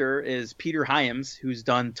director is Peter Hyams, who's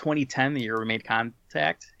done 2010, the year we made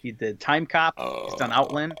contact. He did Time Cop. He's done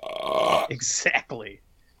Outland. Exactly.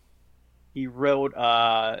 He wrote.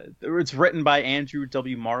 It's written by Andrew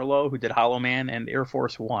W. Marlowe, who did Hollow Man and Air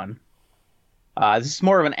Force One. This is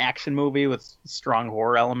more of an action movie with strong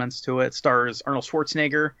horror elements to it. It stars Arnold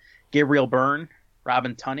Schwarzenegger, Gabriel Byrne,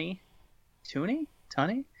 Robin Tunney,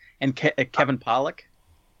 and Kevin Pollak,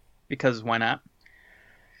 because why not?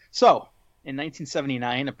 So, in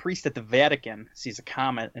 1979, a priest at the Vatican sees a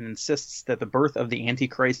comet and insists that the birth of the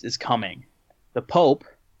Antichrist is coming. The Pope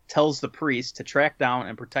tells the priest to track down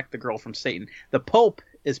and protect the girl from Satan. The Pope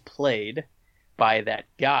is played by that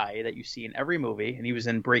guy that you see in every movie, and he was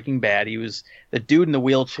in Breaking Bad. He was the dude in the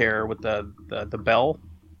wheelchair with the bell.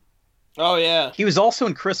 Oh, yeah. He was also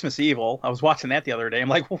in Christmas Evil. I was watching that the other day. I'm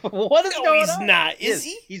like, what is going on? He's not. Is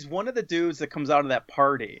he? He's one of the dudes that comes out of that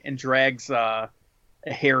party and drags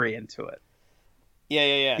Harry into it.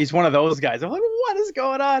 Yeah. He's one of those guys. I'm like, what is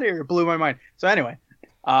going on here? It blew my mind. So anyway,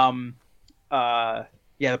 the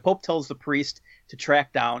Pope tells the priest to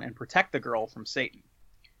track down and protect the girl from Satan.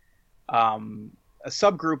 A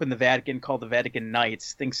subgroup in the Vatican called the Vatican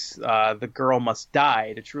Knights thinks the girl must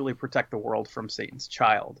die to truly protect the world from Satan's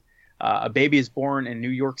child. A baby is born in New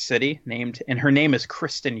York City, and her name is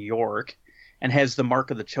Kristen York, and has the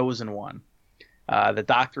mark of the chosen one. The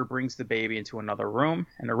doctor brings the baby into another room,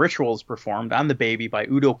 and a ritual is performed on the baby by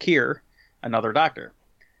Udo Kier, another doctor.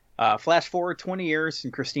 Flash forward 20 years,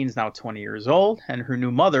 and Christine's now 20 years old, and her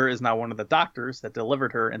new mother is now one of the doctors that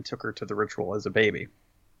delivered her and took her to the ritual as a baby.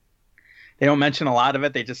 They don't mention a lot of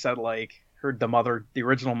it. They just said, like, the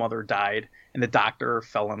original mother died, and the doctor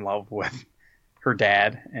fell in love with her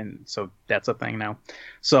dad, and so that's a thing now.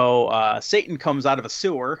 So Satan comes out of a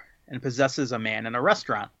sewer and possesses a man in a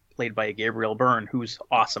restaurant, played by Gabriel Byrne, who's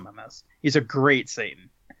awesome in this. He's a great Satan.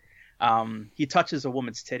 He touches a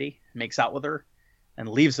woman's titty, makes out with her, and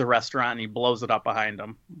leaves the restaurant, and he blows it up behind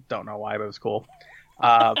him. Don't know why, but it was cool.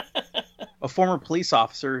 A former police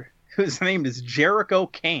officer whose name is Jericho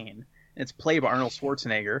Kane, and it's played by Arnold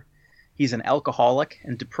Schwarzenegger. He's an alcoholic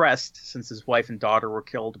and depressed since his wife and daughter were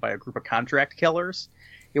killed by a group of contract killers.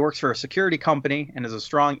 He works for a security company and is a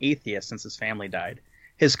strong atheist since his family died.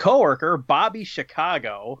 His coworker, Bobby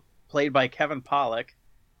Chicago, played by Kevin Pollak,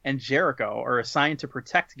 and Jericho are assigned to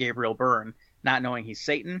protect Gabriel Byrne, not knowing he's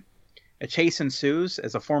Satan. A chase ensues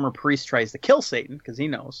as a former priest tries to kill Satan, because he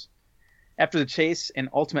knows. After the chase and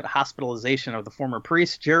ultimate hospitalization of the former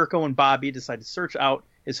priest, Jericho and Bobby decide to search out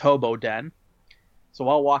his hobo den. So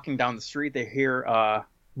while walking down the street, they hear a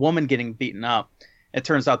woman getting beaten up. It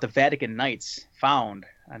turns out the Vatican Knights found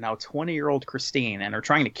a now 20-year-old Christine and are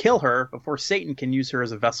trying to kill her before Satan can use her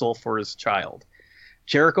as a vessel for his child.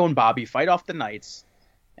 Jericho and Bobby fight off the Knights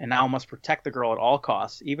and now must protect the girl at all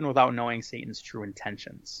costs, even without knowing Satan's true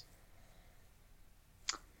intentions.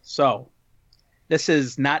 So, this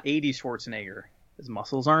is not 80s Schwarzenegger. His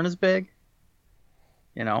muscles aren't as big.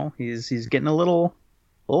 You know, he's getting a little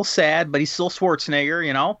sad, but he's still Schwarzenegger,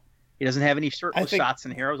 you know? He doesn't have any shirtless shots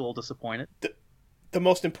in here. I was a little disappointed. The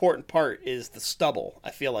most important part is the stubble,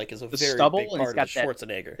 I feel like, is a very big part of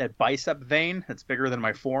Schwarzenegger. That bicep vein that's bigger than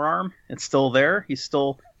my forearm. It's still there. He's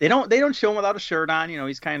still... They don't show him without a shirt on. You know,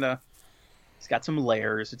 he's got some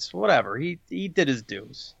layers. It's whatever. He did his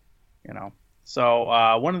dues, you know?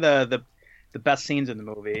 So one of the best scenes in the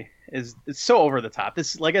movie is it's so over the top.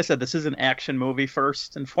 This, like I said, this is an action movie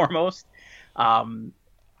first and foremost.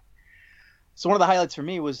 So one of the highlights for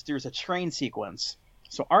me was there's a train sequence.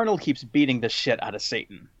 So Arnold keeps beating the shit out of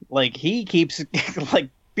Satan. Like, he keeps like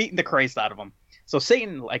beating the Christ out of him. So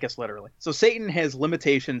Satan, I guess literally. So Satan has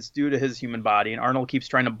limitations due to his human body, and Arnold keeps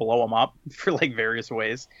trying to blow him up for like various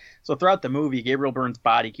ways. So throughout the movie, Gabriel Byrne's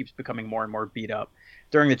body keeps becoming more and more beat up.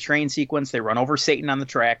 During the train sequence, they run over Satan on the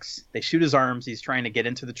tracks. They shoot his arms. He's trying to get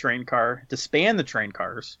into the train car to span the train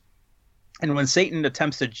cars. And when Satan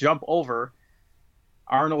attempts to jump over,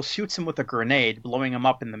 Arnold shoots him with a grenade, blowing him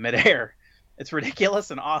up in the midair. It's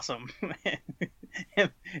ridiculous and awesome.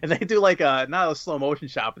 and they do like not a slow motion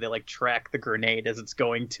shot, but they like track the grenade as it's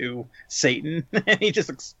going to Satan, and he just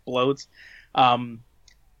explodes. You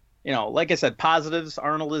know, like I said, positives.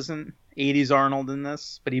 Arnold isn't 80s Arnold in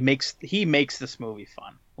this, but he makes this movie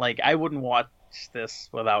fun. Like, I wouldn't watch this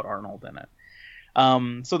without Arnold in it.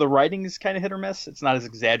 So the writing is kind of hit or miss. It's not as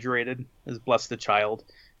exaggerated as Bless the Child,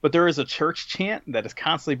 but there is a church chant that is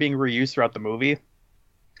constantly being reused throughout the movie.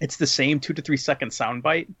 It's the same 2 to 3 second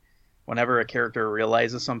soundbite. Whenever a character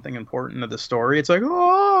realizes something important to the story, it's like,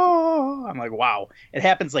 oh! I'm like, wow. It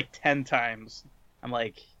happens like 10 times. I'm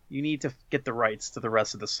like, you need to get the rights to the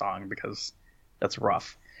rest of the song because that's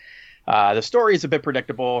rough. The story is a bit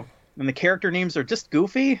predictable, and the character names are just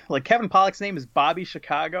goofy. Like, Kevin Pollak's name is Bobby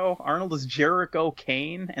Chicago. Arnold is Jericho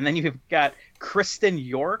Kane. And then you've got Kristen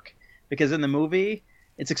York, because in the movie,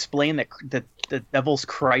 it's explained that the Devil's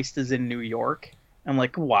Christ is in New York. I'm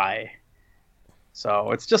like, why?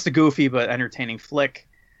 So it's just a goofy but entertaining flick.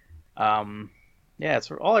 Yeah,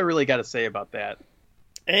 that's all I really got to say about that.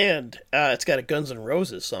 And it's got a Guns N'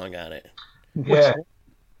 Roses song on it. Yeah.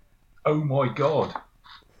 Oh my god.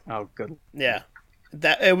 Oh, good. Yeah.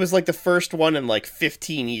 It was like the first one in like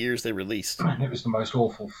 15 years they released. And it was the most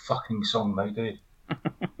awful fucking song they did.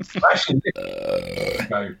 Actually,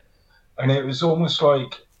 and it was almost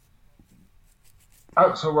like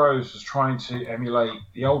Axl Rose was trying to emulate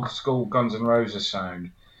the old school Guns N' Roses sound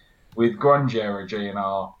with grunge era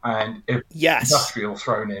GNR and industrial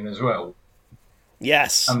thrown in as well.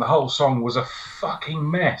 Yes. And the whole song was a fucking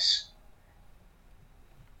mess.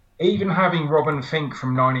 Even having Robin Fink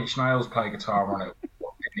from Nine Inch Nails play guitar on it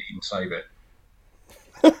didn't even save it.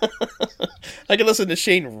 I can listen to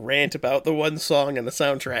Shane rant about the one song in the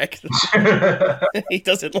soundtrack he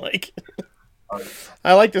doesn't like.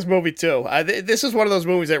 I like this movie too. This is one of those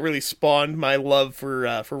movies that really spawned my love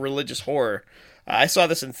for religious horror. I saw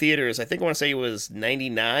this in theaters. I think I want to say it was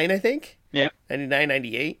 99, I think? Yeah. 99,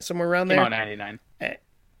 98, somewhere around there. Came out 99.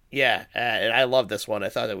 Yeah, and I love this one. I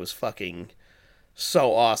thought it was fucking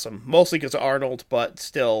so awesome. Mostly because of Arnold, but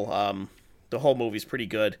still, the whole movie's pretty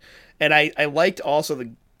good. And I liked also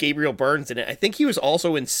the Gabriel Byrne's in it. I think he was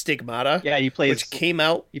also in Stigmata. Yeah, which came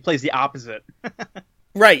out. He plays the opposite.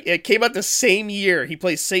 Right, it came out the same year. He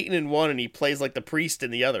plays Satan in one, and he plays like the priest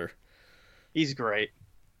in the other. He's great.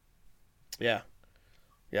 Yeah.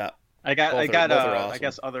 I got awesome. I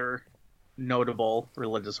guess other notable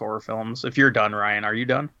religious horror films. If you're done, Ryan, are you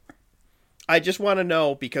done? I just want to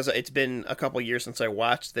know, because it's been a couple years since I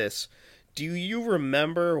watched this, do you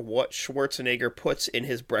remember what Schwarzenegger puts in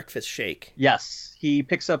his breakfast shake? Yes, he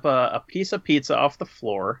picks up a piece of pizza off the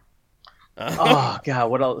floor. Oh God,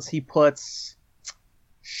 what else? He puts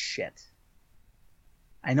shit.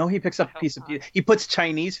 I know he picks up a piece of pizza. He puts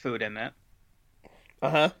Chinese food in it.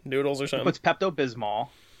 Noodles or something. He puts Pepto-Bismol.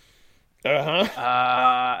 And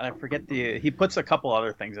I forget he puts a couple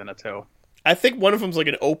other things in it too. I think one of them's like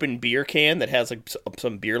an open beer can that has like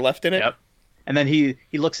some beer left in it. Yep. And then he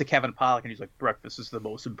looks at Kevin Pollak and he's like, "Breakfast is the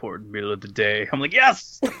most important meal of the day." I'm like,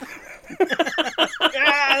 "Yes,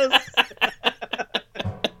 yes."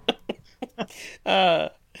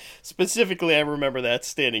 Specifically, I remember that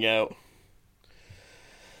standing out.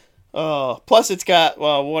 Oh, plus it's got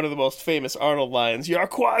one of the most famous Arnold lines: "You're a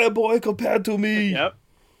quiet boy compared to me." Yep.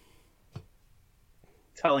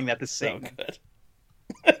 Telling that to Satan. So good.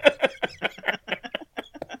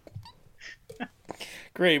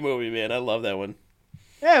 Great movie, man. I love that one.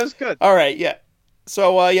 Yeah, it was good. All right, yeah.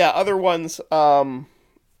 So, other ones. Some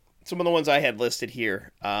of the ones I had listed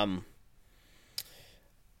here.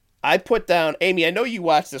 I put down, Amy, I know you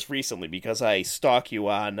watched this recently because I stalk you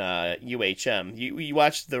on UHM. You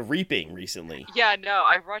watched The Reaping recently. Yeah, no,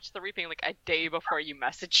 I watched The Reaping like a day before you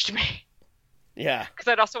messaged me. Yeah. Because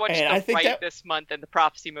I'd also watched and The Fight this month and the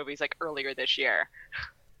Prophecy movies like earlier this year.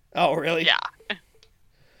 Oh, really? Yeah.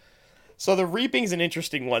 So The Reaping's an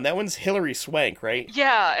interesting one. That one's Hilary Swank, right?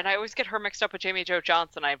 Yeah, and I always get her mixed up with Jamie Jo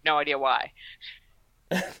Johnson. I have no idea why.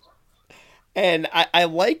 And I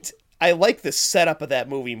like the setup of that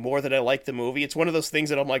movie more than I like the movie. It's one of those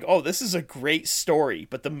things that I'm like, oh, this is a great story,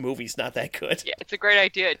 but the movie's not that good. Yeah, it's a great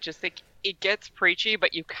idea. It just like it gets preachy,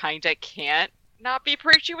 but you kind of can't not be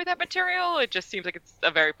preachy with that material. It just seems like it's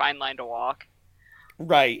a very fine line to walk.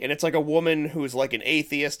 Right, and it's like a woman who's like an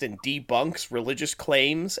atheist and debunks religious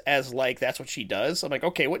claims as like that's what she does. I'm like,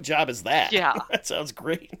 okay, what job is that? Yeah. That sounds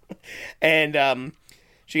great. And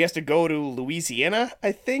she has to go to Louisiana,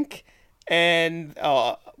 I think, and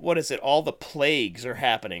what is it? All the plagues are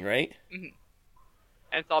happening, right? Mm-hmm.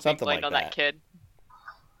 And it's all Something being blamed like on that kid.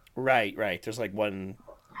 Right. There's like one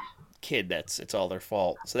kid it's all their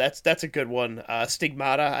fault. So that's a good one.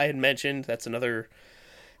 Stigmata, I had mentioned. That's another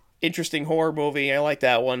interesting horror movie. I like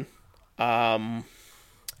that one.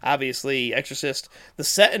 Obviously, Exorcist. The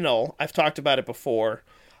Sentinel, I've talked about it before.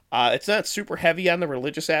 It's not super heavy on the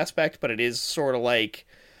religious aspect, but it is sort of like,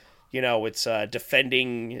 it's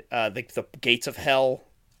defending the gates of hell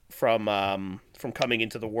from coming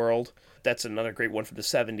into the world. That's another great one from the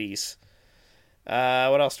 70s.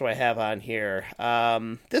 What else do I have on here?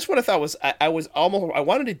 This one I thought was, I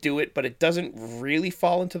wanted to do it, but it doesn't really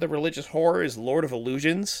fall into the religious horror, is Lord of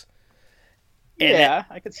Illusions. And yeah,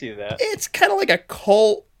 I could see that. It's kind of like a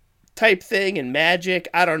cult type thing and magic.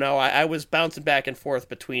 I don't know. I was bouncing back and forth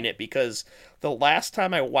between it because the last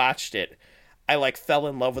time I watched it, I fell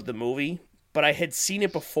in love with the movie, but I had seen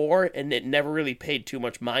it before and it never really paid too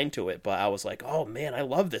much mind to it. But I was like, oh man, I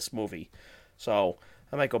love this movie. So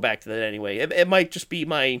I might go back to that anyway. It might just be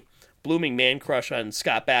my blooming man crush on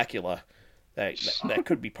Scott Bakula. That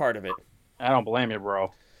could be part of it. I don't blame you,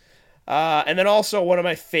 bro. And then also one of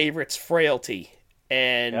my favorites, Frailty.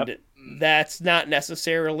 And that's not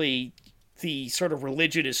necessarily the sort of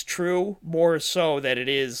religion is true, more so that it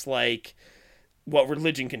is like what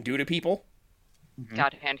religion can do to people.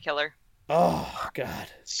 God Hand Killer. Oh, God.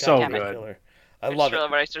 So God good. Killer. I love really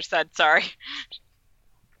it. what I just said, sorry.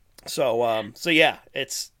 So yeah,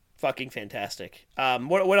 it's fucking fantastic.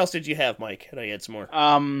 What else did you have, Mike? I know you had some more.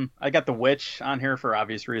 I got The Witch on here for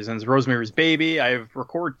obvious reasons. Rosemary's Baby. I have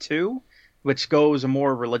Record 2, which goes a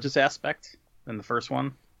more religious aspect than the first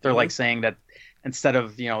one. They're like saying that instead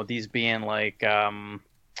of these being like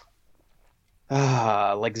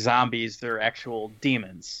zombies, they're actual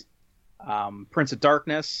demons. Prince of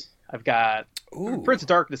Darkness. I've got Prince of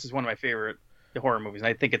Darkness is one of my favorite horror movies, and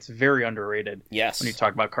I think it's very underrated. Yes. When you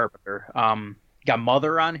talk about Carpenter. Got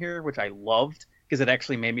Mother on here, which I loved because it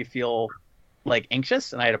actually made me feel like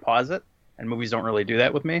anxious, and I had to pause it. And movies don't really do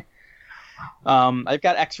that with me. I've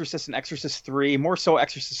got Exorcist and Exorcist 3, more so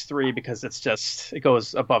Exorcist 3 because it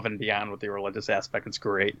goes above and beyond with the religious aspect. It's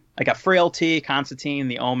great. I got Frailty, Constantine,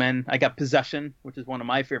 The Omen. I got Possession, which is one of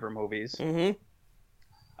my favorite movies. Mm-hmm.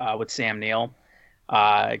 with Sam Neill.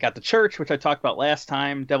 I got The Church, which I talked about last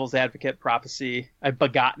time. Devil's Advocate, Prophecy. I've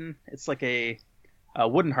Begotten. It's like a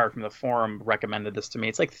Wooden Heart from the forum recommended this to me.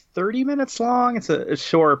 It's like 30 minutes long. It's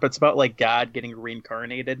short, but it's about like God getting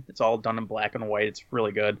reincarnated. It's all done in black and white. It's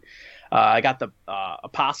really good. I got the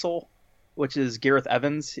Apostle, which is Gareth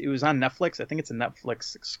Evans. It was on Netflix. I think it's a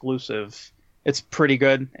Netflix exclusive. It's pretty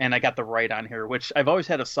good. And I got The Right on here, which I've always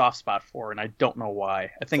had a soft spot for, and I don't know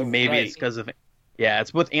why. I think maybe it's because of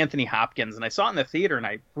it's with Anthony Hopkins, and I saw it in the theater, and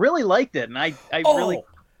I really liked it, and I really.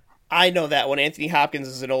 I know that one. Anthony Hopkins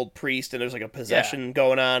is an old priest, and there's like a possession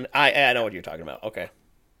going on. I know what you're talking about. Okay.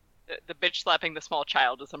 The bitch slapping the small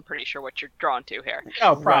child is, I'm pretty sure, what you're drawn to here.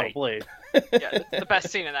 Oh, probably. Yeah, it's the best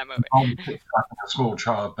scene in that movie. A small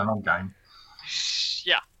child, then I'm game.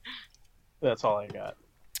 Yeah. That's all I got.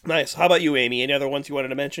 Nice. How about you, Amy? Any other ones you wanted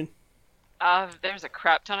to mention? There's a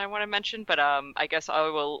crap ton I want to mention, but I guess I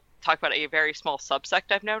will talk about a very small subsect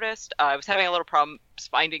I've noticed. I was having a little problem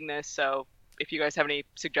finding this, so if you guys have any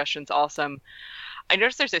suggestions, awesome. I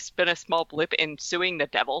noticed there's been a small blip in Suing the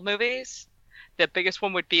Devil movies. The biggest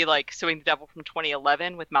one would be like Suing the Devil from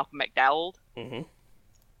 2011 with Malcolm McDowell. Mm-hmm.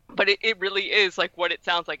 But it really is like what it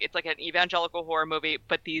sounds like. It's like an evangelical horror movie,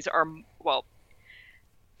 but these are, well,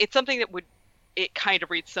 it's something that it kind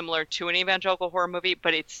of reads similar to an evangelical horror movie,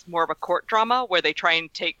 but it's more of a court drama where they try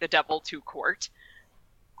and take the devil to court.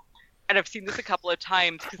 And I've seen this a couple of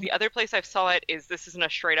times, because the other place I saw it is, this isn't a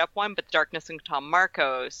straight up one, but Darkness in Tom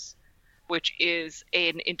Marcos, which is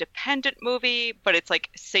an independent movie, but it's like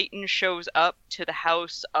Satan shows up to the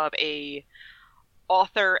house of a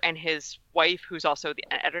author and his wife, who's also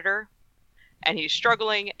the editor, and he's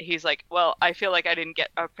struggling. He's like, well, I feel like I didn't get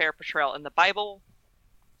a fair portrayal in the Bible,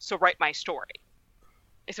 so write my story.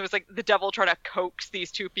 So it's like the devil trying to coax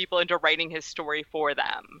these two people into writing his story for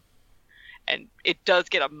them. And it does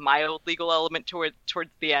get a mild legal element towards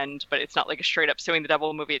the end, but it's not like a straight up Suing the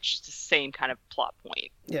Devil movie. It's just the same kind of plot point.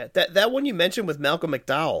 Yeah, that one you mentioned with Malcolm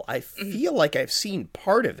McDowell, I feel like I've seen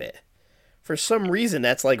part of it. For some reason,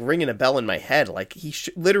 that's like ringing a bell in my head. Like, he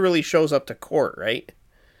literally shows up to court, right?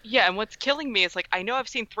 Yeah, and what's killing me is, like, I know I've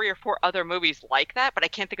seen 3 or 4 other movies like that, but I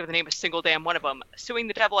can't think of the name of a single damn one of them. Suing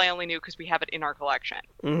the Devil I only knew because we have it in our collection.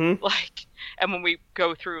 Mm-hmm. Like, and when we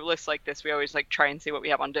go through lists like this, we always, like, try and see what we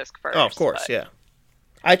have on disc first. Oh, of course, yeah.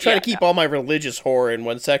 I try to keep all my religious horror in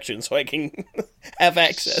one section so I can have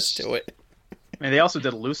access to it. And they also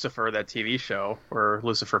did Lucifer, that TV show, where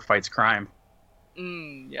Lucifer fights crime.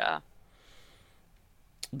 Yeah.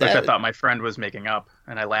 Which I thought my friend was making up,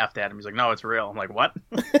 and I laughed at him. He's like, no, it's real. I'm like, what?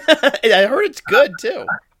 I heard it's good, too.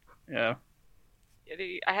 Yeah.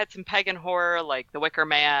 I had some pagan horror, like The Wicker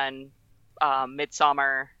Man,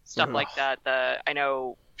 Midsommar, stuff like that. I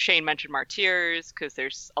know Shane mentioned Martyrs, because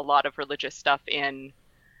there's a lot of religious stuff in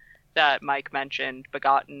that. Mike mentioned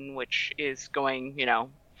Begotten, which is going,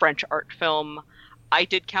 French art film. I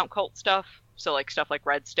did count cult stuff, so like stuff like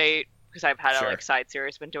Red State, because I've had a side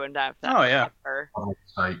series been doing that. Oh, yeah. Red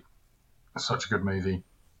State. It's such a good movie.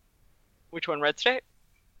 Which one, Red State?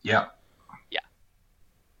 Yeah. Yeah.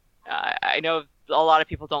 I know a lot of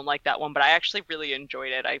people don't like that one, but I actually really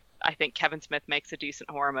enjoyed it. I think Kevin Smith makes a decent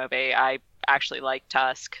horror movie. I actually like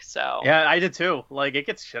Tusk, so... Yeah, I did too. Like, it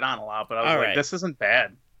gets shit on a lot, but I was like, this isn't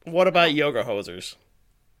bad. What about Yoga Hosers?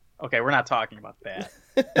 Okay, we're not talking about that.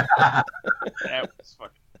 That was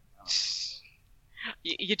fucking...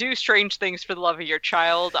 You do strange things for the love of your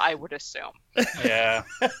child, I would assume. Yeah.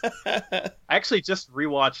 I actually just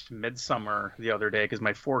rewatched Midsommar the other day because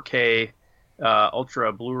my 4K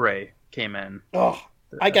Ultra Blu-ray came in. Oh,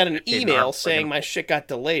 I got an email saying my shit got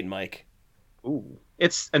delayed, Mike. Ooh.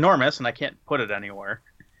 It's enormous, and I can't put it anywhere.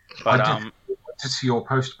 But I did see your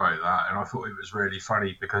post about that, and I thought it was really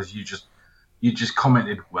funny because you just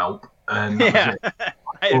commented "whelp," and yeah,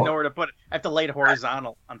 I had nowhere to put it. I have to lay it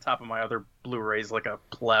horizontal on top of my other Blu-rays like a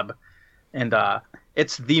pleb, and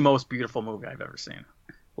it's the most beautiful movie I've ever seen.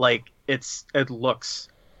 Like it looks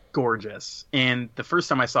gorgeous. And the first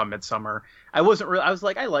time I saw Midsommar, I was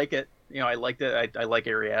like, I like it. I liked it. I like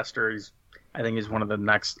Ari Aster. I think he's one of the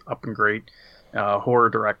next up and great horror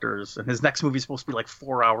directors, and his next movie is supposed to be like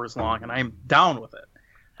 4 hours long, and I'm down with it.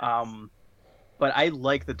 But I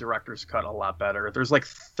like the director's cut a lot better. There's like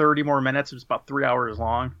 30 more minutes. It's about 3 hours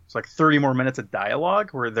long. It's like 30 more minutes of dialogue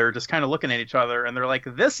where they're just kind of looking at each other and they're like,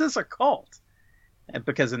 this is a cult. And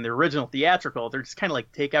because in the original theatrical, they're just kind of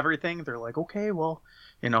like take everything. They're like, okay, well,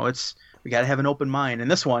 we got to have an open mind. And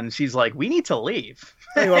this one, she's like, we need to leave.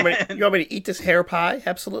 Hey, you want me to eat this hair pie?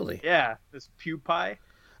 Absolutely. Yeah, this pube pie.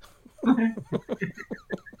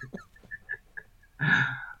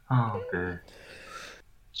 Oh, dear.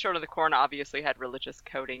 Short of the Corn obviously had religious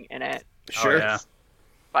coding in it. Sure. Oh, yeah.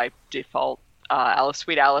 by default. Alice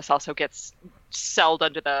Sweet Alice also gets sold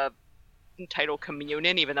under the title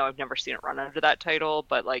Communion, even though I've never seen it run under that title.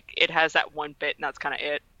 But like, it has that one bit, and that's kind of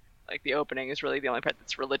it. Like, the opening is really the only part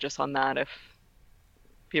that's religious on that. If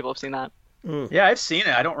people have seen that. Yeah, I've seen it.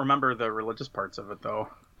 I don't remember the religious parts of it though.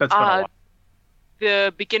 That's been a while.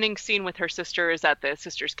 The beginning scene with her sister is at the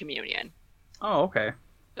sister's communion. Oh, okay.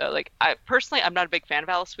 So, like, I'm not a big fan of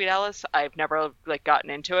Alice Sweet Alice. I've never, like, gotten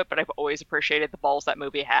into it, but I've always appreciated the balls that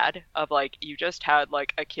movie had of, like, you just had,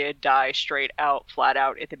 like, a kid die straight out, flat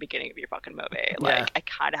out at the beginning of your fucking movie. Like, Yeah. I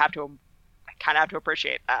kind of have to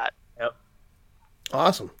appreciate that. Yep.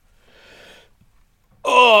 Awesome.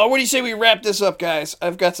 Oh, what do you say we wrap this up, guys?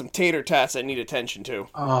 I've got some tater tots I need attention to.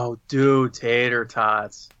 Oh, dude, tater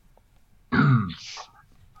tots.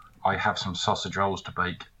 I have some sausage rolls to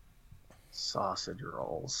bake. Sausage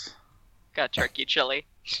rolls. Got turkey chili.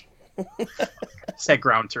 Said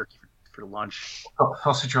ground turkey for lunch. I've got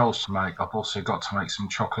sausage rolls to make. I've also got to make some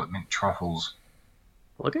chocolate mint truffles.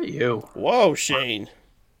 Look at you. Whoa, Shane.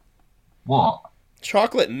 What?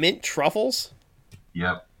 Chocolate mint truffles?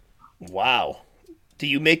 Yep. Wow. Do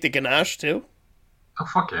you make the ganache, too? Oh,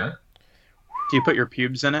 fuck yeah. Do you put your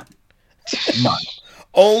pubes in it? No.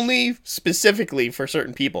 Only specifically for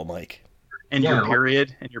certain people, Mike. And Yeah, your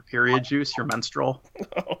like- period juice, your menstrual.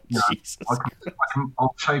 Oh, Yeah. Jesus.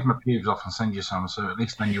 I'll shave my pubes off and send you some, so at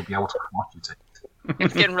least then you'll be able to watch it.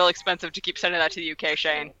 It's getting real expensive to keep sending that to the UK,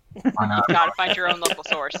 Shane. I know. You gotta find your own local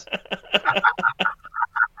source.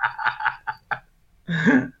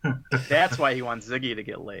 That's why he wants Ziggy to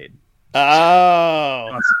get laid. He Oh.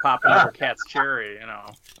 wants to pop another cat's cherry, you know.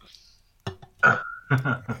 Oh, my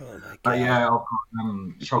God. But yeah, I've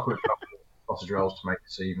got chocolate sausage rolls to make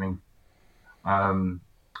this evening.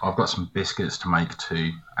 I've got some biscuits to make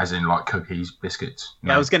too, as in like cookies, biscuits.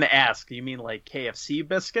 Yeah, I was going to ask, you mean like KFC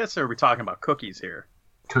biscuits, or are we talking about cookies here?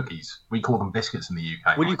 Cookies. We call them biscuits in the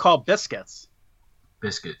UK. What do you call biscuits?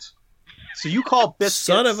 Biscuits. So you call biscuits...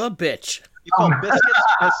 Son of a bitch. You call biscuits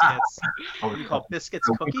biscuits. Oh, You call biscuits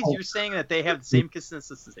No, we cookies? call- You're saying that they have the same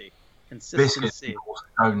consistency. biscuits or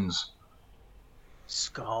scones.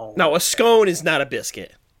 Scone. No, a scone is not a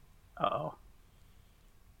biscuit. Uh-oh.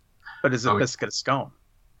 But is a Oh, biscuit a scone?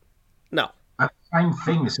 No. Same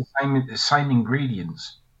thing. It's the same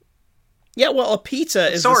ingredients. Yeah, well, a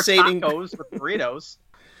pizza is So the are same. tacos with burritos.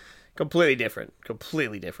 Completely different.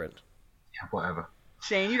 Completely different. Yeah, whatever.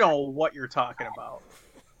 Shane, you don't know what you're talking about.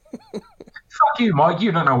 Fuck you, Mike.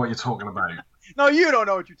 You don't know what you're talking about. No, you don't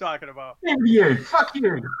know what you're talking about. You. Fuck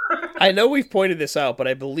you. I know we've pointed this out, but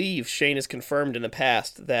I believe Shane has confirmed in the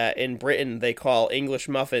past that in Britain they call English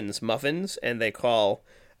muffins muffins, and they call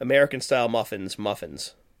American-style muffins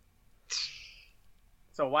muffins.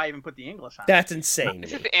 So why even put the English on? That's insane.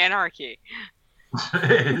 This is anarchy.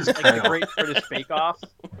 It is Like the chaos. Great British Bake Off,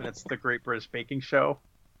 and it's the Great British Baking Show.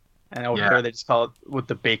 And over Yeah. there they just call it with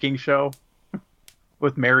the baking show.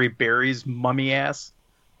 With Mary Berry's mummy ass.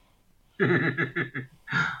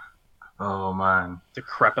 Oh man.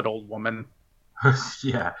 Decrepit old woman.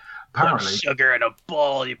 Yeah. Put Apparently, sugar in a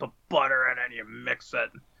bowl, you put butter in it, and you mix it,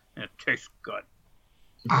 and it tastes good.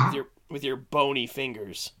 With your bony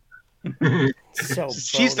fingers. So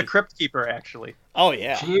She's the bony. crypt keeper, actually. Oh,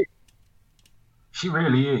 yeah. she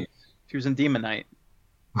really is. She was in Demon Knight.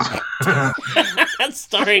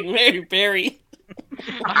 Starring Mary Berry.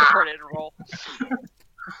 Uncredited role.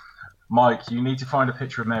 Mike, you need to find a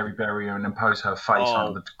picture of Mary Berry and then post her face Oh,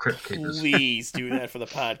 under the crypt keepers. Please do that for the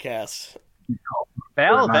podcast.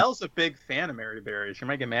 Val's a big fan of Mary Berry. She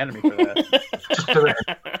might get mad at me for that. Just do it.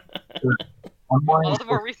 On my All the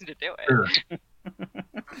more reason to do it.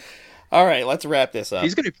 All right, let's wrap this up.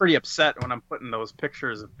 He's going to be pretty upset when I'm putting those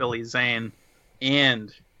pictures of Billy Zane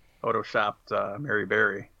and photoshopped Mary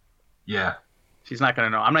Berry. Yeah. She's not going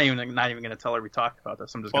to know. I'm not even going to tell her we talked about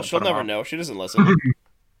this. I'm just Well, going to she'll put 'em never up. know. She doesn't listen.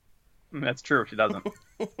 That's true. She doesn't.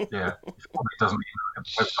 Yeah. She probably doesn't even look at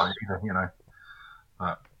the website either, you know.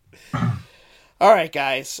 But All right,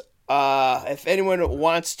 guys. If anyone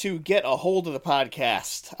wants to get a hold of the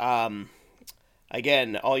podcast,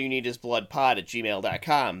 again, all you need is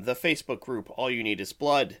bloodpod@gmail.com. The Facebook group, All You Need Is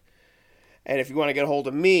Blood. And if you want to get a hold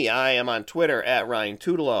of me, I am on Twitter at Ryan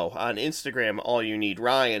Tutelo, on Instagram, All You Need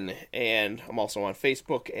Ryan, and I'm also on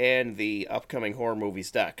Facebook and the upcoming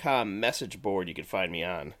horrormovies.com message board you can find me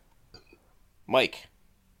on. Mike.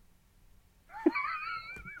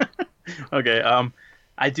 Okay.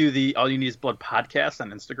 I do the All You Need Is Blood podcast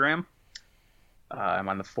on Instagram. I'm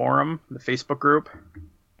on the forum, the Facebook group,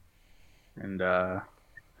 and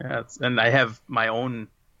and I have my own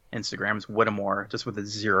Instagram's Whittemore, just with a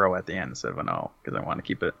 0 at the end instead of an O, because I want to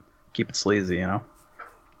keep it sleazy, you know.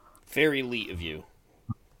 Very elite of you.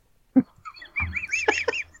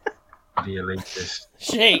 The elitist.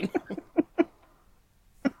 Shane.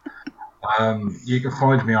 You can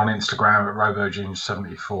find me on Instagram at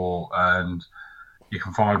RoboJunior74, and you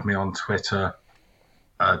can find me on Twitter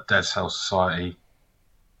at Dead Cell Society.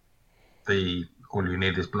 The All You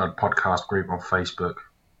Need Is Blood podcast group on Facebook.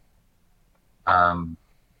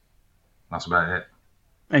 That's about it.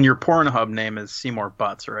 And your Pornhub name is Seymour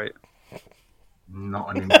Butts, right?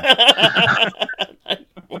 Not anymore.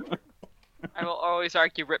 I will always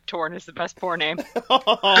argue Rip Torn is the best porn name. Oh,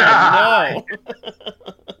 no.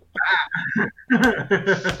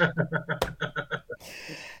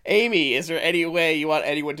 Amy, is there any way you want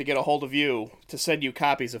anyone to get a hold of you to send you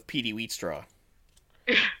copies of Petey Wheatstraw?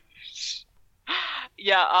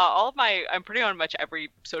 Yeah, all of I'm pretty on much every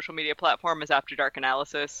social media platform is After Dark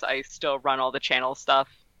Analysis. I still run all the channel stuff,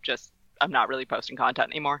 just I'm not really posting content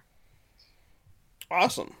anymore.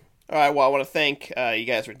 Awesome. All right, well, I want to thank you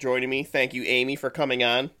guys for joining me. Thank you, Amy, for coming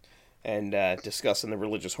on and discussing the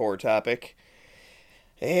religious horror topic.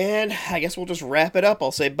 And I guess we'll just wrap it up.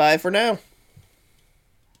 I'll say bye for now.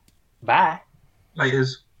 Bye.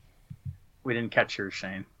 Laters. We didn't catch yours,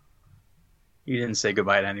 Shane. You didn't say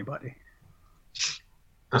goodbye to anybody.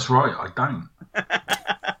 That's right, I don't.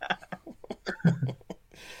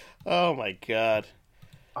 Oh, my God.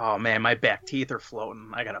 Oh, man, my back teeth are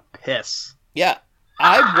floating. I gotta piss. Yeah,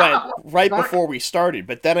 I went right before we started,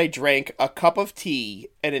 but then I drank a cup of tea,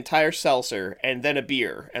 an entire seltzer, and then a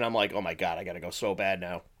beer. And I'm like, oh, my God, I got to go so bad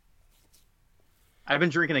now. I've been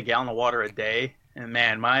drinking a gallon of water a day, and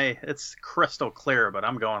man, it's crystal clear, but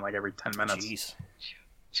I'm going like every 10 minutes. Jeez.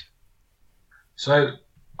 So,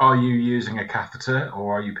 are you using a catheter,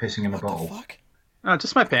 or are you pissing in a What bottle? the fuck? No,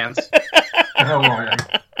 just my pants. Oh, right.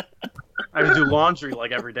 I would do laundry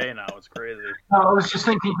like every day now. It's crazy. No, I was just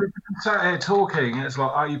thinking, we've been sat here talking, and it's like,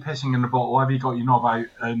 are you pissing in the bottle? Have you got your knob out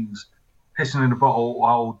and pissing in the bottle?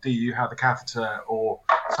 Well, do you have a catheter or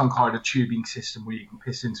some kind of tubing system where you can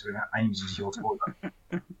piss into it and that aims into your toilet?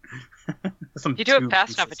 Some If you do it tube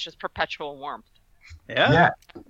fast enough, pieces. it's just perpetual warmth. Yeah? Yeah.